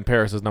 3, and then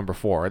Paris is number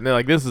 4. And they're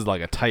like, this is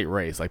like a tight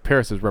race. Like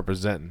Paris is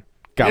representing.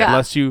 God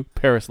bless you,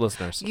 Paris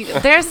listeners.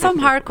 There's some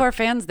hardcore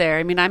fans there.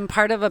 I mean, I'm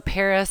part of a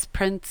Paris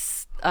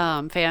Prince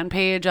fan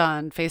page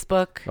on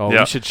Facebook. Oh,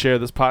 we should share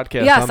this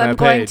podcast. Yes, on that I'm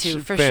going page.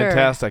 to for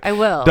Fantastic. sure. I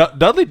will.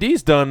 Dudley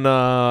D's done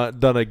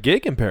a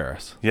gig in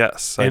Paris.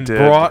 Yes, I did. And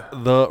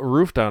brought the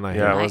roof down. I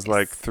hear. Yeah, it was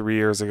like 3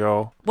 years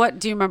ago. What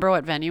do you remember?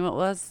 What venue it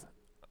was?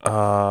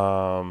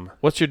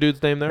 What's your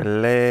dude's name there?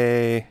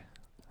 No,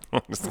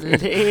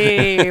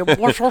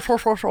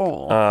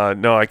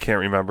 I can't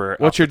remember.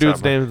 What's your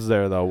dude's name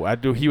there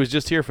though? He was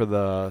just here for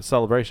the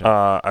celebration.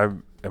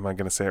 Am I going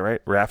to say it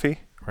right? Raffi,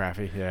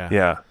 yeah.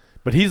 Yeah.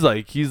 But he's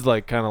like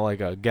kind of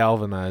like a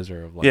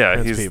galvanizer of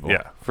like people.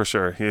 Yeah, for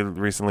sure. He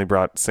recently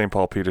brought St.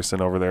 Paul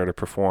Peterson over there to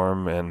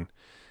perform, and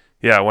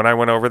when I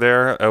went over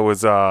there, it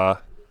was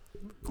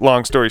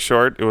long story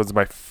short, it was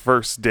my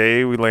first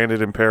day. We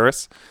landed in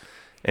Paris,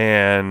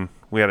 and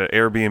we had an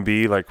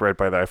Airbnb like right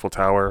by the Eiffel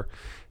Tower.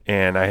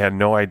 And I had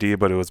no idea,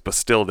 but it was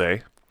Bastille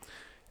Day.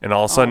 And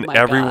all of a sudden,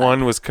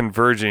 everyone was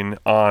converging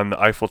on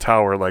the Eiffel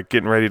Tower, like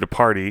getting ready to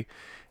party.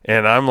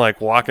 And I'm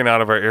like walking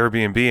out of our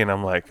Airbnb, and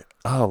I'm like,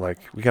 oh, like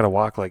we got to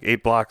walk like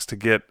 8 blocks to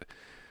get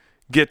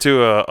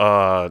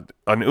to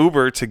an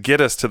Uber to get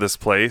us to this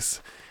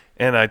place.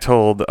 And I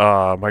told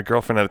my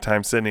girlfriend at the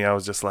time, Sydney, I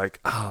was just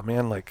like, oh,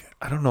 man, like,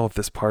 I don't know if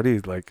this party,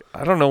 like,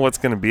 I don't know what's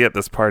going to be at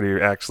this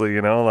party,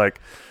 actually, like.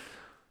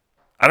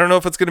 I don't know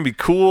if it's going to be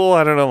cool.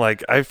 I don't know.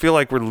 Like, I feel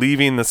like we're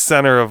leaving the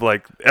center of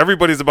like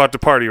everybody's about to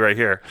party right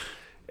here.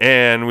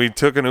 And we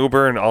took an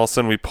Uber, and all of a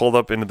sudden we pulled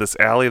up into this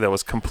alley that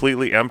was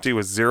completely empty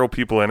with 0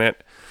 people in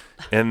it.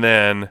 And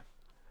then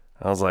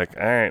I was like,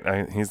 all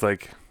right. He's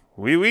like,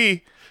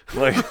 wee.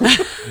 Like,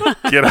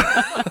 get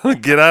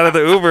out of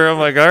the Uber. I'm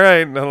like, all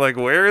right. And I'm like,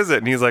 where is it?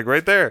 And he's like,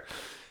 right there.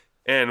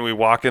 And we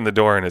walk in the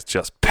door, and it's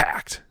just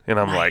packed. And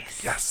I'm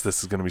like, yes,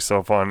 this is going to be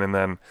so fun. And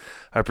then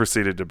I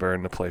proceeded to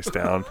burn the place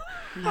down.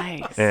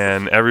 Nice.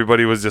 And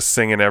everybody was just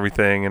singing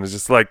everything, and it's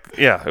just like,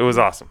 it was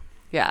awesome.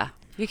 Yeah.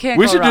 You can't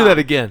We go should wrong do that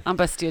again. on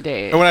Bastille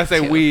Day. And when I say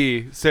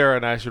we, Sarah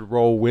and I should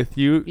roll with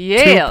you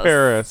to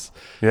Paris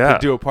to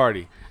do a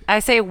party. I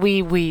say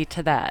we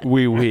to that.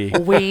 We. We.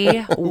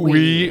 That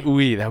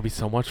would be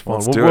so much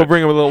fun. We'll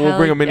bring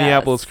a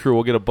Minneapolis crew.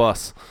 We'll get a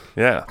bus.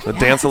 Yeah, the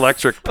Dance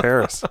Electric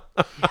Paris.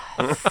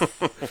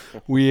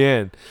 We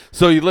in.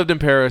 So you lived in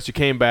Paris. You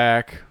came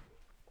back,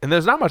 and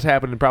there's not much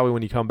happening probably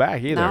when you come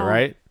back either,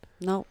 right?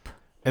 Nope.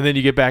 And then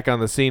you get back on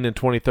the scene in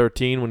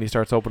 2013 when he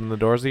starts opening the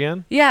doors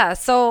again? Yeah,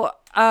 so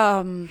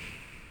that's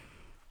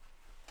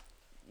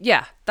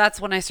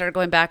when I started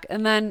going back.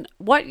 And then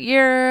what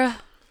year,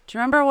 do you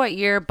remember what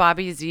year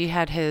Bobby Z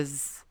had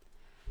his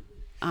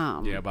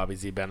Bobby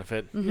Z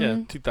benefit? Mm-hmm.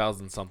 Yeah,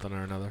 2000 something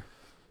or another.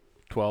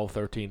 12,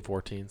 13,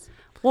 14.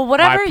 Well,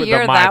 whatever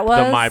year that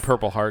was. The My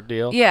Purple Heart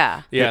deal.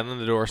 Yeah. Yeah, and then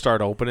the doors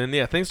started opening.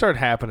 Yeah, things started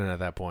happening at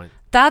that point.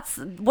 That's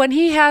when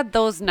he had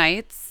those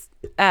nights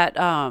at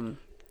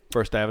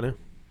First Avenue?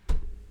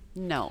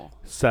 No.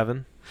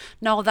 7?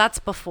 No, that's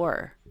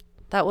before.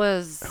 That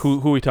was Who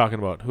are we talking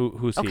about?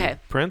 Who's he? Okay.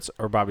 Prince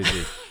or Bobby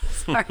Z?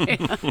 Sorry.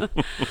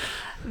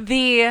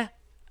 The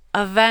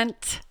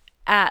event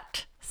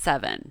at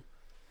 7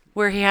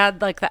 where he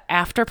had like the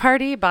after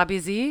party, Bobby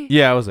Z.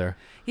 Yeah, I was there.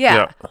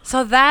 Yeah.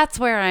 So that's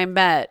where I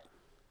met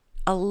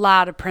a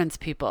lot of Prince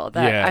people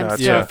that I'm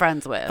still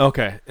friends with.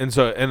 Okay.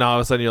 And all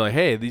of a sudden you're like,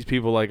 hey, these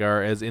people like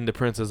are as into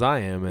Prince as I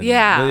am. And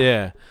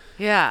Yeah.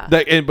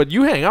 But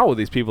you hang out with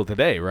these people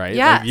today, right?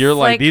 Yeah. Like you're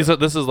like this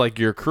is like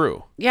your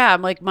crew. Yeah,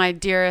 I'm like my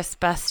dearest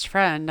best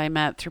friend I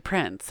met through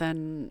Prince,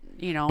 and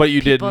But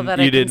you didn't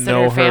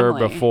know her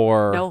family.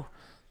 before. No.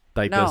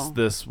 Like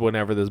this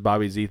whenever this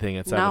Bobby Z thing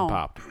at 7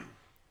 popped.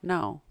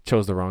 No.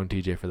 Chose the wrong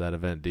DJ for that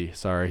event, D.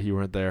 Sorry, you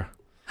weren't there.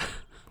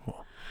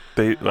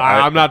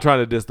 I'm not trying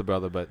to diss the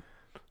brother, but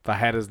if I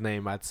had his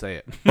name, I'd say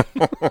it.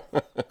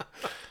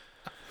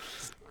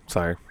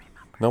 Sorry,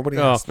 nobody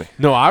asked me.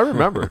 No, I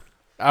remember.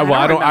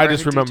 I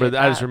just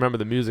remember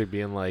the music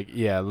being like,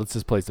 yeah, let's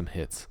just play some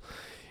hits.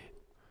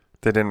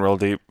 They didn't roll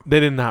deep. They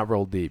did not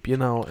roll deep,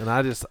 and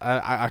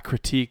I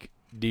critique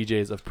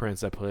DJs of Prince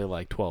that play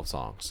like 12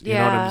 songs. You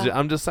know what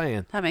I'm just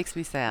saying. That makes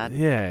me sad.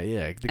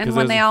 Yeah. And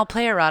when they all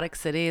play Erotic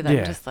City,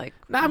 then just like.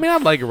 No, I mean I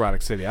like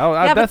Erotic City.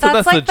 That's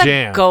like the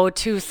jam.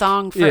 Go-to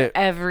song for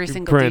every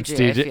single Prince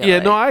DJ. Yeah,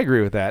 no, I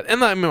agree with that.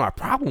 And I mean my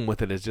problem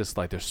with it is just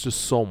like there's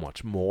just so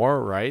much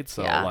more, right?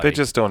 So like, they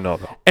just don't know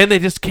though. And they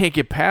just can't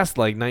get past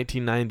like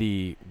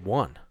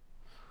 1991.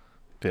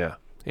 Yeah.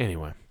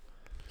 Anyway.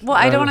 Well,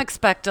 I don't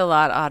expect a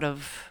lot out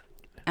of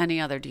any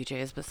other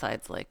DJs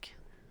besides like,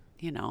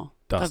 you know,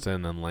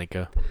 Dustin and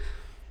Lenka.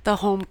 the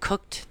home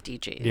cooked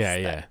DJs. Yeah,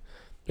 that- yeah.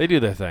 They do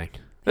their thing.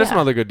 There's some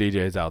Yeah. other good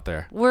DJs out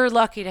there. We're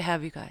lucky to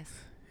have you guys.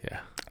 Yeah.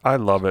 I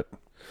love it.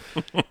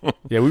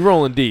 Yeah, we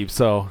rolling deep,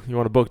 so you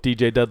want to book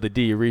DJ Dudley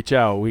D, reach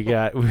out. We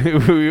got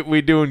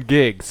we doing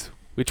gigs.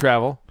 We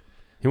travel.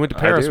 He went to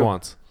I Paris do.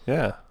 once.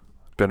 Yeah.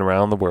 Been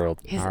around the world.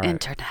 He's All right.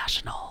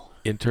 international.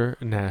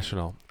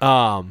 International.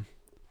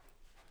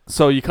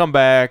 So you come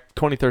back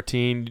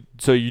 2013,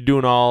 so you're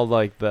doing all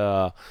like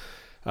the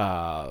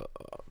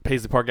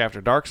Paisley Park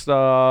After Dark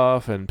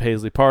stuff and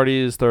Paisley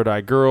parties, Third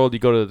Eye Girl. Do you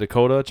go to the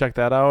Dakota, check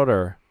that out,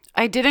 or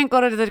I didn't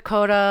go to the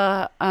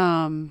Dakota.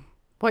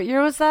 What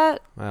year was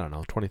that? I don't know,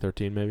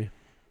 2013 maybe?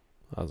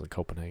 I was in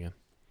Copenhagen.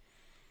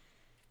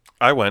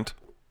 I went.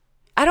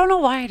 I don't know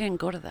why I didn't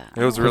go to that.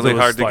 It was Because really it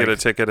was hard to get a like-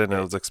 ticket, and it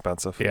was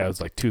expensive. Yeah, it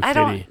was like I $250.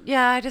 don't.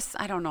 Yeah,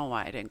 I don't know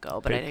why I didn't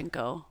go, but I didn't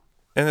go.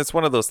 And it's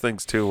one of those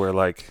things too, where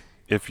like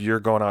if you're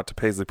going out to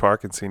Paisley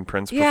Park and seeing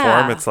Prince Yeah.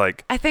 perform, it's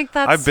like I think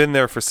that's. I've been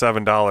there for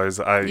 $7.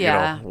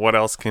 Yeah. You know, what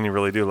else can you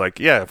really do? Like,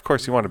 yeah, of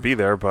course you want to be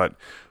there, but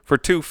for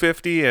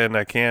 $250 and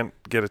I can't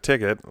get a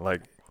ticket,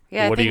 like,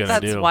 Yeah, What I are you think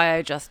gonna that's do? why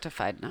I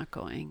justified not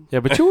going. Yeah,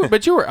 but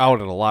you were out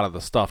at a lot of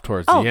the stuff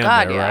towards the Oh, end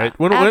God, there, yeah. right?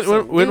 When was the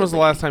Absolutely.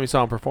 last time you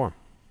saw him perform?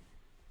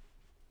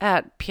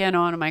 At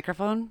Piano on a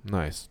Microphone,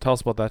 Nice. Tell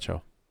us about that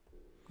show.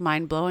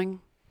 mind blowing.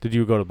 Did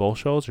you go to both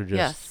shows or just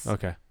Yes.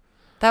 Okay.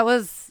 That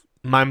was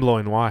Mind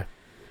blowing why?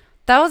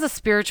 a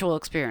spiritual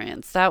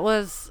experience. That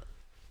was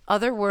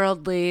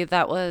otherworldly.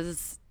 That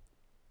was.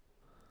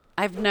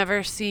 I've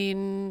never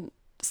seen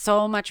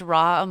so much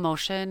raw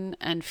emotion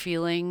and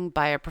feeling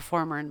by a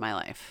performer in my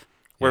life.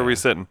 where are we Yeah.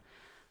 sitting?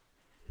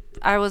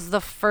 I was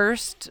the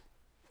first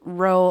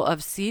row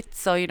of seats,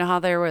 so you know how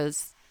there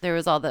was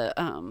all the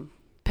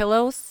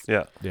pillows.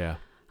 Yeah. Yeah.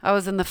 I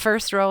was in the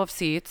first row of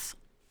seats,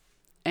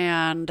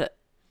 and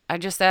I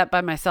just sat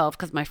by myself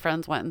because my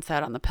friends went and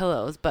sat on the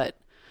pillows. But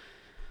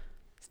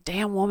this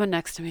damn woman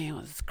next to me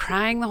was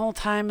crying the whole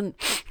time, and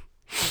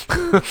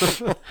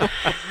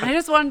I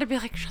just wanted to be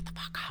like, "Shut the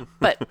fuck up!"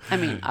 But I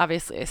mean,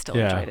 obviously, I still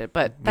Yeah. enjoyed it.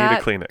 But Need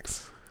that, a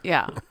Kleenex.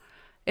 yeah,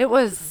 it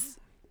was.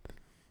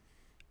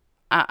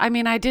 I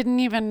mean, I didn't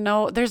even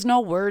know. There's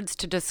no words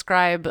to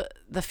describe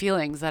the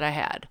feelings that I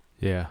had.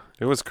 Yeah.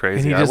 It was And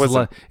crazy. he I just,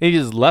 wasn't, he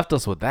just left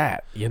us with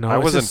that, you know. I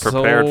It's wasn't just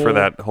prepared for so-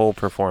 that whole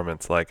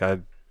performance. Like I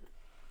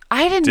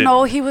didn't Didn't-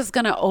 know he was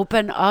gonna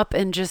open up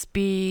and just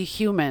be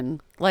human,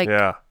 like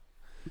yeah.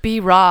 be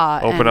raw,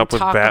 Open and up with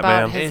talk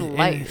Batman. about his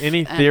life.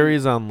 Any And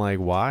theories on like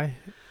why?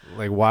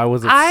 Like why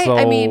was it so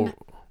I mean,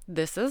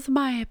 this is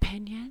my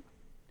opinion,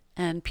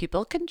 and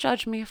people can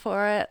judge me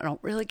for it. I don't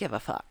really give a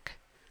fuck.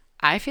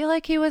 I feel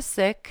like he was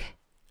sick.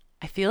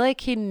 I feel like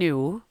he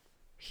knew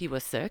he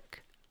was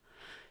sick.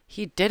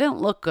 He didn't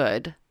look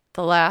good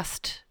the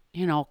last,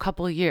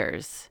 couple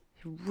years.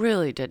 He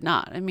really did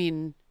not. I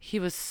mean, he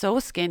was so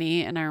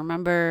skinny, and I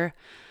remember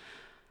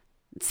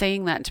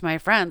saying that to my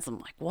friends. I'm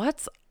like,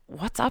 what's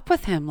up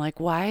with him? Like,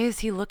 why is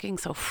he looking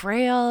so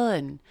frail?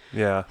 And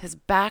Yeah. his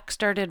back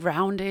started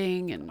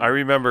rounding, and I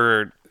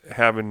remember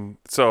having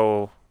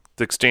the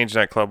Exchange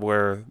nightclub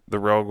where the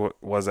Rogue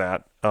was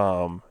at.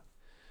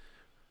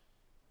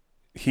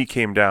 He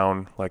came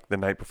down like the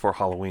night before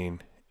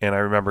Halloween, and I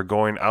remember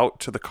going out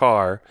to the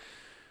car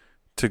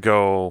to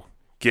go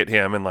get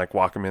him and like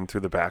walk him in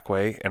through the back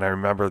way. And I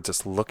remember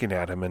just looking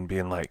at him and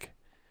being like,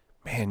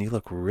 "Man, you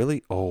look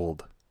really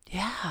old.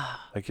 yeah.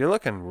 Like you're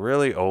looking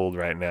really old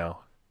right now."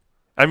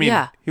 I mean,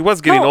 Yeah. he was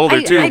getting No,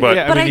 older too, but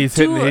yeah, I but mean I he's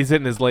do-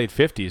 hitting his late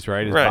 50s,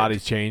 right? His Right.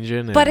 body's changing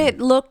and But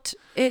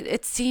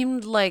it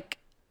seemed like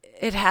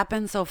it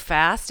happened so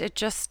fast. It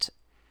just,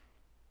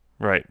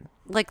 right.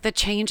 like the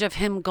change of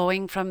him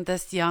going from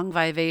this young,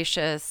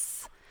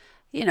 vivacious,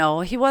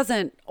 he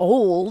wasn't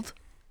old,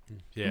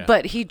 yeah.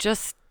 but he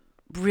just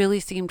really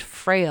seemed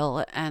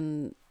frail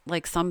and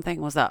like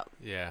something was up.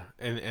 yeah.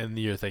 And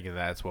you're thinking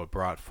that's what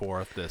brought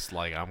forth this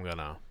like I'm going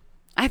to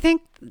I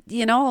think,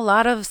 a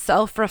lot of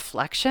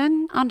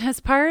self-reflection on his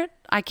part.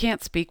 I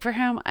can't speak for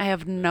him. I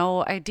have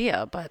no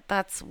idea, but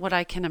that's what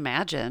I can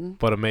imagine.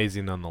 but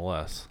amazing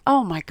nonetheless.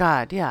 Oh my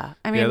God, yeah.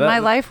 I mean, that- my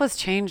life was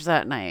changed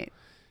that night.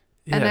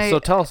 Yeah, And so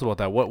tell us about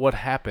that. What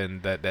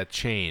happened that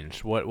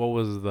changed? What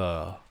was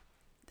the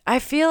I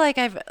feel like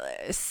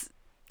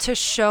to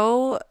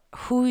show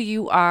who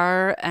you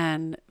are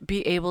and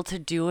be able to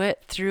do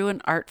it through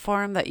an art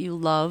form that you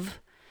love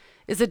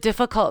is a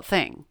difficult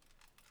thing.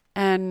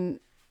 And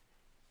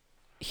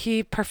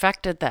he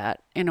perfected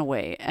that in a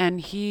way.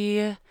 And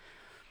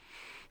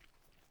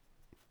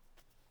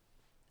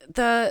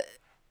the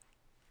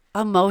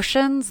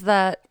emotions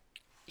that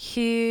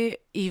he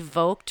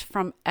evoked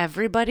from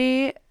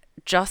everybody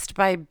just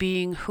by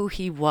being who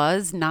he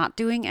was, not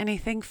doing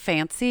anything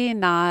fancy,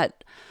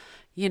 not,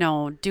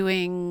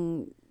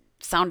 doing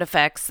sound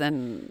effects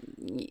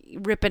and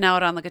ripping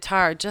out on the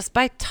guitar, just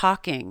by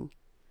talking,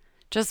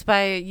 just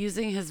by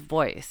using his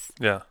voice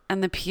Yeah.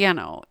 and the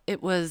piano.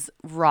 It was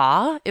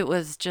raw. It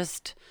was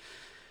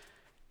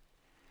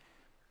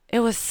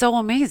so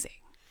amazing.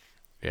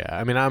 Yeah,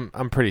 I mean,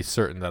 I'm pretty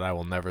certain that I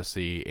will never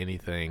see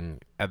anything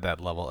at that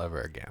level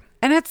ever again.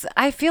 And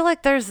I feel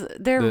like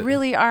there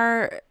really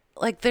are,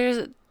 like,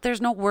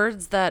 there's no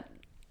words that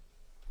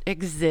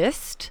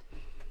exist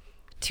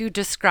to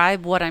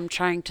describe what I'm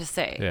trying to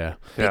say. Yeah.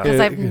 Because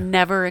I've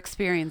never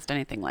experienced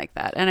anything like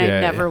that, and I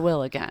never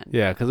will again.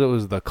 Yeah, because it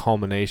was the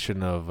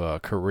culmination of a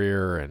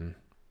career, and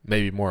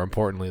maybe more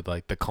importantly,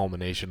 like the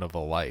culmination of a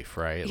life,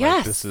 right?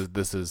 Yes. Like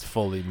this is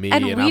fully me,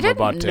 And and we I'm didn't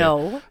about to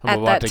know I'm at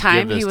about that to give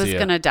time this he to was you.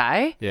 gonna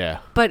die. Yeah.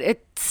 But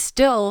it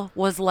still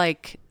was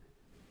like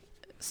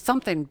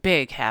something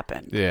big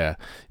happened. Yeah.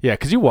 Yeah,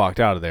 because you walked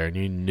out of there and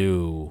you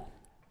knew,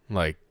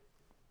 like,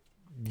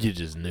 you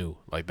just knew.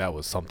 Like, that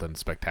was something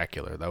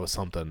spectacular. That was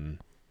something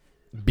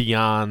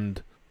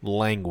beyond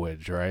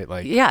language, right?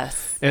 Like,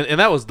 Yes. And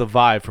that was the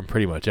vibe from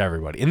pretty much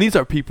everybody. And these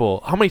are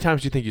people, how many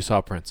times do you think you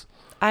saw Prince?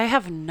 I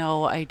have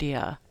no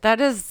idea.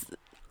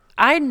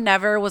 I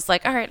never was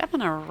like, all right, I'm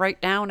gonna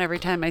write down every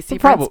time I see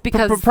Prince,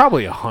 because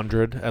Probably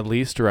 100 at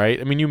least, right?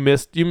 I mean, you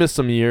missed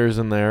some years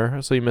in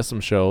there, so you missed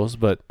some shows,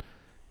 but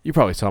you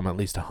probably saw him at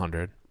least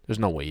 100. There's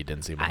no way you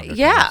didn't see him 100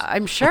 yeah, times.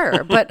 I'm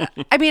sure. But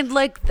I mean,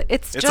 like,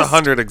 it's just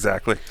 100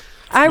 exactly.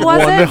 I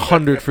wasn't.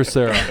 100 for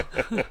Sarah.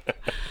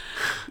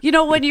 You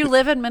know, when you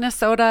live in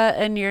Minnesota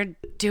and you're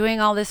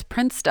doing all this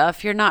Prince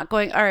stuff, you're not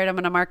going, all right, I'm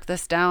going to mark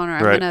this down, or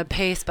I'm Right. going to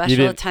pay special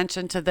didn't-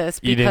 attention to this.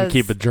 You because didn't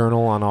keep a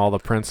journal on all the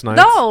Prince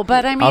nights? No,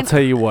 but I mean, I'll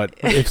tell you what.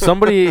 If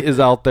somebody is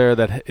out there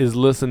that is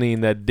listening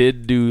that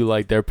did do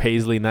like their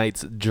Paisley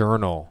Nights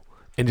journal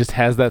and just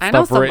has that I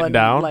know stuff written someone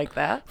down, like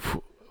that.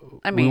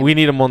 I mean, we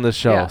need them on this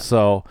show. yeah.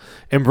 So,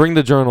 and bring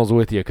the journals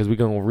with you because we're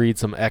gonna read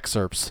some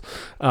excerpts.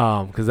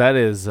 Because that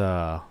is,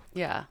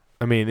 yeah.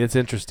 I mean, it's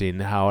interesting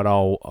how it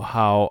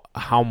all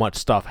how much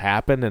stuff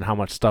happened and how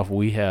much stuff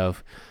we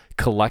have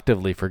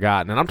collectively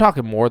forgotten. And I'm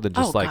talking more than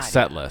just Oh, like God,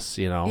 set yeah. lists,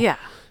 you know. Yeah.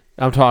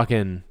 I'm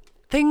talking.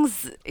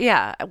 Things,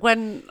 yeah.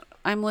 When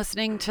I'm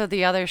listening to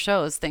the other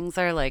shows, things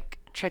are like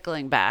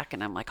trickling back,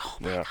 and I'm like, oh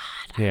my Yeah. God,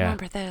 I Yeah.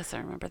 remember this, I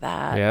remember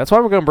that. Yeah, that's why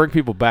we're gonna bring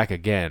people back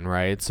again,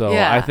 right? So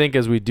Yeah. I think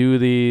as we do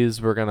these,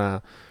 we're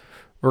gonna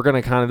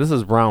kind of, this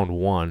is round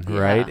one,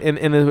 right? Yeah.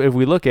 And if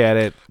we look at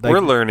it, like, We're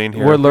learning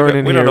here. We're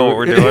learning. We don't know what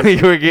we're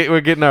doing. we're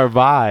getting our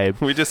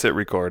vibe. We just hit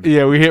record.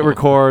 Yeah, we hit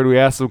record. We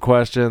asked some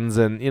questions,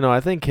 and I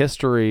think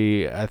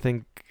history. I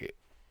think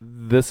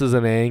this is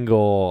an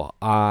angle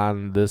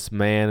on this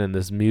man and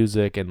this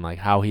music and like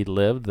how he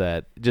lived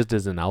that just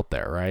isn't out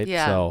there, right?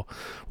 Yeah. So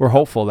we're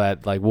hopeful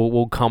that like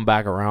we'll come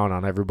back around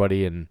on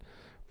everybody and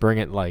bring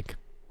it like.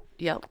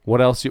 Yep.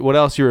 What else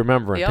you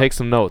remember? Yep. Take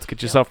some notes.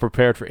 Get yourself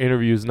prepared for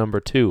interviews number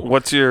 2.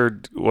 What's your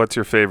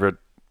favorite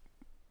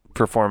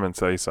performance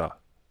that you saw?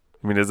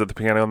 I mean, is it the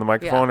piano on the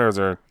microphone, or is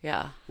there?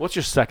 Yeah. What's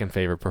your second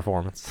favorite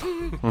performance?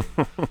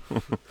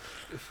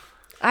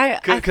 I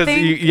Because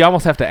think you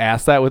almost have to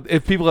ask that.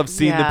 If people have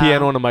seen the Yeah.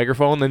 piano on the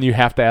microphone, then you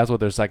have to ask what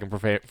their second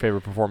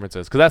favorite performance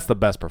is, because that's the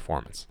best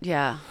performance.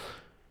 Yeah.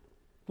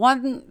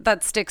 One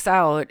that sticks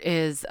out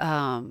is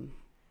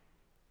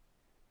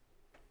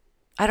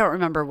I don't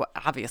remember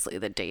obviously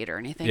the date or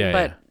anything, Yeah,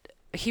 but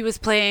he was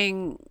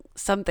playing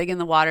Something in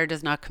the Water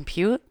Does Not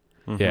Compute.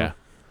 Mm-hmm. Yeah.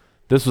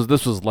 This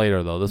was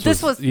later though. This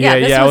was was in at,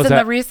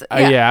 the recent.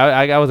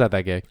 I was at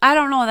that gig. I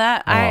don't know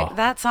that. Oh.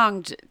 That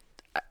song.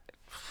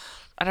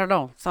 I don't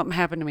know. Something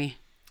happened to me.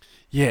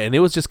 Yeah, and it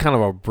was just kind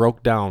of a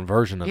broke down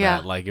version of Yeah.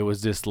 that. Like it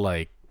was just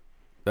like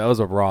that was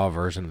a raw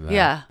version of that.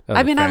 Yeah. That was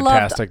I mean, a I loved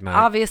fantastic night.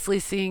 obviously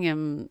seeing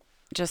him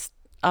just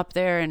up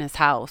there in his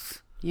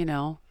house. You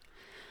know.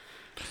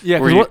 Yeah,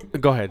 Were 'cause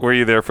go ahead. Were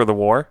you there for the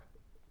war?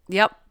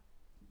 Yep.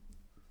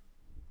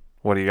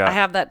 What do you got? I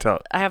have that.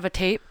 Tell- I have a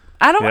tape.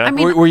 I don't. Yeah? I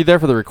mean, Were you there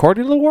for the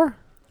recording of the war,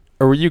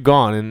 or were you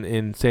gone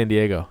in San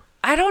Diego?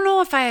 I don't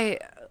know if I.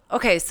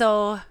 Okay,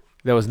 so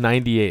That was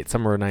 98,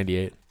 summer of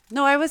 98.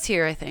 no, I was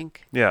here. I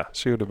think. Yeah,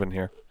 she would have been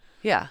here.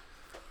 Yeah.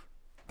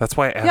 That's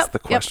why I asked Yep, the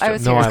yep, question. I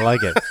was No, here. I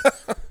like it.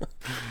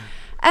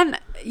 And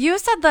you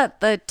said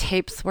that the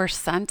tapes were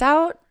sent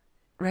out,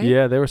 right?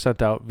 Yeah, they were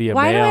sent out via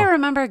Why mail. do I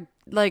remember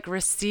like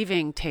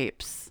receiving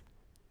tapes?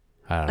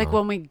 I don't Like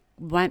know. when we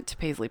went to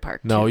Paisley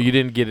Park. No, too. you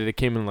didn't get it. It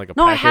came in like a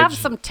No, I package. have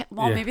some.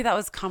 Well, Yeah. maybe that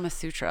was Kama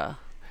Sutra.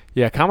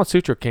 Yeah, Kama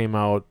Sutra came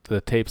out.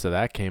 The tapes of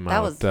that came That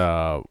out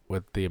was-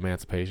 with the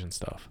emancipation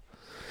stuff.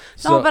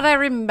 No, but I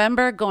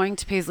remember going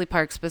to Paisley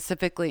Park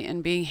specifically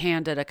and being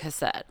handed a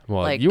cassette.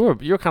 Well, like, you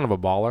were kind of a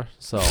baller,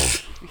 so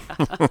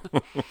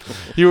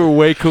you were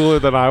way cooler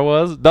than I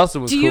was.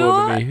 Dustin was Do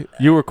cooler than me.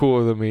 You were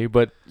cooler than me,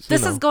 but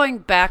this is going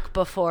back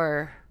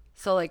before.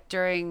 So like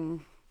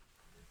during.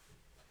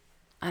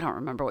 I don't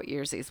remember what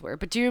years these were,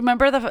 but do you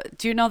remember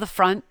do you know the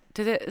front?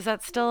 Is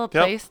that still a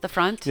place? The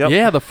front? Yep.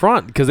 yeah, the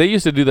front, because they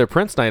used to do their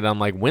Prince night on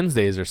like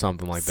Wednesdays or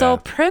something like So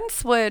that.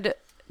 Prince would.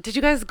 Did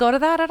you guys go to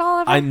that at all?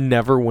 Ever? I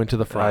never went to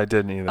the I front.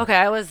 didn't either. Okay,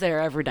 I was there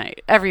every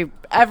night. Every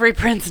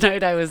Prince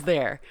night I was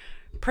there.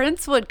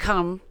 Prince would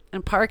come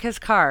and park his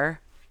car,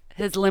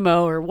 his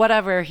limo or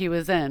whatever he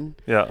was in,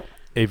 Yeah.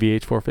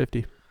 AVH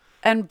 450.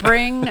 and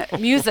bring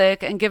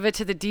music and give it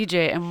to the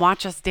DJ and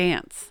watch us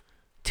dance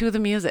to the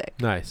music.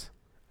 Nice.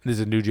 These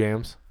are new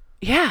jams.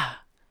 Yeah.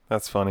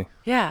 That's funny.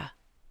 Yeah.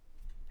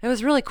 It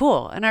was really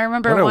cool. And I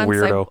remember What a once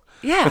weirdo.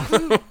 yeah.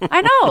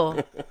 I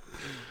know.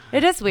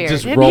 It is weird.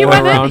 Just And rolling he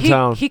went in, around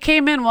town. he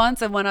came in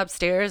once and went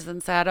upstairs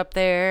and sat up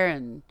there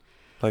and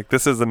Like,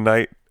 this is the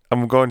night.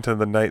 I'm going to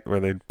the night where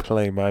they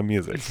play my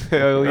music.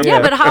 Hell yeah.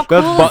 yeah, but how cool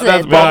is it?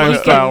 That's that Ballman he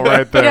can- style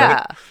right there.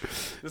 Yeah.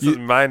 This is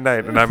my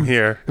night, and I'm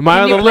here. Am I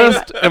Can on you the play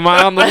list? Am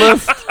I on the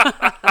list?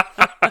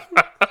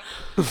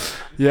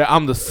 Yeah,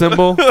 I'm the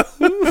symbol.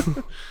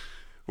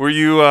 Were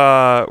you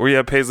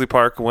at Paisley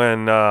Park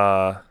when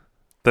the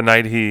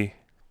night he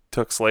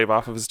took Slave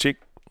off of his cheek?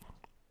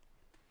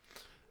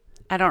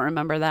 I don't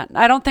remember that.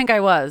 I don't think I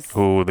was.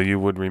 Oh, you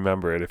would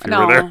remember it if you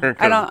No, were there.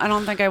 I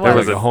don't think I There was.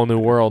 was Like a whole new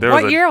world. there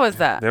was What year was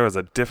that? There was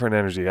a different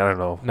energy. I don't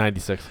know.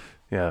 96.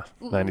 Yeah,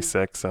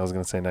 96. I was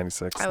going to say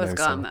 96. I was 97.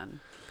 gone then.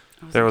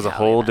 There in was a Cali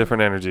whole then.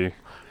 different energy.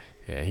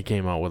 Yeah, he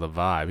came out with a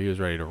vibe. He was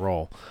ready to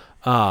roll.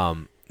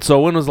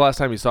 So when was the last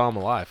time you saw him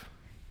alive?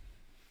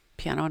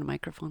 Piano and a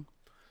microphone.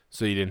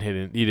 So you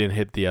didn't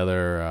hit the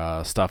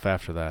other stuff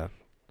after that.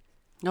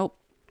 Nope.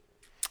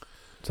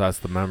 So that's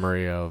the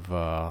memory of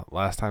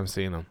last time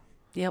seeing him.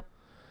 Yep.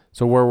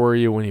 So where were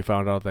you when you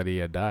found out that he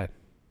had died?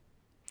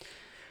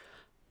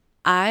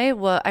 I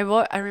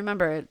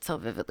remember it so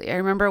vividly. I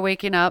remember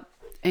waking up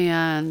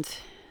and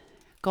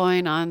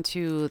going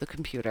onto the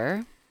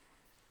computer.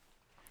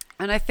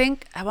 And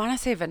I want to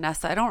say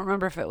Vanessa. I don't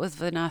remember if it was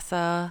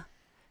Vanessa.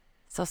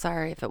 So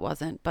sorry if it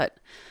wasn't, but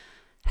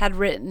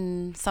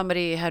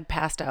somebody had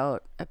passed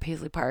out at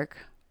Paisley Park.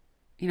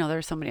 You know, there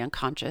was somebody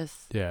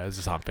unconscious. Yeah, is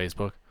this on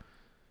Facebook?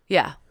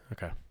 Yeah.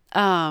 Okay.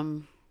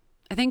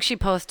 I think she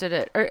posted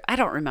it, or I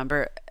don't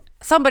remember.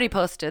 Somebody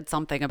posted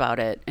something about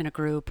it in a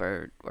group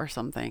or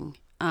something.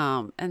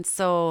 And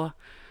so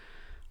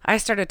I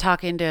started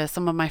talking to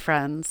some of my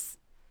friends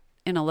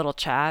in a little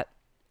chat,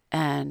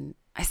 and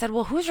I said,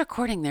 well, who's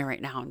recording there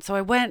right now? And so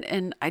I went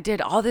and I did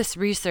all this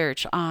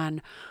research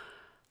on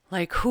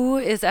like who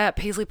is at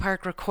Paisley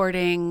Park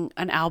recording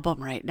an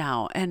album right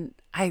now. And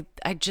I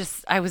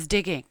was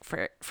digging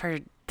for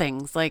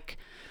things like,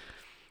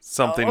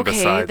 Something okay,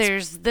 besides.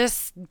 there's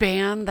this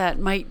band that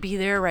might be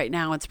there right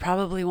now. It's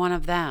probably one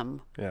of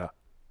them. Yeah.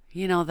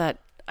 You know, that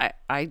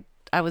I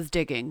was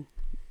digging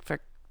for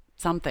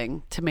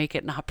something to make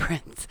it not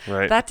Prince.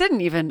 Right. That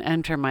didn't even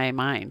enter my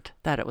mind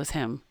that it was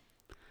him.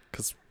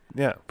 Because,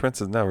 yeah, Prince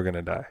is never going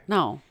to die.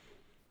 No.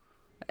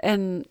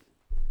 And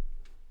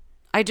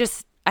I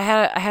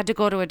had to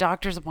go to a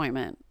doctor's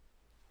appointment,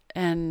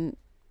 and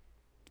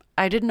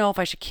I didn't know if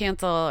I should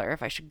cancel or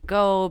if I should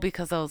go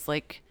because I was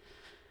like,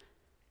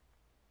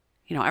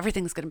 you know,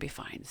 everything's going to be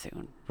fine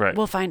soon. Right.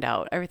 We'll find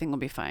out. Everything will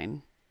be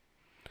fine.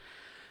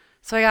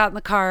 So I got in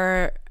the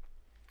car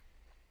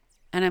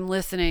and I'm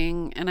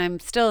listening and I'm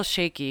still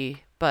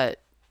shaky,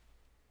 but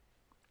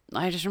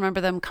I just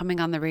remember them coming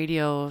on the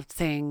radio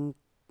saying,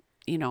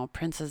 you know,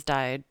 Prince has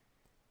died.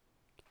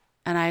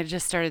 And I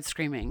just started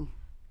screaming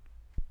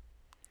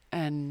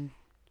and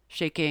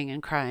shaking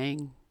and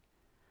crying.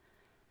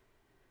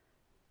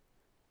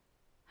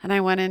 And I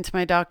went into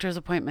my doctor's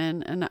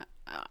appointment and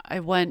I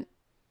went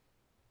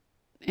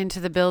into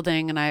the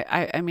building and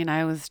I mean,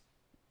 I was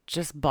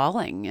just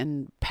bawling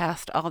and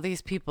past all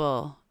these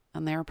people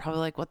and they were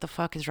probably like, what the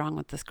fuck is wrong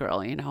with this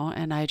girl, you know?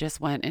 And I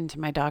just went into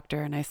my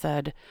doctor and I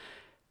said,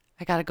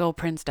 I gotta go,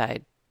 Prince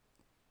died.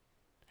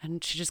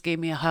 And she just gave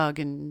me a hug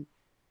and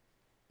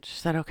she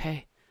said,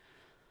 okay.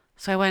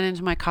 So I went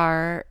into my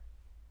car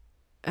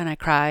and I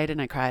cried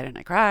and I cried and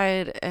I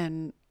cried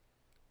and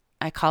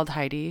I called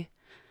Heidi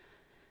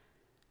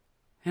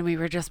and we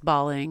were just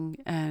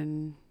bawling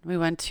and we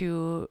went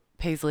to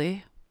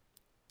Paisley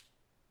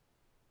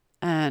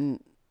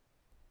and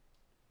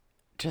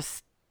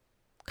just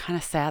kind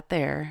of sat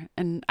there.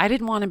 And I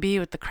didn't want to be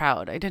with the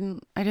crowd. I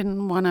didn't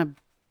want to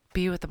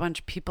be with a bunch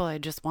of people. I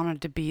just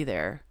wanted to be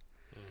there.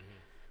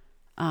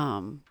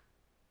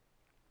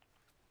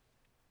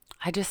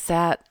 I just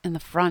sat in the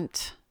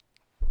front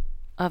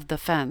of the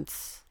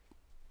fence,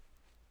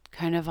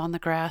 kind of on the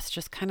grass,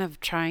 just kind of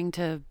trying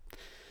to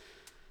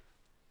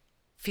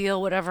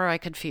feel whatever I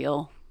could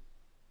feel.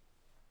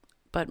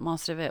 But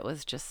most of it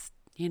was just,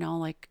 you know,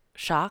 like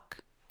shock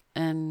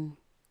and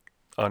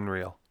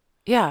Unreal.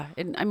 yeah.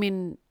 And I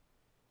mean,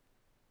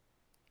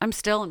 I'm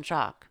still in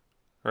shock.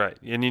 Right.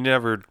 And you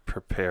never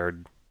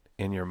prepared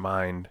in your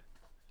mind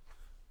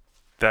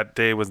that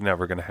day was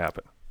never going to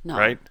happen. No.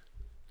 Right?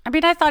 I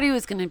mean, I thought he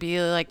was going to be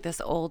like this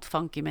old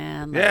funky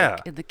man, like, Yeah.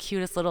 in the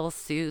cutest little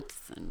suits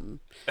and,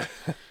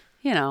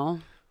 you know,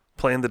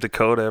 Playing the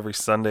Dakota every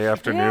Sunday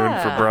afternoon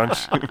Yeah. for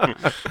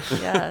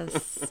brunch.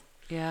 yes.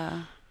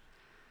 Yeah.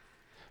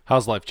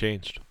 How's life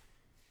changed?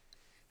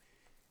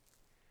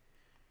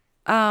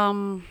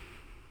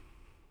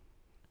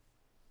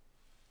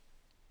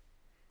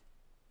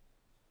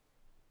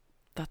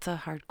 That's a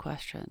hard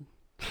question.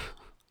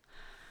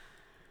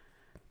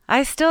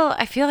 I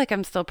feel like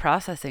I'm still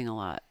processing a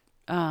lot.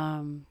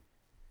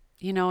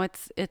 You know,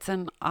 it's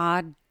an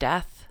odd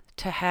death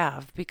to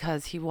have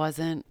because he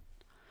wasn't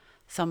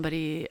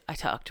somebody I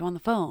talked to on the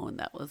phone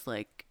that was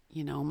like,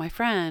 you know, my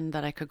friend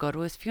that I could go to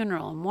his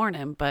funeral and mourn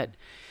him, but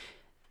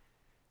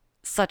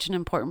such an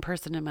important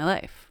person in my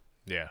life.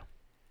 Yeah.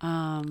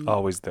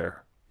 Always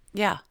there.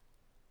 Yeah.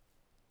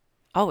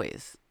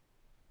 Always.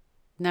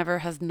 Never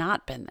has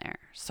not been there.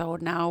 So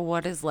now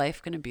what is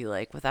life going to be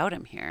like without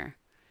him here?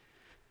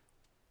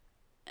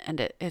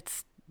 And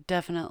it's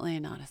definitely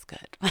not as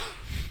good.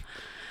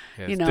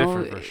 Yeah, it's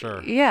different for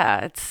sure.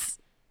 Yeah,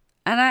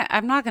 and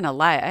I'm not going to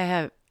lie. I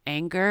have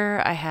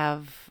anger. I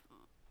have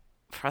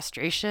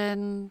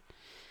frustration.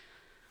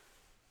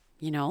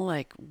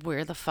 Like,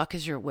 where the fuck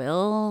is your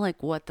will?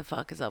 Like, what the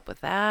fuck is up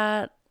with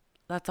that?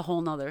 That's a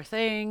whole nother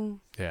thing.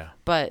 Yeah.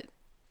 But.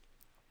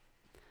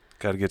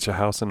 Got to get your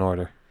house in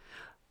order.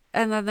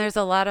 And then there's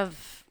a lot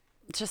of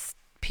just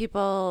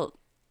people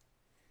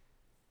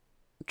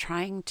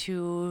trying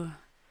to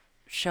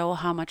show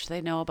how much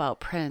they know about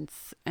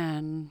Prince.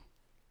 And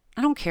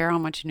I don't care how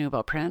much you knew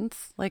about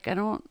Prince. Like, I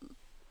don't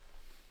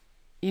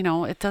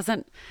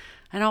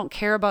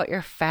care about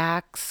your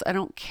facts. I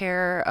don't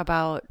care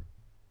about,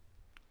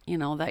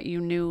 that you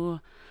knew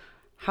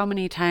how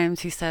many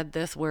times he said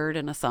this word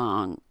in a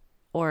song.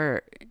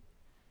 Or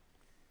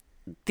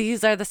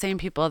these are the same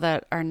people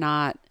that are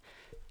not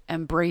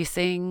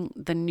embracing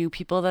the new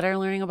people that are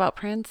learning about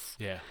Prince.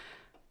 Yeah.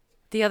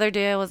 The other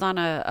day I was on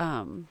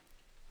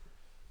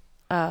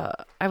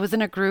I was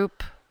in a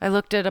group. I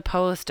looked at a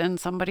post and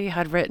somebody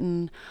had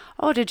written,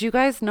 "Oh, did you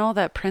guys know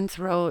that Prince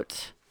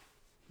wrote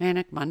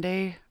Manic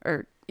Monday?"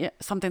 Or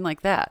something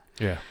like that.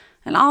 Yeah.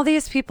 And all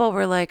these people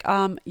were like,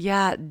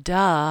 yeah,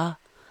 duh.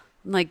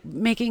 Like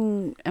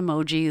making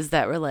emojis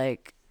that were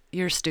like,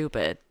 "You're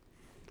stupid."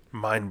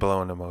 Mind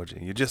blowing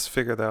emoji. You just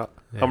figured out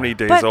Yeah. how many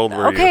days old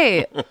were you?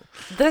 Okay,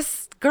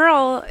 this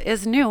girl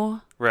is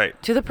new Right.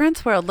 to the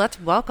Prince world.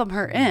 Let's welcome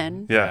her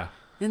in Yeah.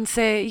 and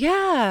say,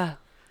 yeah.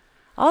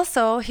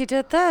 Also, he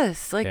did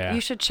this. Like, Yeah.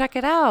 you should check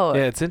it out.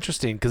 Yeah, it's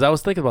interesting because I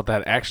was thinking about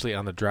that actually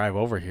on the drive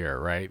over here,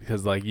 right?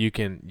 Because like you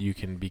can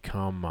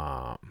become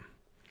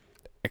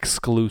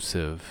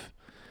exclusive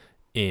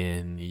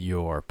in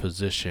your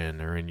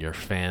position or in your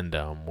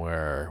fandom,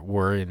 where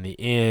we're in the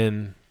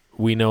in,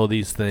 we know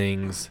these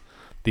things.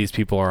 These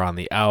people are on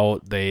the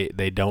out. They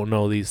don't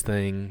know these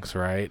things,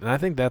 right? And I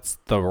think that's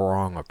the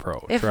wrong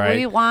approach, If right?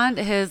 we want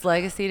his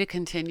legacy to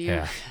continue,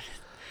 Yeah.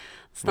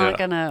 it's not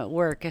Yeah. going to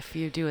work if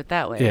you do it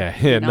that way.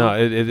 Yeah, no,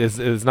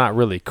 it's not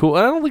really cool.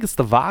 I don't think it's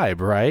the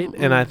vibe, right?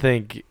 Mm-mm. And I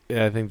think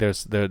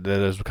there's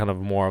kind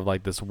of more of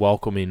like this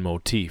welcoming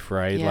motif,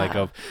 right? Like Yeah.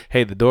 of,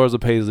 hey, the doors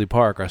of Paisley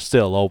Park are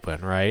still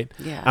open, right?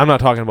 Yeah. I'm not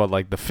talking about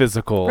like the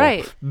physical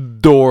Right.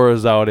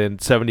 doors out in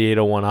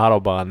 7801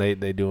 Autobahn.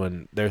 They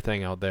doing their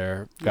thing out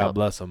there. God Yep.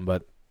 bless them,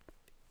 but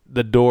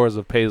the doors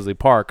of Paisley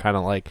Park, kind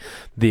of like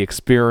the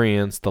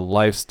experience, the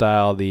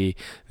lifestyle, the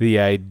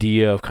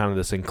idea of kind of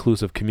this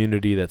inclusive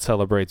community that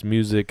celebrates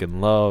music and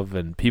love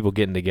and people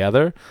getting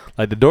together.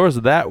 Like the doors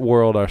of that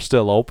world are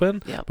still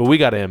open, Yep. but we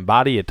got to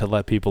embody it to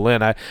let people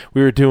in.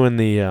 We were doing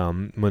the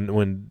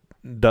when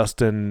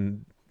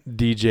Dustin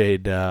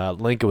DJ'd,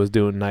 Lincoln was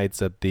doing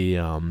nights at the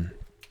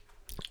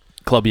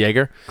Club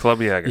Jaeger. Club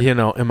Jaeger.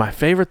 And my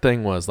favorite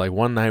thing was like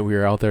one night we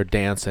were out there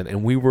dancing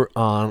and we were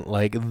on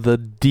like the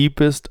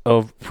deepest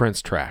of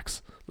Prince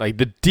tracks. Like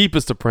the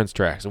deepest of Prince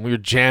tracks. And we were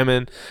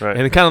jamming. Right.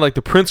 And kind of like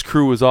the Prince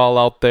crew was all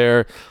out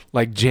there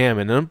like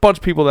jamming. And a bunch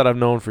of people that I've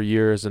known for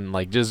years and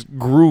like just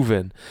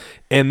grooving.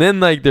 And then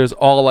like there's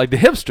all like the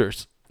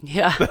hipsters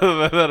Yeah.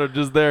 that are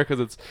just there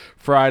because it's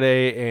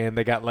Friday and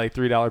they got like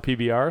 $3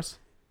 PBRs.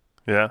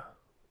 Yeah.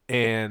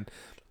 And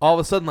all of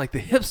a sudden, like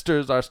the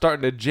hipsters are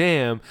starting to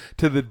jam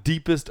to the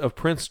deepest of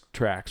Prince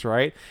tracks,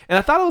 right? And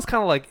I thought it was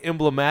kind of like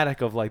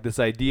emblematic of like this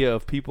idea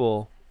of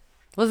people.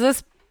 Was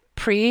this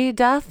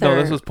pre-death? No, or?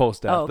 this was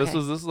post-death. Oh, okay. This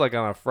was like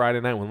on a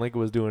Friday night when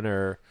Lincoln was doing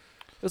her.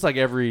 It was like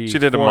every. She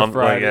did a fourth month,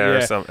 Friday.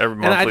 or something, every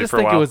And monthly I just for a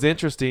think while. it was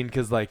interesting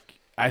because like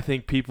I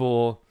think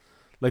people,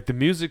 like the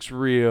music's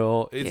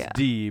real, it's Yeah.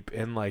 deep,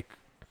 and like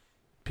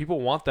people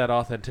want that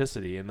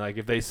authenticity, and like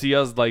if they see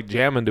us like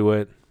jamming to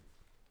it.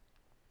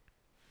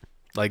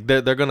 Like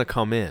they're gonna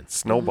come in.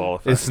 Snowball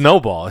effect. It's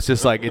snowball. It's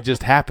just like it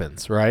just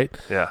happens, right?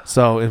 Yeah.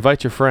 So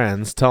invite your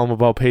friends. Tell them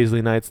about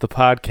Paisley Nights, the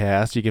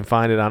podcast. You can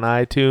find it on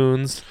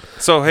iTunes,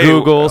 So hey,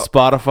 Google,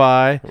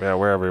 Spotify. yeah,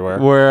 we're everywhere.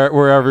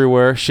 We're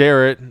everywhere.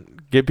 Share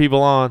it. Get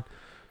people on.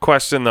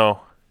 Question though.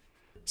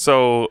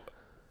 So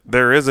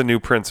there is a new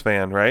Prince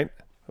fan, right?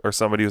 Or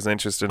somebody who's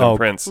interested in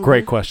Prince.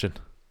 Great question.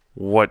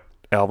 What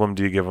album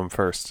do you give him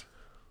first?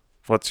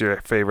 What's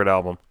your favorite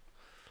album?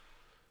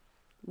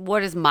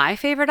 What is my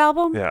favorite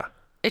album? Yeah.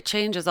 It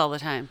changes all the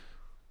time.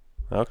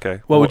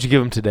 Okay. What would you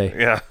give them today?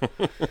 Yeah.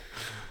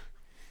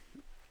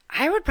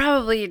 I would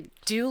probably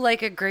do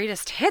like a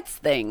greatest hits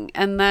thing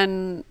and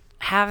then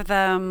have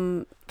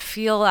them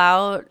feel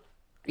out,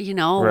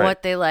 Right.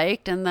 what they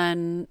liked, and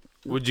then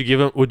Would you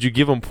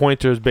give them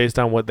pointers based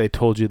on what they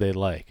told you they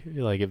like?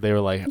 Like if they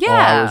were like, "Oh, I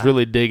Yeah. was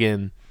really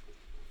digging,"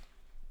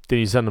 then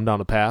you send them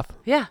down a path.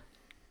 yeah.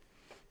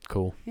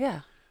 Cool.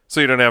 So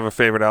you don't have a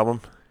favorite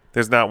album?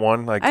 There's not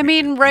one? Like I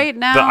mean, right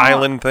now the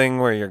island thing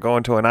where you're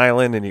going to an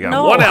island and you got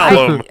No, one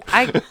album.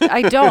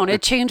 I don't.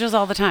 It changes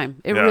all the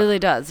time. It Yeah. really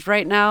does.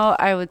 Right now,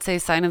 I would say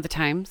Sign of the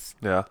Times.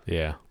 Yeah.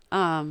 Yeah.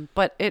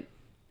 But it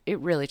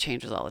really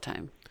changes all the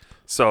time.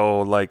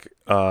 So like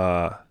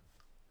the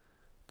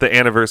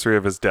anniversary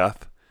of his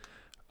death,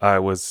 I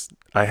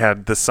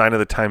had the Sign of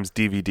the Times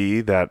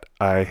DVD that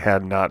I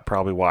had not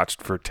probably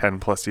watched for 10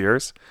 plus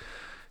years.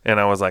 And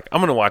I was like,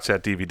 I'm going to watch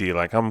that DVD.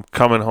 Like, I'm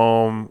coming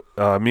home.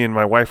 Me and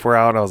my wife were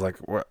out. I was like,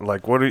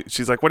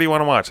 she's like, what do you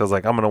want to watch? I was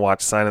like, I'm going to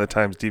watch Sign of the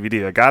Times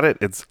DVD. I got it.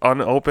 It's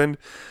unopened.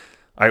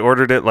 I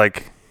ordered it,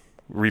 like,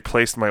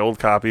 replaced my old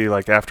copy,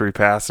 like, after he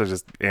passed. I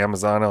just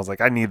Amazon. I was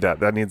like, I need that.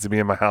 That needs to be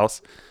in my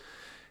house.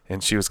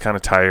 And she was kind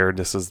of tired.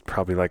 This was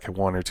probably like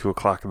 1 or 2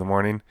 o'clock in the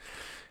morning.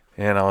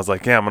 And I was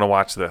like, yeah, I'm going to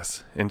watch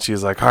this. And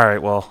she's like, all right,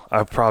 well,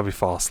 I'll probably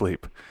fall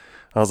asleep.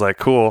 I was like,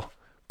 cool.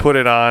 Put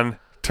it on,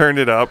 turned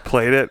it up,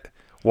 played it.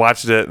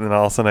 Watched it, and then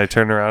all of a sudden I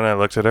turned around and I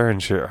looked at her,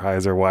 and her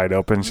eyes are wide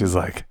open. She's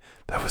like,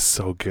 that was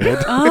so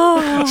good.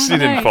 Oh, she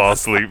didn't fall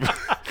asleep.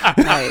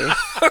 Nice.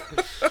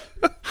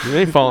 You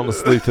ain't falling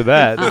asleep to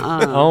that.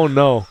 Oh,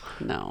 no.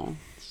 No.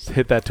 Just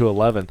hit that to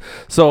 11.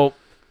 So,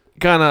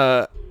 kind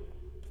of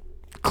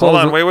Hold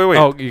on, wait.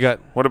 Oh, you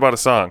got... What about a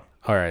song?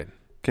 All right.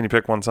 Can you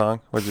pick one song?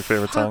 What's your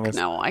favorite song is?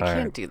 No, I All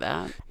can't right. do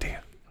that.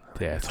 Damn.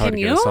 Yeah, it's hard Can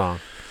to get a you? song.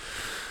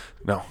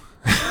 No.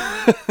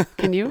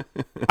 Can you?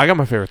 I got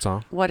my favorite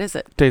song. What is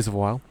it? Days of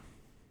Wild.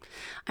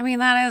 I mean,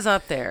 that is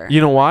up there.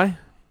 You know why?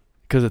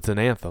 Because it's an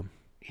anthem.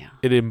 Yeah.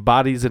 It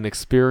embodies an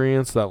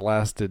experience that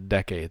lasted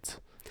decades.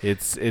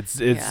 It's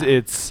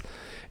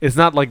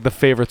not like the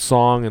favorite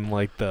song and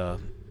like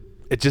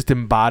it just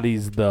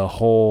embodies the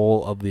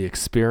whole of the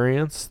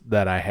experience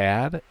that I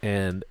had,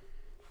 and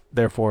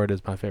therefore it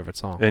is my favorite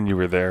song. And you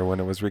were there when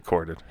it was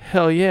recorded.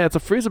 Hell yeah, it's a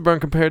freezer burn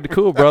compared to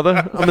Cool,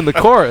 brother. I'm in the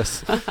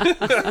chorus.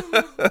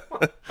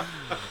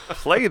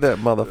 Play that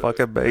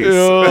motherfucking bass.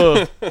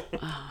 Yeah.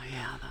 Oh,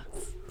 yeah.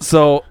 That's.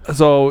 So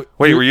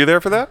Wait, were you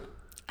there for that?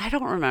 I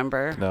don't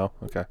remember. No.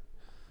 Okay.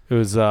 It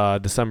was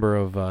December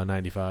of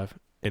 '95,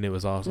 and it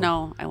was awesome.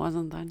 No, I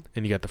wasn't then.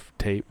 And you got the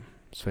tape.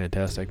 It's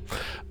fantastic.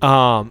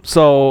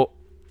 So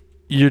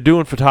you're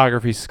doing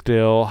photography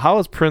still. How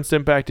has Prince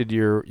impacted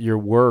your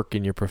work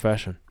and your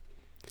profession?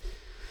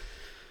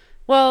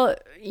 Well,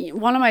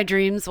 one of my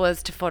dreams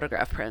was to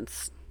photograph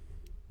Prince.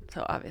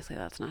 So obviously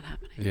that's not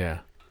happening. Yeah.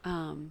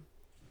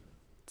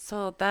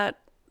 So that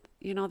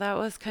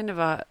was kind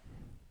of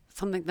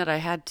something that I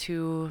had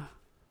to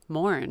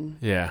mourn.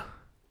 Yeah.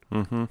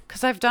 Mm-hmm.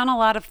 Because I've done a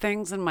lot of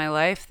things in my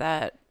life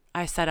that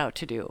I set out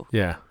to do.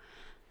 Yeah.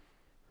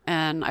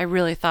 And I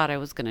really thought I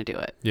was going to do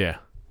it. Yeah.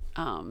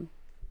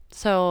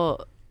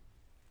 So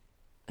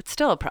it's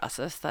still a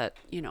process that,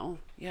 you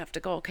have to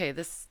go, okay,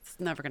 this is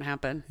never going to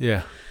happen.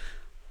 Yeah.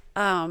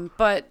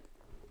 But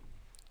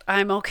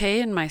I'm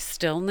okay in my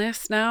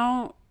stillness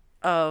now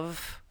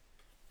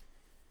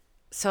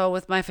so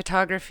with my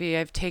photography,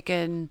 I've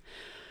taken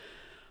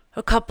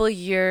a couple of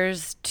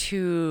years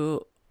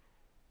to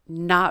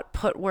not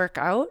put work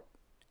out,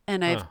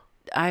 and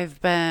I've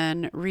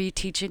been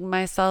reteaching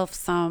myself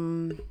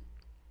some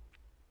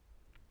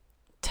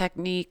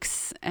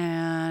techniques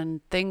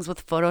and things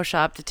with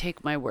Photoshop to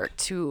take my work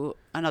to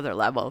another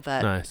level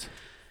that Nice.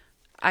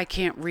 I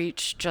can't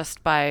reach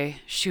just by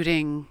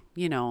shooting,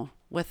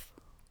 with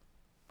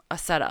a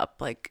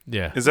setup. Like,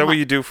 Yeah. Is that what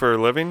you do for a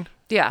living?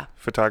 yeah,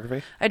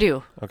 Photography? I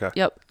do. Okay.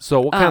 Yep.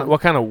 So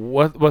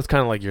what's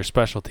kind of like your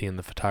specialty in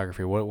the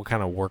photography? What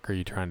kind of work are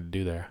you trying to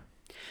do there?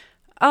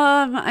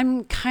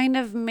 I'm kind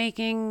of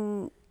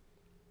making,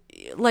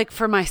 like,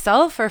 for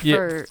myself or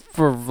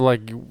for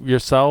like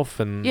yourself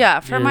and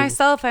for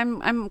myself,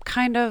 I'm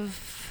kind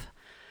of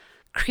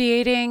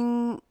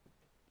creating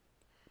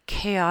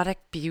chaotic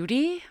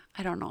beauty.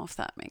 I don't know if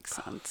that makes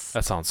sense.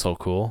 That sounds so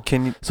cool.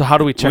 Can you? So how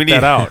do we check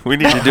that out? We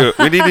need to do it.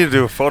 We need to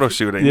do a photo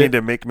shoot. I Yeah. need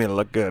to make me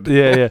look good.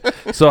 Yeah.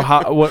 So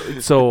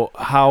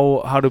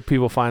how do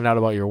people find out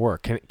about your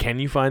work? Can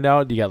you find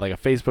out? Do you got like a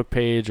Facebook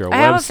page or a I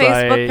website?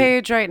 have a Facebook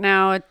page right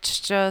now. It's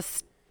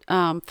just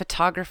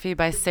Photography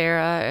by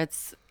Sarah.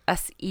 It's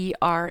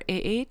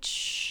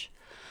SERAH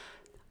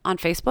on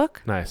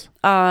Facebook. Nice.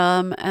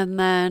 And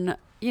then,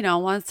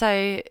 once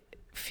I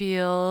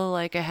feel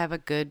like I have a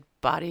good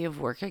body of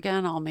work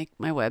again, I'll make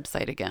my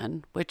website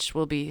again, which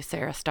will be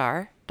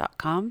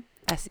sarahstar.com.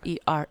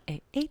 SERAH.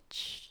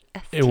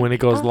 And when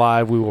it goes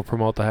live, we will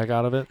promote the heck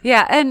out of it.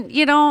 Yeah. And,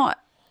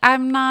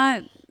 I'm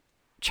not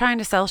trying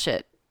to sell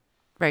shit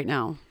right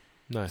now.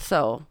 Nice.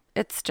 So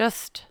it's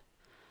just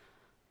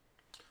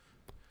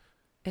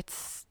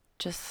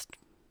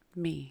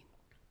me.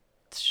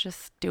 It's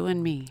just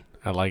doing me.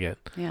 I like it.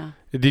 Yeah.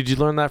 Did you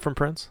learn that from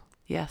Prince?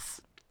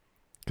 Yes.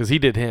 Because he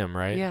did him,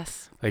 right?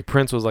 Yes. Like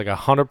Prince was like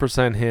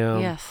 100% him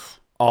Yes.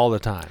 all the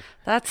time.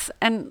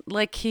 And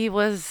like he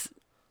was,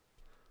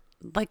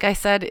 like I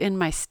said, in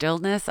my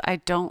stillness, I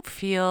don't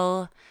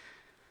feel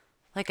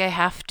like I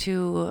have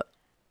to,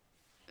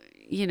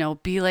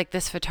 be like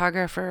this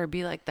photographer or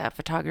be like that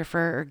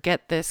photographer or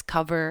get this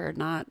cover or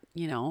not,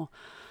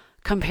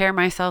 compare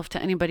myself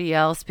to anybody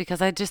else,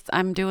 because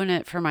I'm doing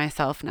it for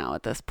myself now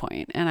at this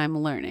point, and I'm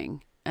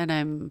learning and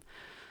I'm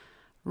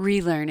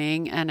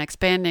relearning and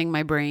expanding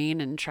my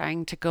brain and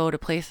trying to go to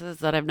places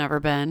that I've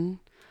never been.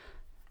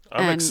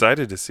 I'm And-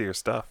 excited to see your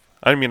stuff.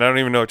 I mean, I don't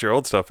even know what your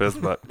old stuff is,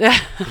 but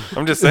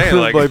I'm just saying,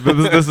 like, like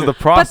this is the But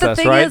process,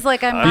 the thing right? is,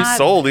 like, I'm he's not.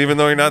 sold even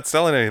though you're not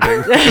selling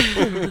anything.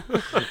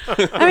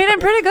 I mean, I'm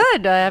pretty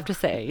good, I have to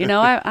say. You know,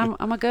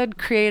 I'm a good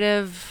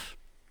creative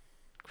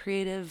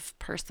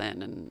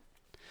person, and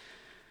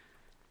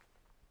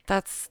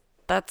that's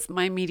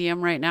my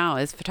medium right now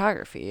is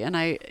photography, and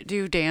I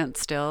do dance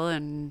still,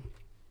 and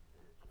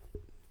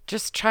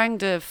just trying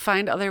to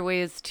find other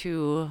ways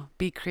to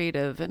be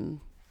creative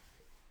and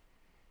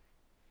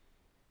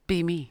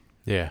be me.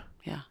 Yeah,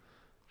 Yeah.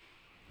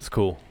 it's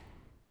cool.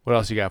 What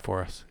else you got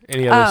for us?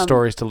 Any other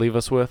stories to leave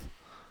us with?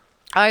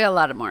 I got a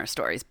lot of more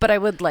stories, but I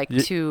would like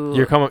to.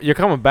 You're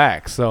coming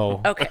back,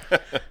 so Okay,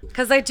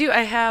 because I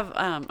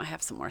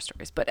have some more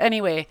stories. But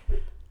anyway,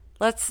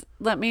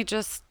 let me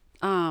just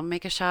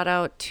make a shout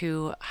out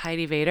to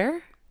Heidi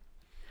Vader.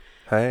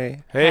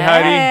 Hey. hey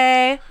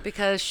Heidi.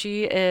 Because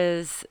she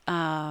is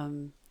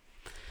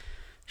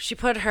she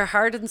put her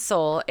heart and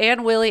soul,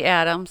 and Willie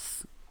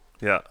Adams.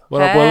 Yeah.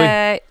 What up, Willie?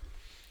 Hey.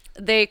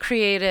 They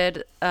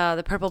created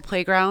the Purple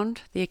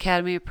Playground, the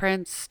Academy of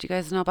Prince. Do you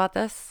guys know about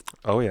this?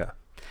 Oh, yeah.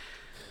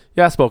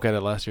 Yeah, I spoke at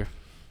it last year.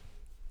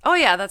 Oh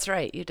yeah, that's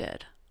right, you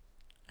did.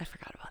 I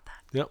forgot about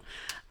that.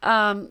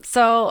 Yep.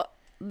 So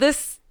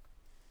this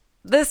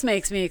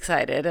makes me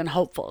excited and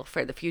hopeful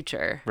for the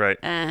future. Right.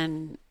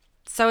 And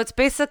so it's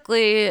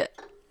basically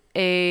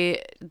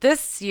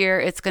this year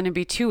it's going to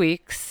be 2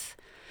 weeks.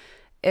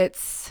 I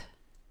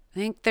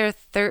think they're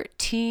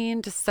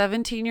 13 to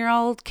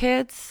 17-year-old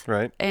kids.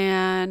 Right.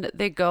 And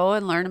they go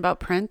and learn about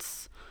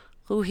Prince,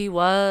 who he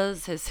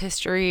was, his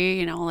history,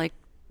 you know, like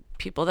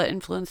people that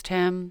influenced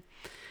him.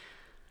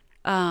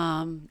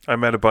 I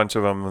met a bunch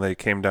of them when they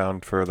came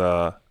down for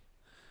the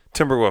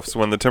Timberwolves,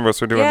 when the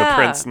Timberwolves were doing the Yeah.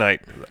 Prince night.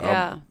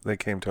 Yeah. They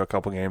came to a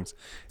couple games.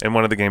 And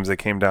one of the games they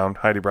came down,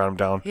 Heidi brought them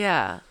down.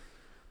 Yeah.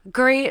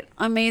 Great,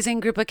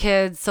 amazing group of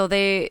kids. So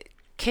they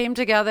came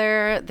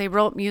together, they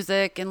wrote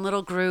music in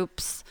little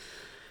groups.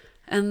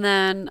 And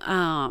then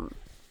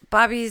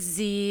Bobby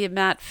Z,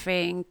 Matt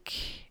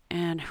Fink,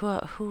 and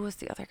who was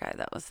the other guy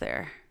that was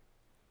there?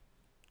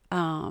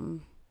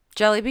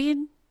 Jelly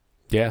Bean?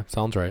 Yeah,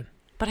 sounds right.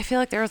 But I feel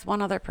like there was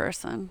one other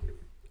person.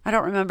 I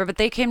don't remember, but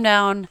they came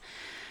down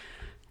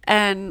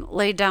and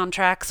laid down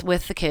tracks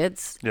with the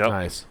kids. Yep.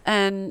 Nice.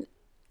 And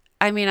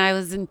I mean, I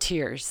was in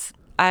tears.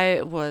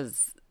 I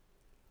was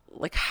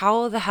like,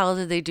 how the hell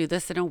did they do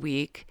this in a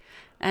week?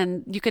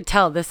 And you could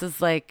tell this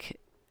is like,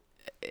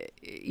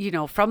 you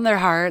know, from their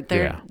heart.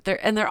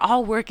 They're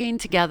all working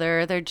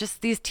together. They're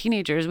just these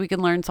teenagers. We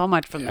can learn so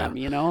much from them,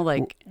 you know,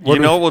 like, You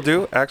know what we'll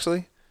do,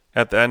 actually?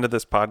 At the end of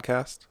this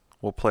podcast,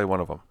 we'll play one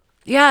of them.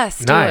 yes,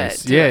 do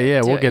Nice. it, do Yeah, it,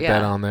 yeah, do we'll it, get yeah.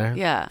 that on there.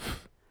 Yeah.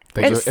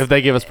 If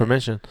they give us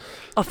permission.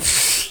 Oh,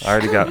 I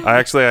already got.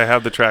 I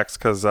have the tracks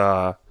because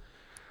I'm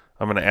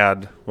going to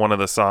add one of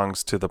the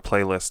songs to the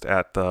playlist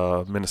at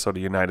the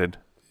Minnesota United.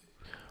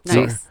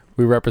 nice.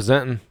 We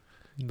representing.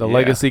 The Yeah.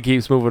 legacy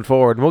keeps moving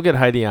forward, and we'll get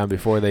Heidi on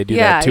before they do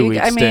Yeah, that 2 week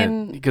I stint.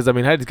 mean- Because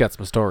Heidi's got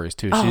some stories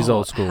too. She's Oh,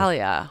 old school. Hell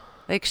yeah.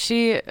 Like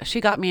she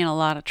got me in a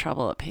lot of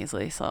trouble at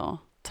Paisley, so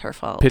it's her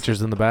fault.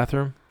 Pictures in the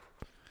bathroom.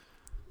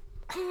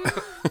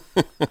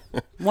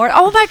 More.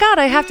 Oh my God,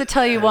 I have to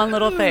tell you one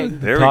little thing.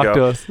 There Talk we to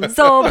go. us.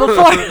 So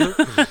before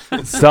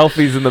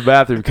selfies in the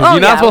bathroom because Oh,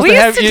 you're not yeah, supposed we to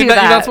used have to you're do not,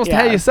 you're not that, supposed to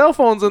yeah. have your cell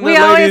phones in we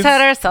there, always ladies. had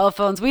our cell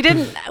phones, we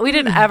didn't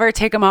ever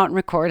take them out and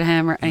record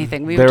him or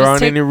anything. We would There just aren't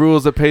take, any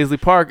rules at Paisley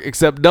Park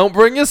except don't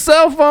bring your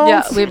cell phones.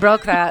 Yeah, we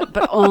broke that,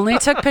 but only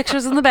took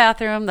pictures in the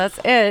bathroom. That's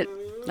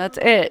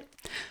it.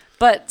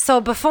 But so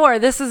before,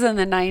 this is in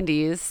the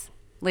 90s,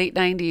 late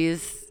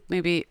 90s,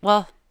 maybe,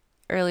 well,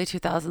 early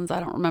 2000s, I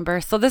don't remember.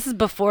 So this is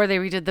before they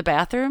redid the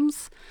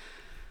bathrooms.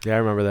 Yeah, I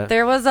remember that.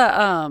 There was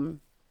a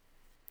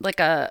like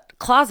a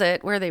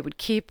closet where they would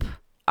keep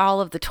all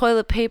of the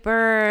toilet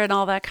paper and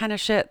all that kind of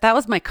shit. That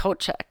was my coat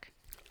check.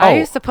 I Oh.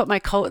 used to put my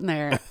coat in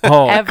there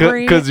Oh,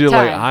 every because you're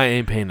like, time. I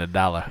ain't paying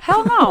 $1.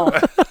 Hell no.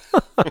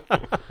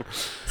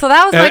 So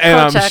that was my And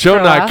coat I'm check sure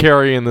for a not while.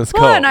 carrying this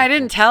coat. Well, and I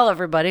didn't tell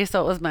everybody,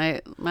 so it was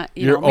my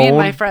you know, me and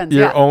my friends.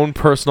 Your Yeah. own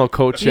personal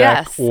coat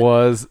check Yes.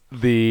 was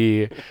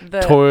the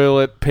The-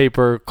 toilet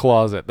paper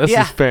closet. This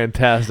Yeah. is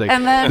fantastic.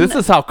 And then- this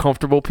is how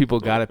comfortable people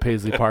got at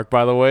Paisley Park,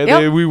 by the way.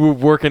 Yep. We were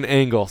working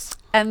angles.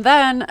 And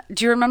then,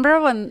 do you remember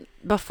when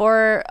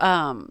before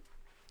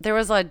there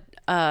was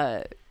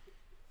a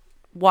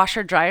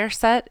washer dryer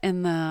set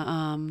in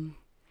the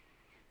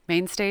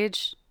main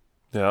stage?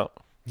 Yeah.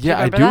 Yeah,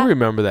 I remember do that?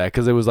 remember that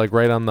because it was like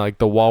right on like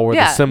the wall where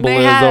Yeah, the symbol they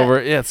is had-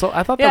 over. Yeah, so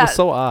I thought that Yeah. was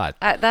so odd.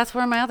 That's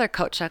where my other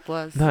coat check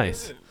was.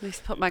 Nice. I used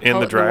to put my In coat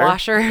the in dryer. the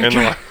washer. In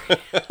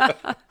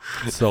the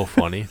So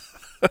funny.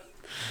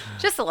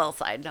 Just a little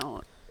side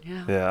note.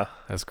 Yeah. yeah.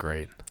 That's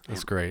great.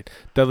 That's great.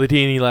 Dudley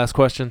T, any last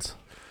questions?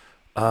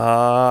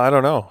 I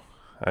don't know.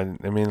 I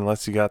mean,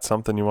 unless you got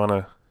something you want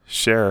to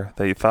share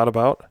that you thought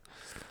about.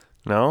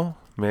 No?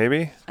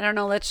 Maybe? I don't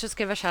know. Let's just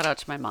give a shout out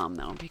to my mom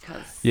though,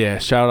 because Yeah,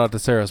 shout out to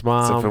Sarah's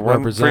mom. so if it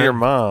wasn't for represent. your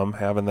mom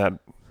having that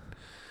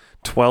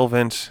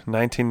 12-inch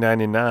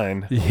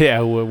 1999.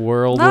 Yeah,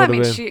 world No, I would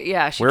mean, have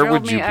been. she Where drove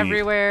would you me be?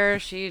 everywhere.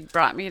 She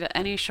brought me to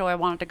any show I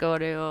wanted to go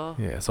to.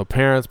 Yeah, so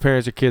parents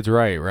your kids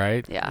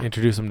right? Yeah.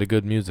 Introduce them to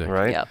good music.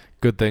 Right? Yep.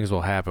 Good things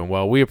will happen.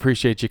 Well, we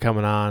appreciate you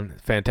coming on.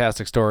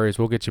 Fantastic stories.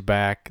 We'll get you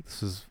back.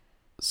 This is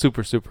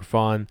super, super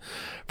fun.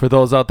 For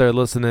those out there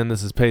listening,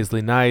 this is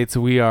Paisley Nights.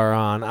 We are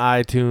on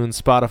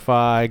iTunes,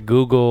 Spotify,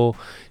 Google.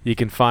 You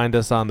can find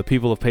us on the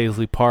People of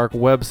Paisley Park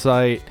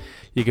website.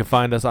 You can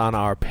find us on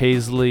our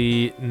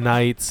Paisley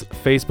Nights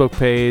Facebook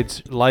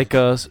page. Like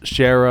us,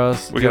 share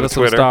us, We give got a us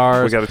some Twitter.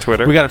 stars. We got a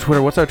Twitter. We got a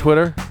Twitter. What's our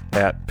Twitter?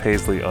 At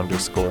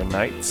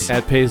Paisley_Nights.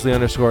 At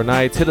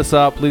Paisley_Nights. Hit us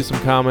up. Leave some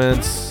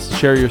comments.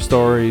 Share your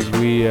stories.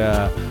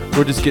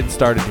 We're just getting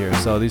started here,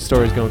 so these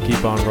stories going to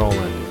keep on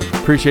rolling.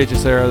 Appreciate you,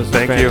 Sarah. This was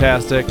Thank you.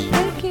 fantastic.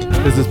 Thank you.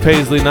 This is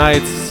Paisley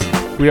Nights.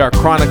 We are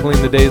chronicling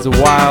the days of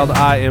wild.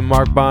 I am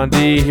Mark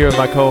Bondi, here with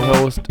my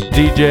co-host,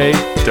 DJ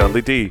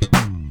Dudley D.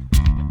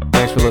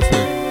 Thanks for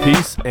listening.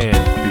 Peace and